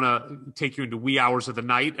to take you into wee hours of the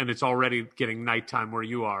night, and it's already getting nighttime where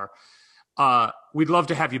you are. We'd love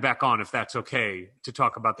to have you back on if that's okay to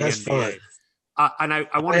talk about the That's NBA. fine. And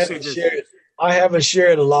I want to say this. I haven't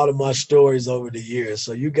shared a lot of my stories over the years,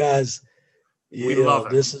 so you guys, We love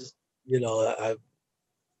it. this is,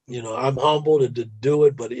 I'm humbled to do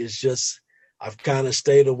it, but it's just I've kind of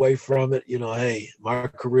stayed away from it. Hey, my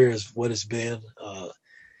career is what it's been,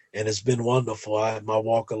 and it's been wonderful. My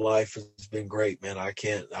walk of life has been great, man. I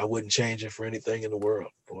wouldn't change it for anything in the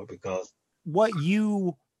world, boy, because What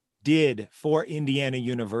you did for Indiana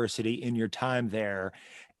University in your time there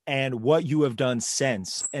and what you have done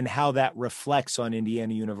since and how that reflects on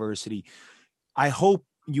Indiana University, I hope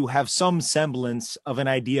you have some semblance of an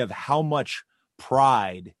idea of how much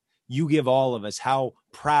pride you give all of us, how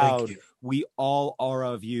proud we all are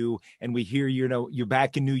of you. And we hear, you're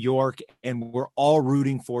back in New York and we're all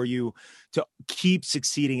rooting for you to keep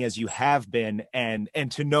succeeding as you have been. And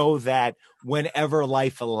to know that whenever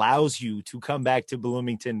life allows you to come back to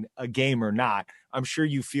Bloomington, a game or not, I'm sure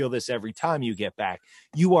you feel this every time you get back.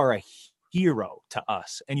 You are a hero to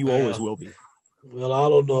us and you always will be. Well, I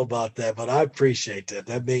don't know about that, but I appreciate that.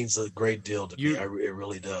 That means a great deal to me. It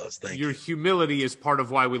really does. Thank you. Your humility is part of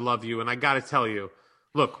why we love you. And I got to tell you,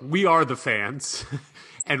 look, we are the fans,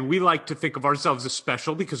 and we like to think of ourselves as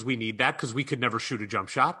special because we need that, because we could never shoot a jump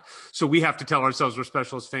shot. So we have to tell ourselves we're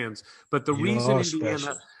special as fans. But the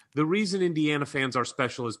reason Indiana fans are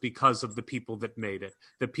special is because of the people that made it,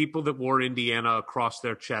 the people that wore Indiana across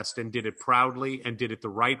their chest and did it proudly and did it the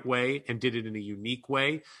right way and did it in a unique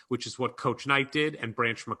way, which is what Coach Knight did and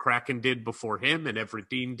Branch McCracken did before him and Everett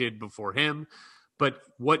Dean did before him. But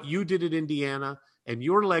what you did at Indiana and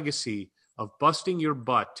your legacy of busting your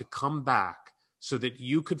butt to come back so that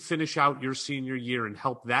you could finish out your senior year and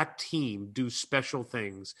help that team do special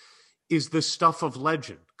things is the stuff of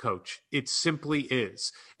legend, Coach. It simply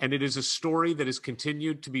is. And it is a story that has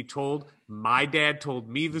continued to be told. My dad told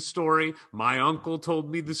me the story. My uncle told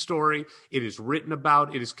me the story. It is written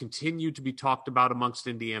about. It has continued to be talked about amongst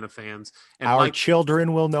Indiana fans. And our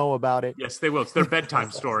children will know about it. Yes, they will. It's their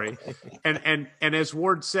bedtime story. And as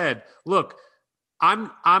Ward said, look,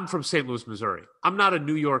 I'm from St. Louis, Missouri. I'm not a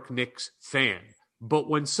New York Knicks fan. But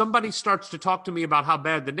when somebody starts to talk to me about how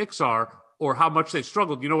bad the Knicks are or how much they've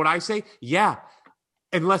struggled, you know what I say? Yeah,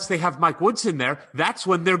 unless they have Mike Woodson there, that's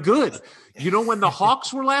when they're good. You know when the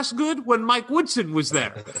Hawks were last good? When Mike Woodson was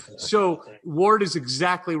there. So Ward is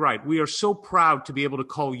exactly right. We are so proud to be able to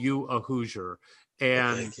call you a Hoosier.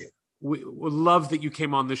 And thank you. We love that you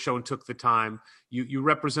came on this show and took the time. You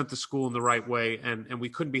represent the school in the right way, and we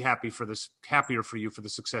couldn't be happier for you for the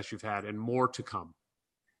success you've had and more to come.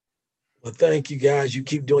 Well, thank you, guys. You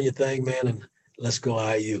keep doing your thing, man, and let's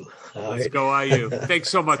go IU. Let's go IU. Thanks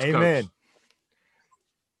so much, Amen. Coach.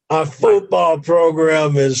 Our football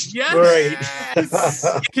program is great.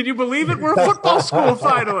 Can you believe it? We're a football school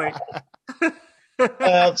finally.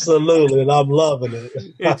 Absolutely, and I'm loving it.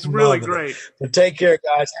 It's really great. But take care,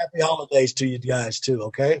 guys. Happy holidays to you guys, too,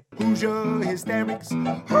 okay? Hoosier Hysterics.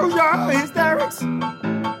 Hoosier Hysterics.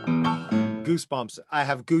 Goosebumps. I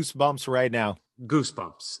have goosebumps right now.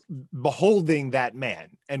 Goosebumps. Beholding that man.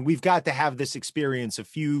 And we've got to have this experience a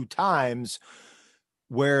few times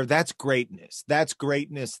where that's greatness. That's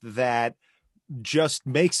greatness that just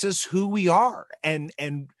makes us who we are and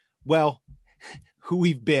well, who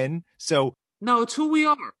we've been. So no, it's who we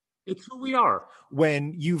are. It's who we are.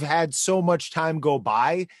 When you've had so much time go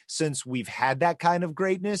by since we've had that kind of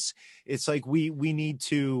greatness, it's like we need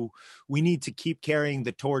to keep carrying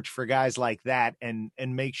the torch for guys like that and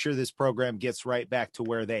make sure this program gets right back to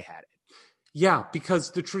where they had it. Yeah,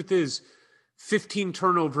 because the truth is 15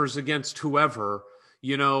 turnovers against whoever,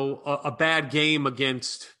 a bad game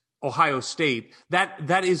against Ohio State,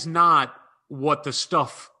 that is not what the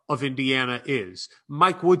stuff of Indiana is.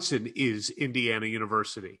 Mike Woodson is Indiana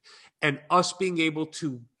University. And us being able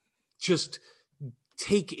to just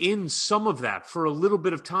take in some of that for a little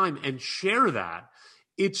bit of time and share that,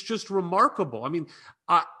 it's just remarkable. I mean,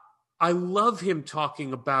 I love him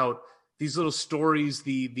talking about these little stories,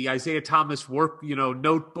 the Isaiah Thomas work,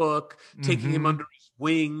 notebook, taking him under his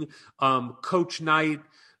wing, Coach Knight,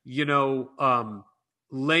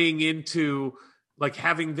 laying into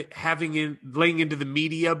laying into the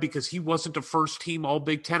media because he wasn't a first team all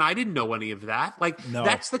Big Ten. I didn't know any of that.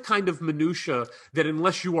 That's the kind of minutia that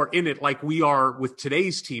unless you are in it, like we are with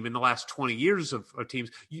today's team in the last 20 years of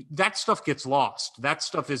teams, that stuff gets lost. That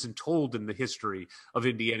stuff isn't told in the history of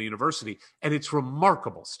Indiana University. And it's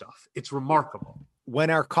remarkable stuff. It's remarkable.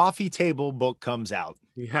 When our coffee table book comes out,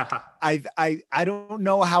 I don't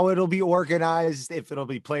know how it'll be organized, if it'll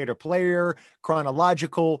be player to player,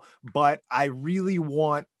 chronological, but I really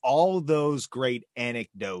want all those great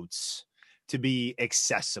anecdotes to be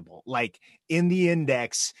accessible, like in the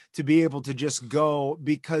index, to be able to just go,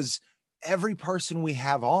 because every person we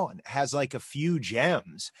have on has like a few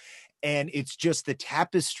gems. And it's just the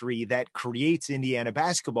tapestry that creates Indiana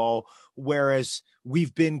basketball, whereas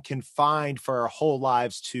we've been confined for our whole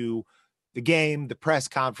lives to the game, the press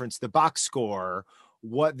conference, the box score.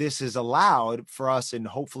 What this has allowed for us, and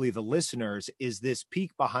hopefully the listeners, is this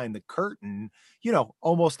peek behind the curtain,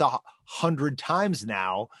 almost 100 times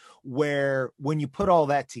now, where when you put all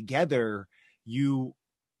that together, you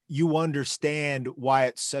understand why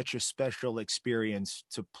it's such a special experience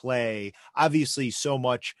to play. Obviously, so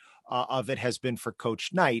much of it has been for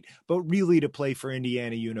Coach Knight, but really to play for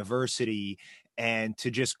Indiana University and to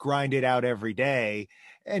just grind it out every day.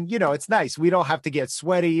 And, it's nice. We don't have to get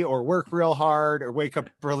sweaty or work real hard or wake up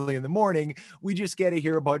early in the morning. We just get to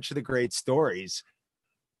hear a bunch of the great stories.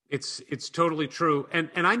 It's totally true. And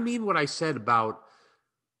I mean what I said about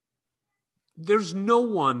there's no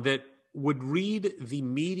one that would read the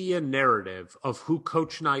media narrative of who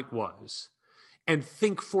Coach Knight was and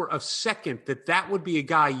think for a second that would be a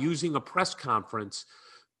guy using a press conference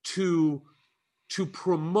to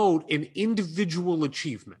promote an individual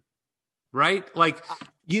achievement, right?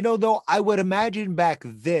 Though I would imagine back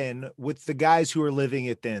then with the guys who are living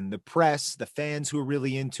it then, the press, the fans who are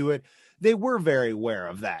really into it, they were very aware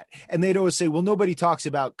of that. And they'd always say, well, nobody talks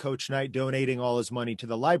about Coach Knight donating all his money to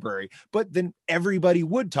the library, but then everybody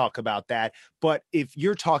would talk about that. But if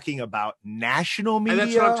you're talking about national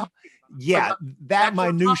media,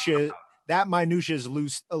 that minutia is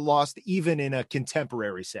lost even in a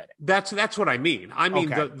contemporary setting. That's what I mean. I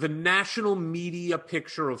mean, okay. The national media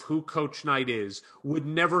picture of who Coach Knight is would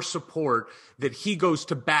never support that he goes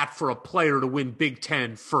to bat for a player to win Big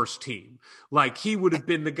Ten first team. Like, he would have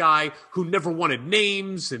been the guy who never wanted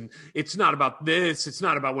names, and it's not about this. It's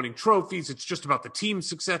not about winning trophies. It's just about the team's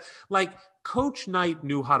success. Like, Coach Knight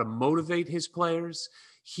knew how to motivate his players.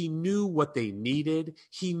 He knew what they needed.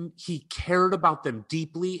 He cared about them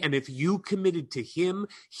deeply. And if you committed to him,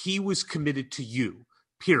 he was committed to you,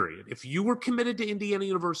 period. If you were committed to Indiana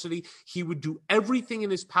University, he would do everything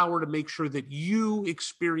in his power to make sure that you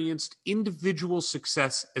experienced individual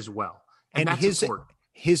success as well. And that's important.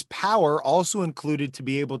 His power also included to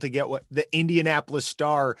be able to get the Indianapolis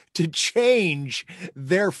Star to change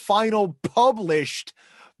their final published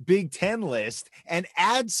Big Ten list and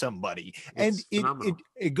add somebody. And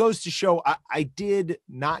it goes to show, I did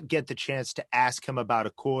not get the chance to ask him about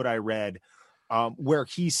a quote I read where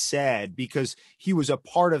he said, because he was a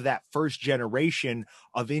part of that first generation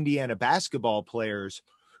of Indiana basketball players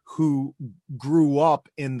who grew up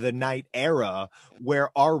in the Knight era, where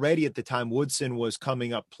already at the time Woodson was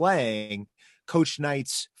coming up playing, Coach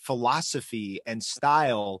Knight's philosophy and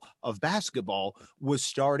style of basketball was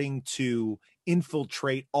starting to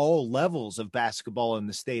infiltrate all levels of basketball in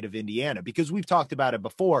the state of Indiana, because we've talked about it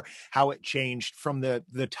before, how it changed from the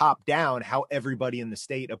top down, how everybody in the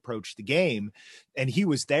state approached the game. And he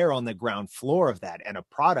was there on the ground floor of that and a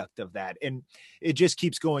product of that. And it just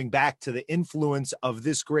keeps going back to the influence of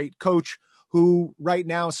this great coach, who right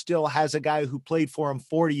now still has a guy who played for him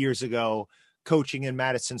 40 years ago coaching in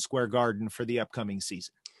Madison Square Garden for the upcoming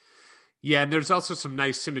season. Yeah, and there's also some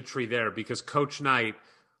nice symmetry there, because Coach Knight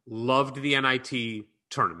loved the NIT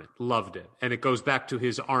tournament, loved it. And it goes back to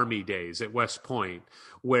his Army days at West Point,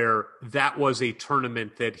 where that was a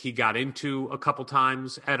tournament that he got into a couple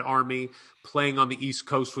times at Army. Playing on the East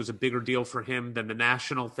Coast was a bigger deal for him than the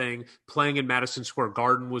national thing. Playing in Madison Square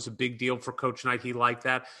Garden was a big deal for Coach Knight. He liked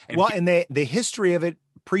that. And the history of it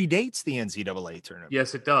predates the NCAA tournament.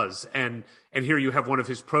 Yes, it does. And here you have one of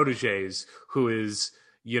his proteges who is,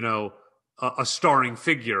 a starring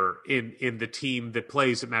figure in the team that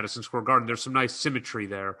plays at Madison Square Garden. There's some nice symmetry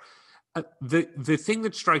there. The thing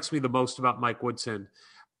that strikes me the most about Mike Woodson,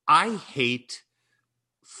 I hate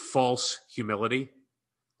false humility.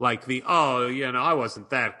 Like I wasn't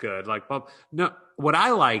that good. Like, no, what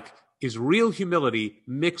I like is real humility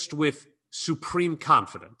mixed with supreme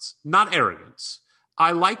confidence, not arrogance.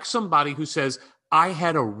 I like somebody who says, I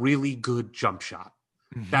had a really good jump shot.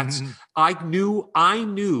 I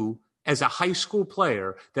knew as a high school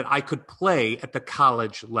player that I could play at the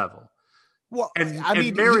college level. Well, and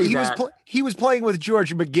he was playing with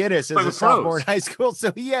George McGinnis as a sophomore in high school,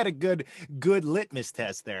 so he had a good litmus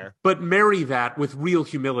test there. But marry that with real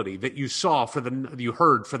humility that you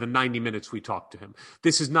heard for the 90 minutes we talked to him.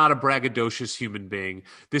 This is not a braggadocious human being.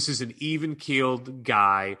 This is an even-keeled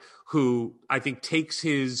guy who I think takes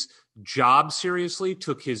his job seriously,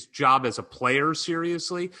 took his job as a player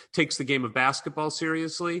seriously, takes the game of basketball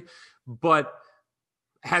seriously, but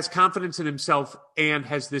has confidence in himself and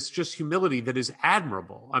has this just humility that is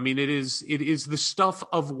admirable. I mean, it is the stuff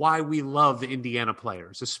of why we love the Indiana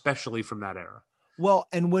players, especially from that era. Well,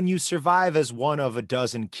 and when you survive as one of a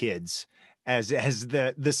dozen kids, as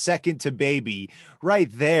the second to baby, right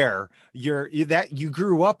there, you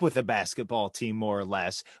grew up with a basketball team more or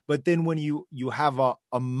less. But then when you have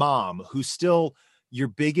a mom who's still your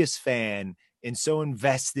biggest fan and so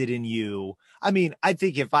invested in you. I mean, I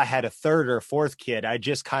think if I had a third or fourth kid, I'd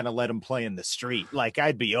just kind of let him play in the street. Like,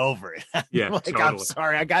 I'd be over it. Yeah, like, totally. I'm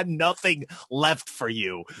sorry, I got nothing left for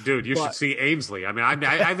you. Dude, you should see Ainsley. I mean,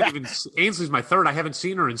 I haven't even, Ainsley's my third. I haven't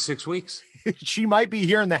seen her in 6 weeks. She might be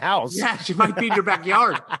here in the house. Yeah, she might be in your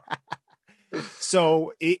backyard.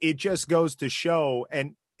 So it just goes to show,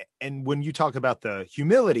 and when you talk about the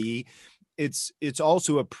humility, it's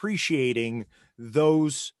also appreciating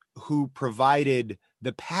those who provided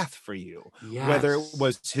the path for you, yes. Whether it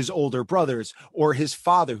was his older brothers or his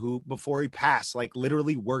father, who before he passed, like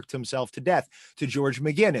literally worked himself to death, to George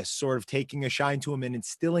McGinnis, sort of taking a shine to him and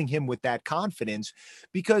instilling him with that confidence.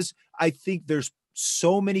 Because I think there's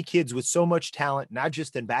so many kids with so much talent, not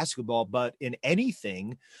just in basketball, but in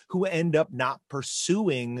anything, who end up not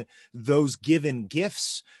pursuing those given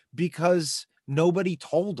gifts because nobody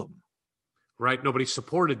told them. Right? Nobody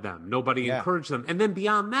supported them. Nobody encouraged them. And then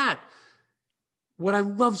beyond that, what I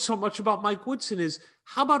love so much about Mike Woodson is,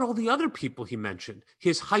 how about all the other people he mentioned?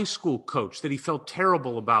 His high school coach that he felt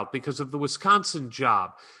terrible about because of the Wisconsin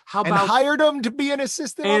job. How about hired him to be an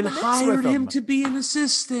assistant? And hired him to be an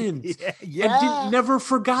assistant. Yeah. And never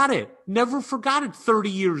forgot it. Never forgot it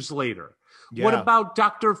 30 years later. Yeah. What about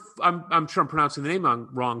Dr. I'm sure I'm pronouncing the name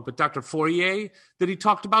wrong, but Dr. Fourier that he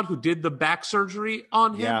talked about, who did the back surgery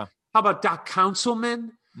on him? Yeah. How about Doc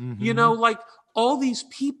Councilman? Mm-hmm. You know, like all these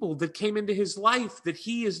people that came into his life that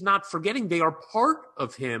he is not forgetting, they are part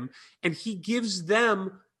of him, and he gives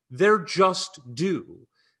them their just due.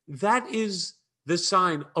 That is the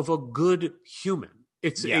sign of a good human.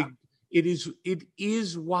 It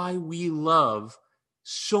is why we love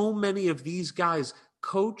so many of these guys.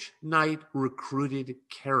 Coach Knight recruited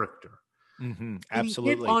character. Mm-hmm.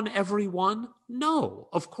 Absolutely. Did he hit on everyone? No,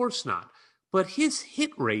 of course not. But his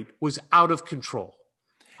hit rate was out of control.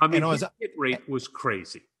 I mean, his hit rate was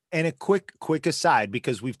crazy. And a quick aside,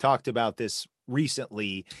 because we've talked about this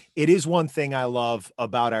recently, it is one thing I love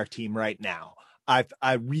about our team right now.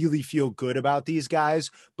 I really feel good about these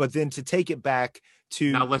guys, but then to take it back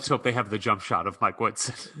to... Now let's hope they have the jump shot of Mike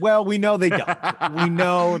Woodson. Well, we know they don't. We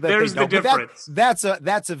know that there's they don't. The difference.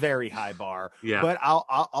 That's a very high bar. Yeah. But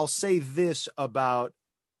I'll say this about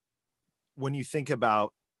when you think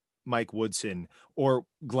about Mike Woodson or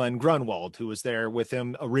Glenn Grunwald, who was there with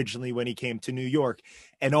him originally when he came to New York,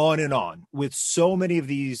 and on, with so many of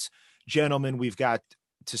these gentlemen we've got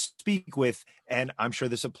to speak with. And I'm sure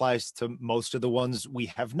this applies to most of the ones we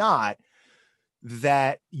have not,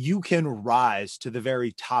 that you can rise to the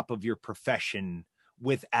very top of your profession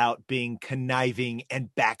without being conniving and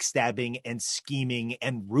backstabbing and scheming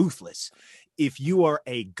and ruthless. If you are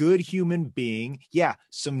a good human being,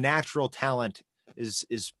 some natural talent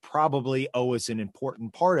is probably always an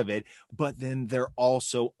important part of it, but then they're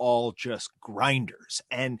also all just grinders.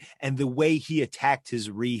 And the way he attacked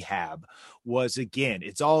his rehab was, again,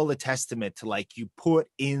 it's all a testament to, like, you put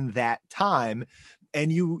in that time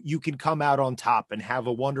and you can come out on top and have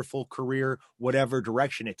a wonderful career, whatever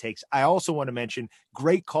direction it takes. I also want to mention,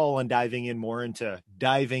 great call on diving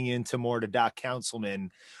into more to Doc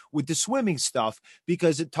Councilman with the swimming stuff,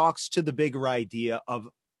 because it talks to the bigger idea of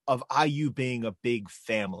of IU being a big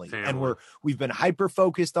family. And we've been hyper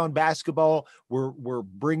focused on basketball. We're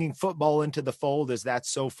bringing football into the fold as that's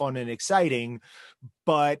so fun and exciting,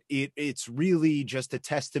 but it's really just a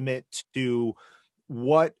testament to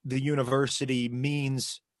what the university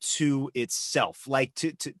means to itself, like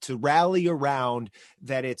to rally around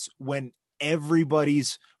that. It's when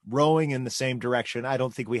everybody's rowing in the same direction. I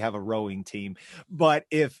don't think we have a rowing team, but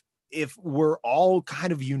if we're all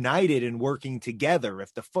kind of united and working together,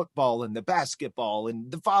 if the football and the basketball and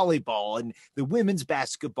the volleyball and the women's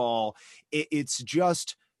basketball, it's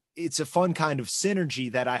a fun kind of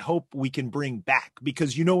synergy that I hope we can bring back,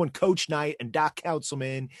 because, when Coach Knight and Doc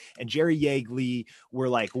Councilman and Jerry Yeagley were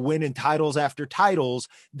like winning titles after titles,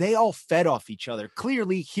 they all fed off each other.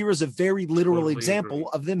 Clearly, here is a very literal example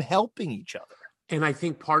of them helping each other. And I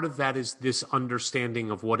think part of that is this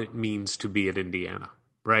understanding of what it means to be at Indiana,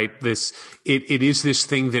 right? It is this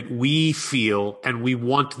thing that we feel, and we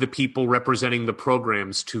want the people representing the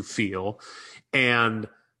programs to feel. And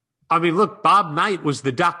I mean, look, Bob Knight was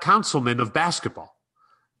the Doc Councilman of basketball.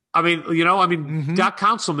 I mean, Doc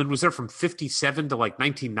Councilman was there from 57 to like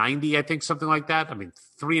 1990, I think, something like that. I mean,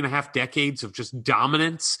 3.5 decades of just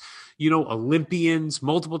dominance, Olympians,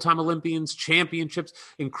 multiple time Olympians, championships,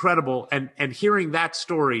 incredible. And hearing that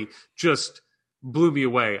story just blew me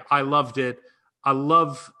away. I loved it. I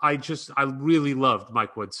really loved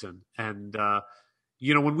Mike Woodson. And,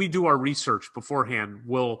 when we do our research beforehand,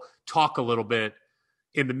 we'll talk a little bit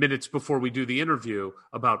in the minutes before we do the interview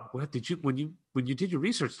about when you did your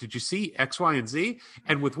research, did you see X, Y, and Z?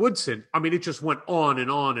 And with Woodson, I mean, it just went on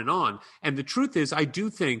and on and on. And the truth is, I do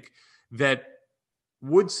think that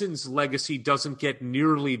Woodson's legacy doesn't get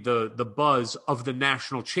nearly the buzz of the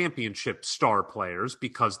national championship star players,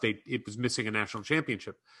 because it was missing a national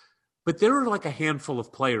championship. But there are like a handful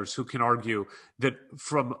of players who can argue that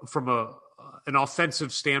from an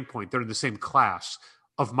offensive standpoint, they're in the same class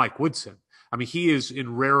of Mike Woodson. I mean, he is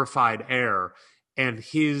in rarefied air, and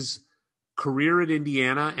his career at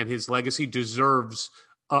Indiana and his legacy deserves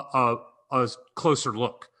a closer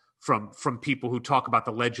look from people who talk about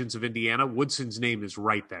the legends of Indiana. Woodson's name is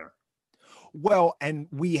right there. Well, and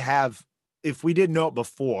we have, if we didn't know it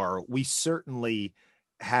before, we certainly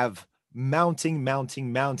have mounting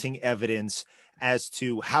evidence as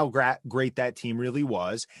to how great that team really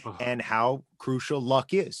was and how crucial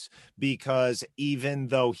luck is, because even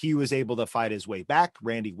though he was able to fight his way back,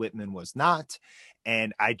 Randy Whitman was not.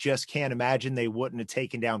 And I just can't imagine they wouldn't have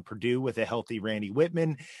taken down Purdue with a healthy Randy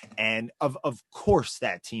Whitman. And of course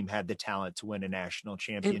that team had the talent to win a national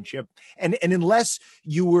championship. And unless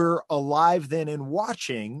you were alive then and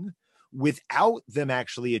watching, without them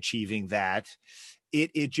actually achieving that,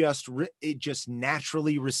 it just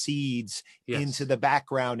naturally recedes into the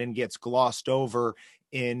background and gets glossed over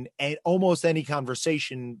in almost any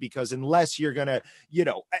conversation, because unless you're going to,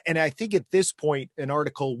 and I think at this point, an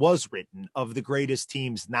article was written of the greatest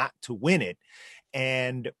teams not to win it.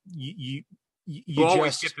 And you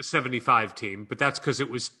always get the 75 team, but that's because it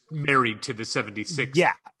was married to the 76.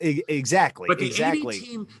 Yeah, exactly. But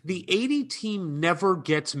the 80 team never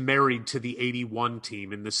gets married to the 81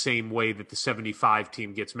 team in the same way that the 75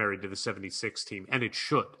 team gets married to the 76 team, and it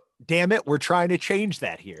should. Damn it, we're trying to change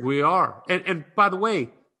that here. We are. And by the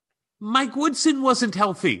way, Mike Woodson wasn't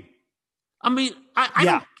healthy. I mean,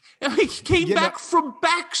 he came back from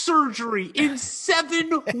back surgery in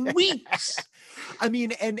 7 weeks. I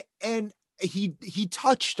mean, and he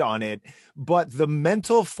touched on it, but the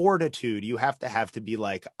mental fortitude you have to be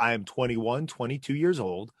like, I am 21, 22 years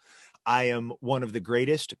old. I am one of the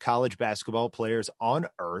greatest college basketball players on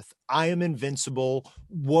earth. I am invincible.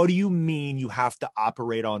 What do you mean you have to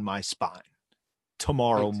operate on my spine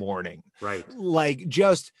tomorrow morning? Right. Like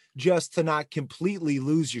just to not completely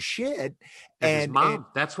lose your shit. And his mom,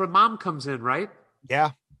 that's where mom comes in, right?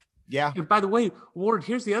 Yeah. Yeah. And by the way, Ward,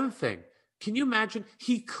 here's the other thing. Can you imagine?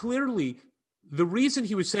 The reason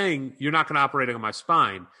he was saying you're not going to operate on my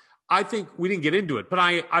spine, I think we didn't get into it, but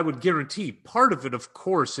I would guarantee part of it, of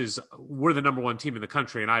course, is we're the number one team in the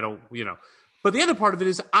country, and I don't, but the other part of it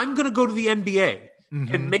is I'm going to go to the NBA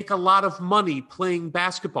and make a lot of money playing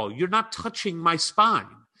basketball. You're not touching my spine.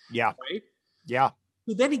 Yeah. Right? Yeah.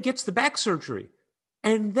 So then he gets the back surgery,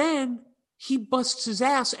 and then he busts his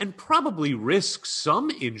ass and probably risks some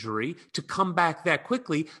injury to come back that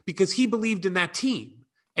quickly because he believed in that team.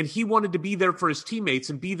 And he wanted to be there for his teammates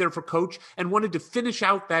and be there for coach and wanted to finish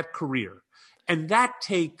out that career. And that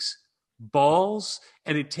takes balls,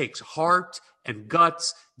 and it takes heart and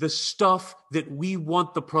guts, the stuff that we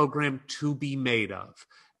want the program to be made of.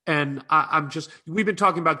 And we've been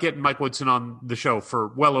talking about getting Mike Woodson on the show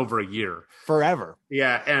for well over a year. Forever.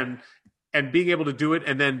 Yeah. And and being able to do it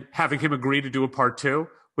and then having him agree to do a part two,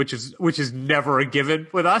 which is never a given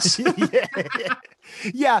with us.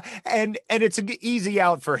 Yeah. And it's an easy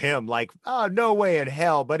out for him. Like, oh, no way in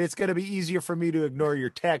hell, but it's going to be easier for me to ignore your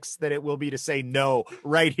texts than it will be to say no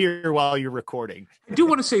right here while you're recording. I do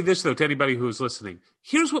want to say this, though, to anybody who's listening.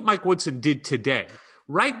 Here's what Mike Woodson did today.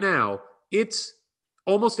 Right now, it's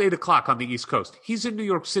almost 8:00 on the East Coast. He's in New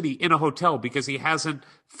York City in a hotel because he hasn't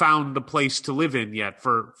found the place to live in yet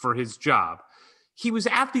for his job. He was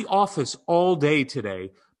at the office all day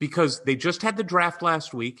today because they just had the draft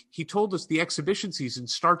last week. He told us the exhibition season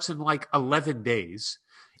starts in like 11 days.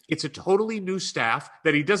 It's a totally new staff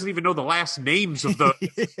that he doesn't even know the last names of the.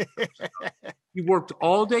 He worked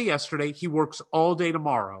all day yesterday. He works all day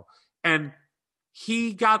tomorrow. And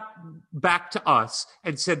he got back to us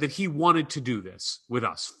and said that he wanted to do this with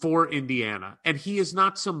us for Indiana. And he is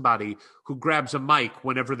not somebody who grabs a mic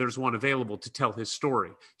whenever there's one available to tell his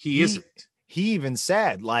story. He isn't. He even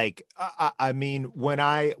said, like, I mean, when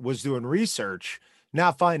I was doing research,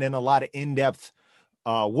 not finding a lot of in-depth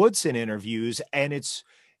Woodson interviews, and it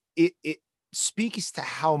speaks to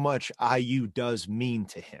how much IU does mean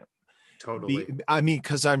to him. Totally. I mean,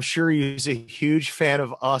 because I'm sure he's a huge fan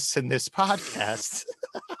of us in this podcast.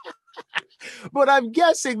 But I'm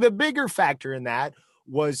guessing the bigger factor in that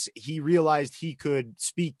was he realized he could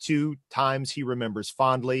speak to times he remembers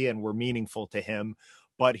fondly and were meaningful to him,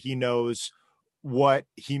 but he knows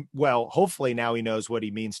hopefully now he knows what he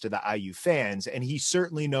means to the IU fans, and he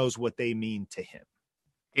certainly knows what they mean to him.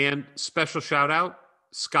 And special shout out,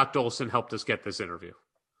 Scott Dolson helped us get this interview.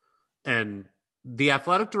 And the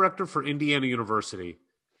athletic director for Indiana University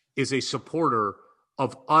is a supporter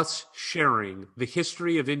of us sharing the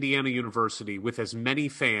history of Indiana University with as many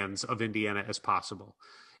fans of Indiana as possible.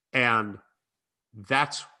 And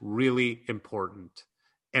that's really important.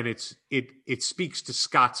 And it speaks to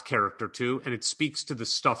Scott's character too, and it speaks to the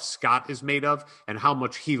stuff Scott is made of and how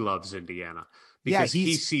much he loves Indiana because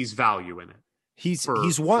he sees value in it. He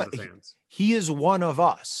is one of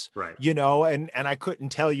us, right? You know, and I couldn't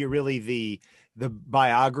tell you really the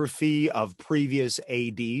biography of previous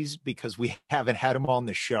ADs because we haven't had him on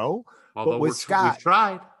the show. Although but with Scott, we've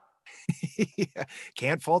tried.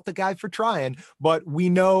 Can't fault the guy for trying, but we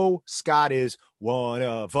know Scott is one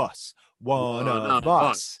of us. One of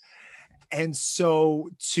us. And so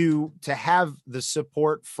to have the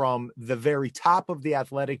support from the very top of the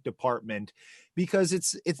athletic department, because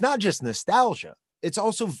it's not just nostalgia, it's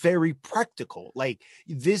also very practical. Like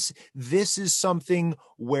this is something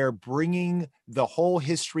where bringing the whole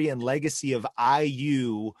history and legacy of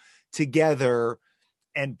IU together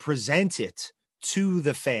and present it to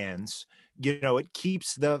the fans, you know, it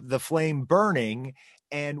keeps the flame burning.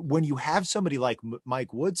 And when you have somebody like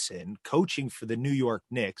Mike Woodson coaching for the New York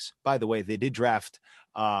Knicks, by the way, they did draft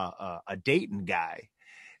a Dayton guy.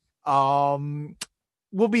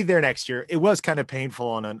 We'll be there next year. It was kind of painful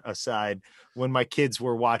on an aside when my kids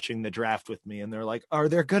were watching the draft with me and they're like, are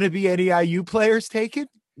there going to be any IU players taken?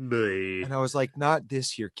 And I was like, not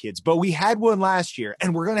this year, kids, but we had one last year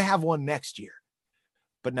and we're going to have one next year,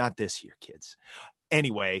 but not this year, kids.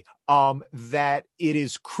 Anyway, that it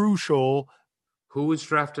is crucial. Who was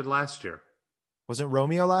drafted last year? Wasn't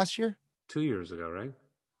Romeo last year? 2 years ago, right?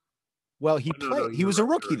 Well, he played. He was a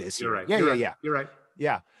rookie this year. Right. Yeah. You're right.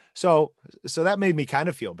 Yeah. So that made me kind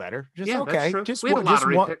of feel better. Okay. Just we had a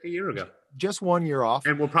lottery pick a year ago. Just 1 year off.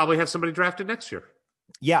 And we'll probably have somebody drafted next year.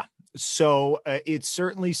 Yeah. So it's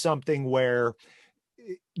certainly something where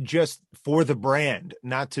just for the brand,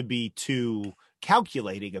 not to be too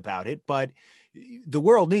calculating about it, but the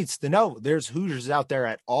world needs to know there's Hoosiers out there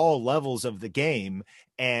at all levels of the game,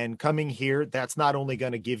 and coming here, that's not only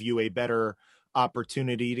going to give you a better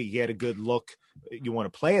opportunity to get a good look. You want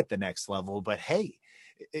to play at the next level, but hey,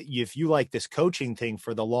 if you like this coaching thing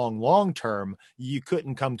for the long term, you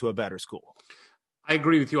couldn't come to a better school. I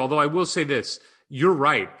agree with you. Although I will say this, you're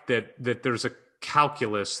right that there's a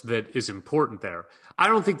calculus that is important there. I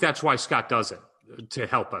don't think that's why Scott does it to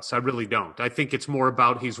help us. I really don't. I think it's more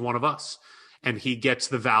about he's one of us. And he gets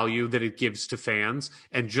the value that it gives to fans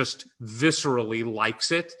and just viscerally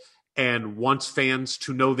likes it and wants fans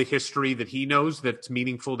to know the history that he knows that's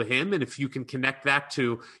meaningful to him. And if you can connect that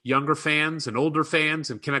to younger fans and older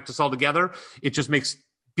fans and connect us all together, it just makes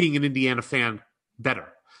being an Indiana fan better.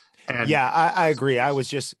 And yeah, I agree. I was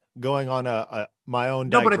just going on my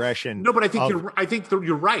own digression. But I think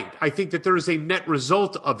you're right. I think that there is a net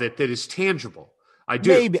result of it that is tangible. I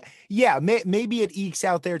do. Maybe it ekes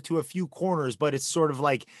out there to a few corners, but it's sort of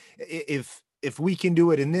like if we can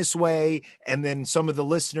do it in this way, and then some of the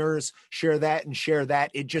listeners share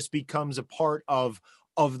that, it just becomes a part of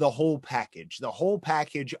the whole package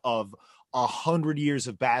of 100 years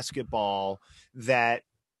of basketball that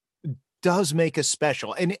does make us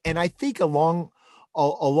special. And I think along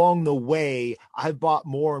the way, I've bought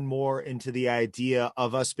more and more into the idea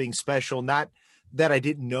of us being special, not that I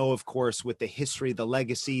didn't know, of course, with the history, the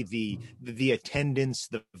legacy, the attendance,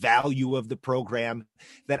 the value of the program,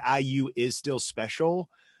 that IU is still special.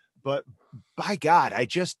 But by God, I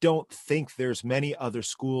just don't think there's many other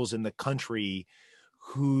schools in the country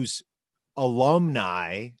whose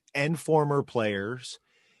alumni and former players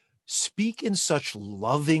speak in such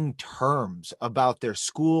loving terms about their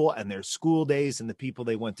school and their school days and the people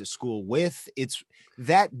they went to school with.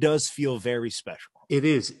 That does feel very special. It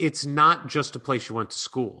is. It's not just a place you went to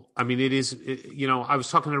school. I mean, it is, I was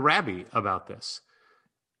talking to Rabbi about this.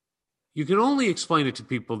 You can only explain it to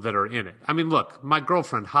people that are in it. I mean, look, my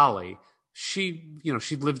girlfriend, Holly, she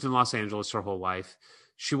lived in Los Angeles her whole life.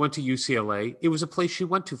 She went to UCLA. It was a place she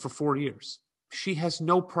went to for 4 years. She has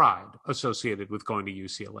no pride associated with going to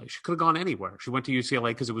UCLA. She could have gone anywhere. She went to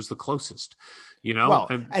UCLA because it was the closest, Well,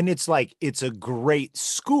 and it's like, it's a great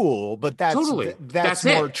school, but that's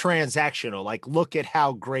more transactional. Like, look at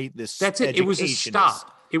how great this That's it. It was a stop. Is.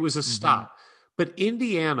 It was a stop. But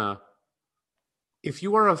Indiana, if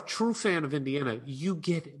you are a true fan of Indiana, you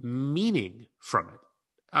get meaning from it.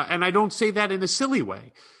 And I don't say that in a silly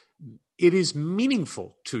way. It is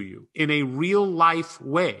meaningful to you in a real life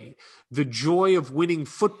way. The joy of winning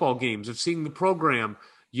football games, of seeing the program,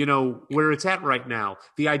 where it's at right now,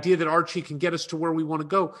 the idea that Archie can get us to where we want to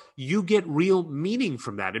go, you get real meaning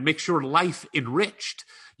from that. It makes your life enriched.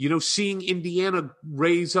 Seeing Indiana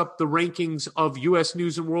raise up the rankings of U.S.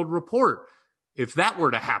 News and World Report, if that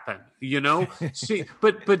were to happen,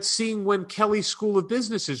 but seeing when Kelly School of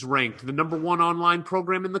Business is ranked the #1 online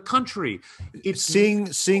program in the country, it's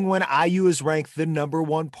seeing when IU is ranked the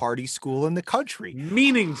 #1 party school in the country.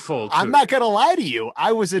 Meaningful. I'm not going to lie to you.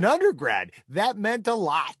 I was an undergrad. That meant a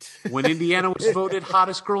lot. When Indiana was voted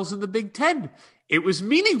hottest girls in the Big Ten, it was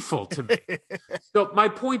meaningful to me. So my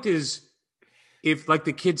point is, if, like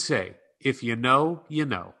the kids say, if you know, you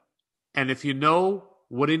know. And if you know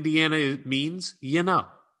what Indiana means,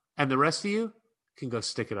 and the rest of you can go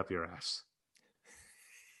stick it up your ass.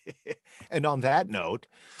 And on that note,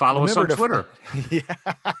 follow us on Twitter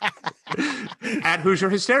at Hoosier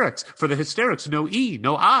Hysterics. For the Hysterics, no E,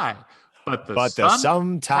 no I, but the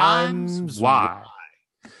sometimes why.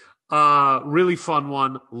 Really fun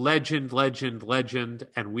one. Legend.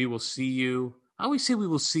 And we will see you. I always say we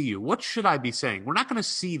will see you. What should I be saying? We're not going to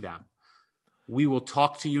see them. We will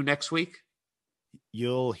talk to you next week.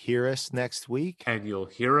 You'll hear us next week. And you'll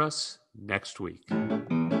hear us next week.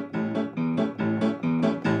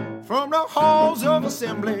 From the halls of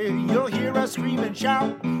assembly, you'll hear us scream and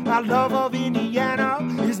shout. Our love of Indiana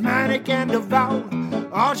is manic and devout.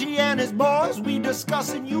 Archie and his boys, we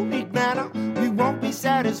discuss in unique manner. We won't be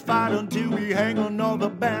satisfied until we hang another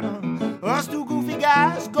banner. Us two goofy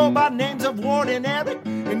guys go by names of Ward and Eric.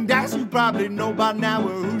 And as you probably know by now,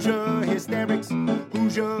 we're Hoosier Hysterics.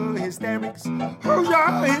 Hoosier Hysterics.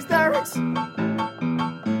 Hoosier Hysterics.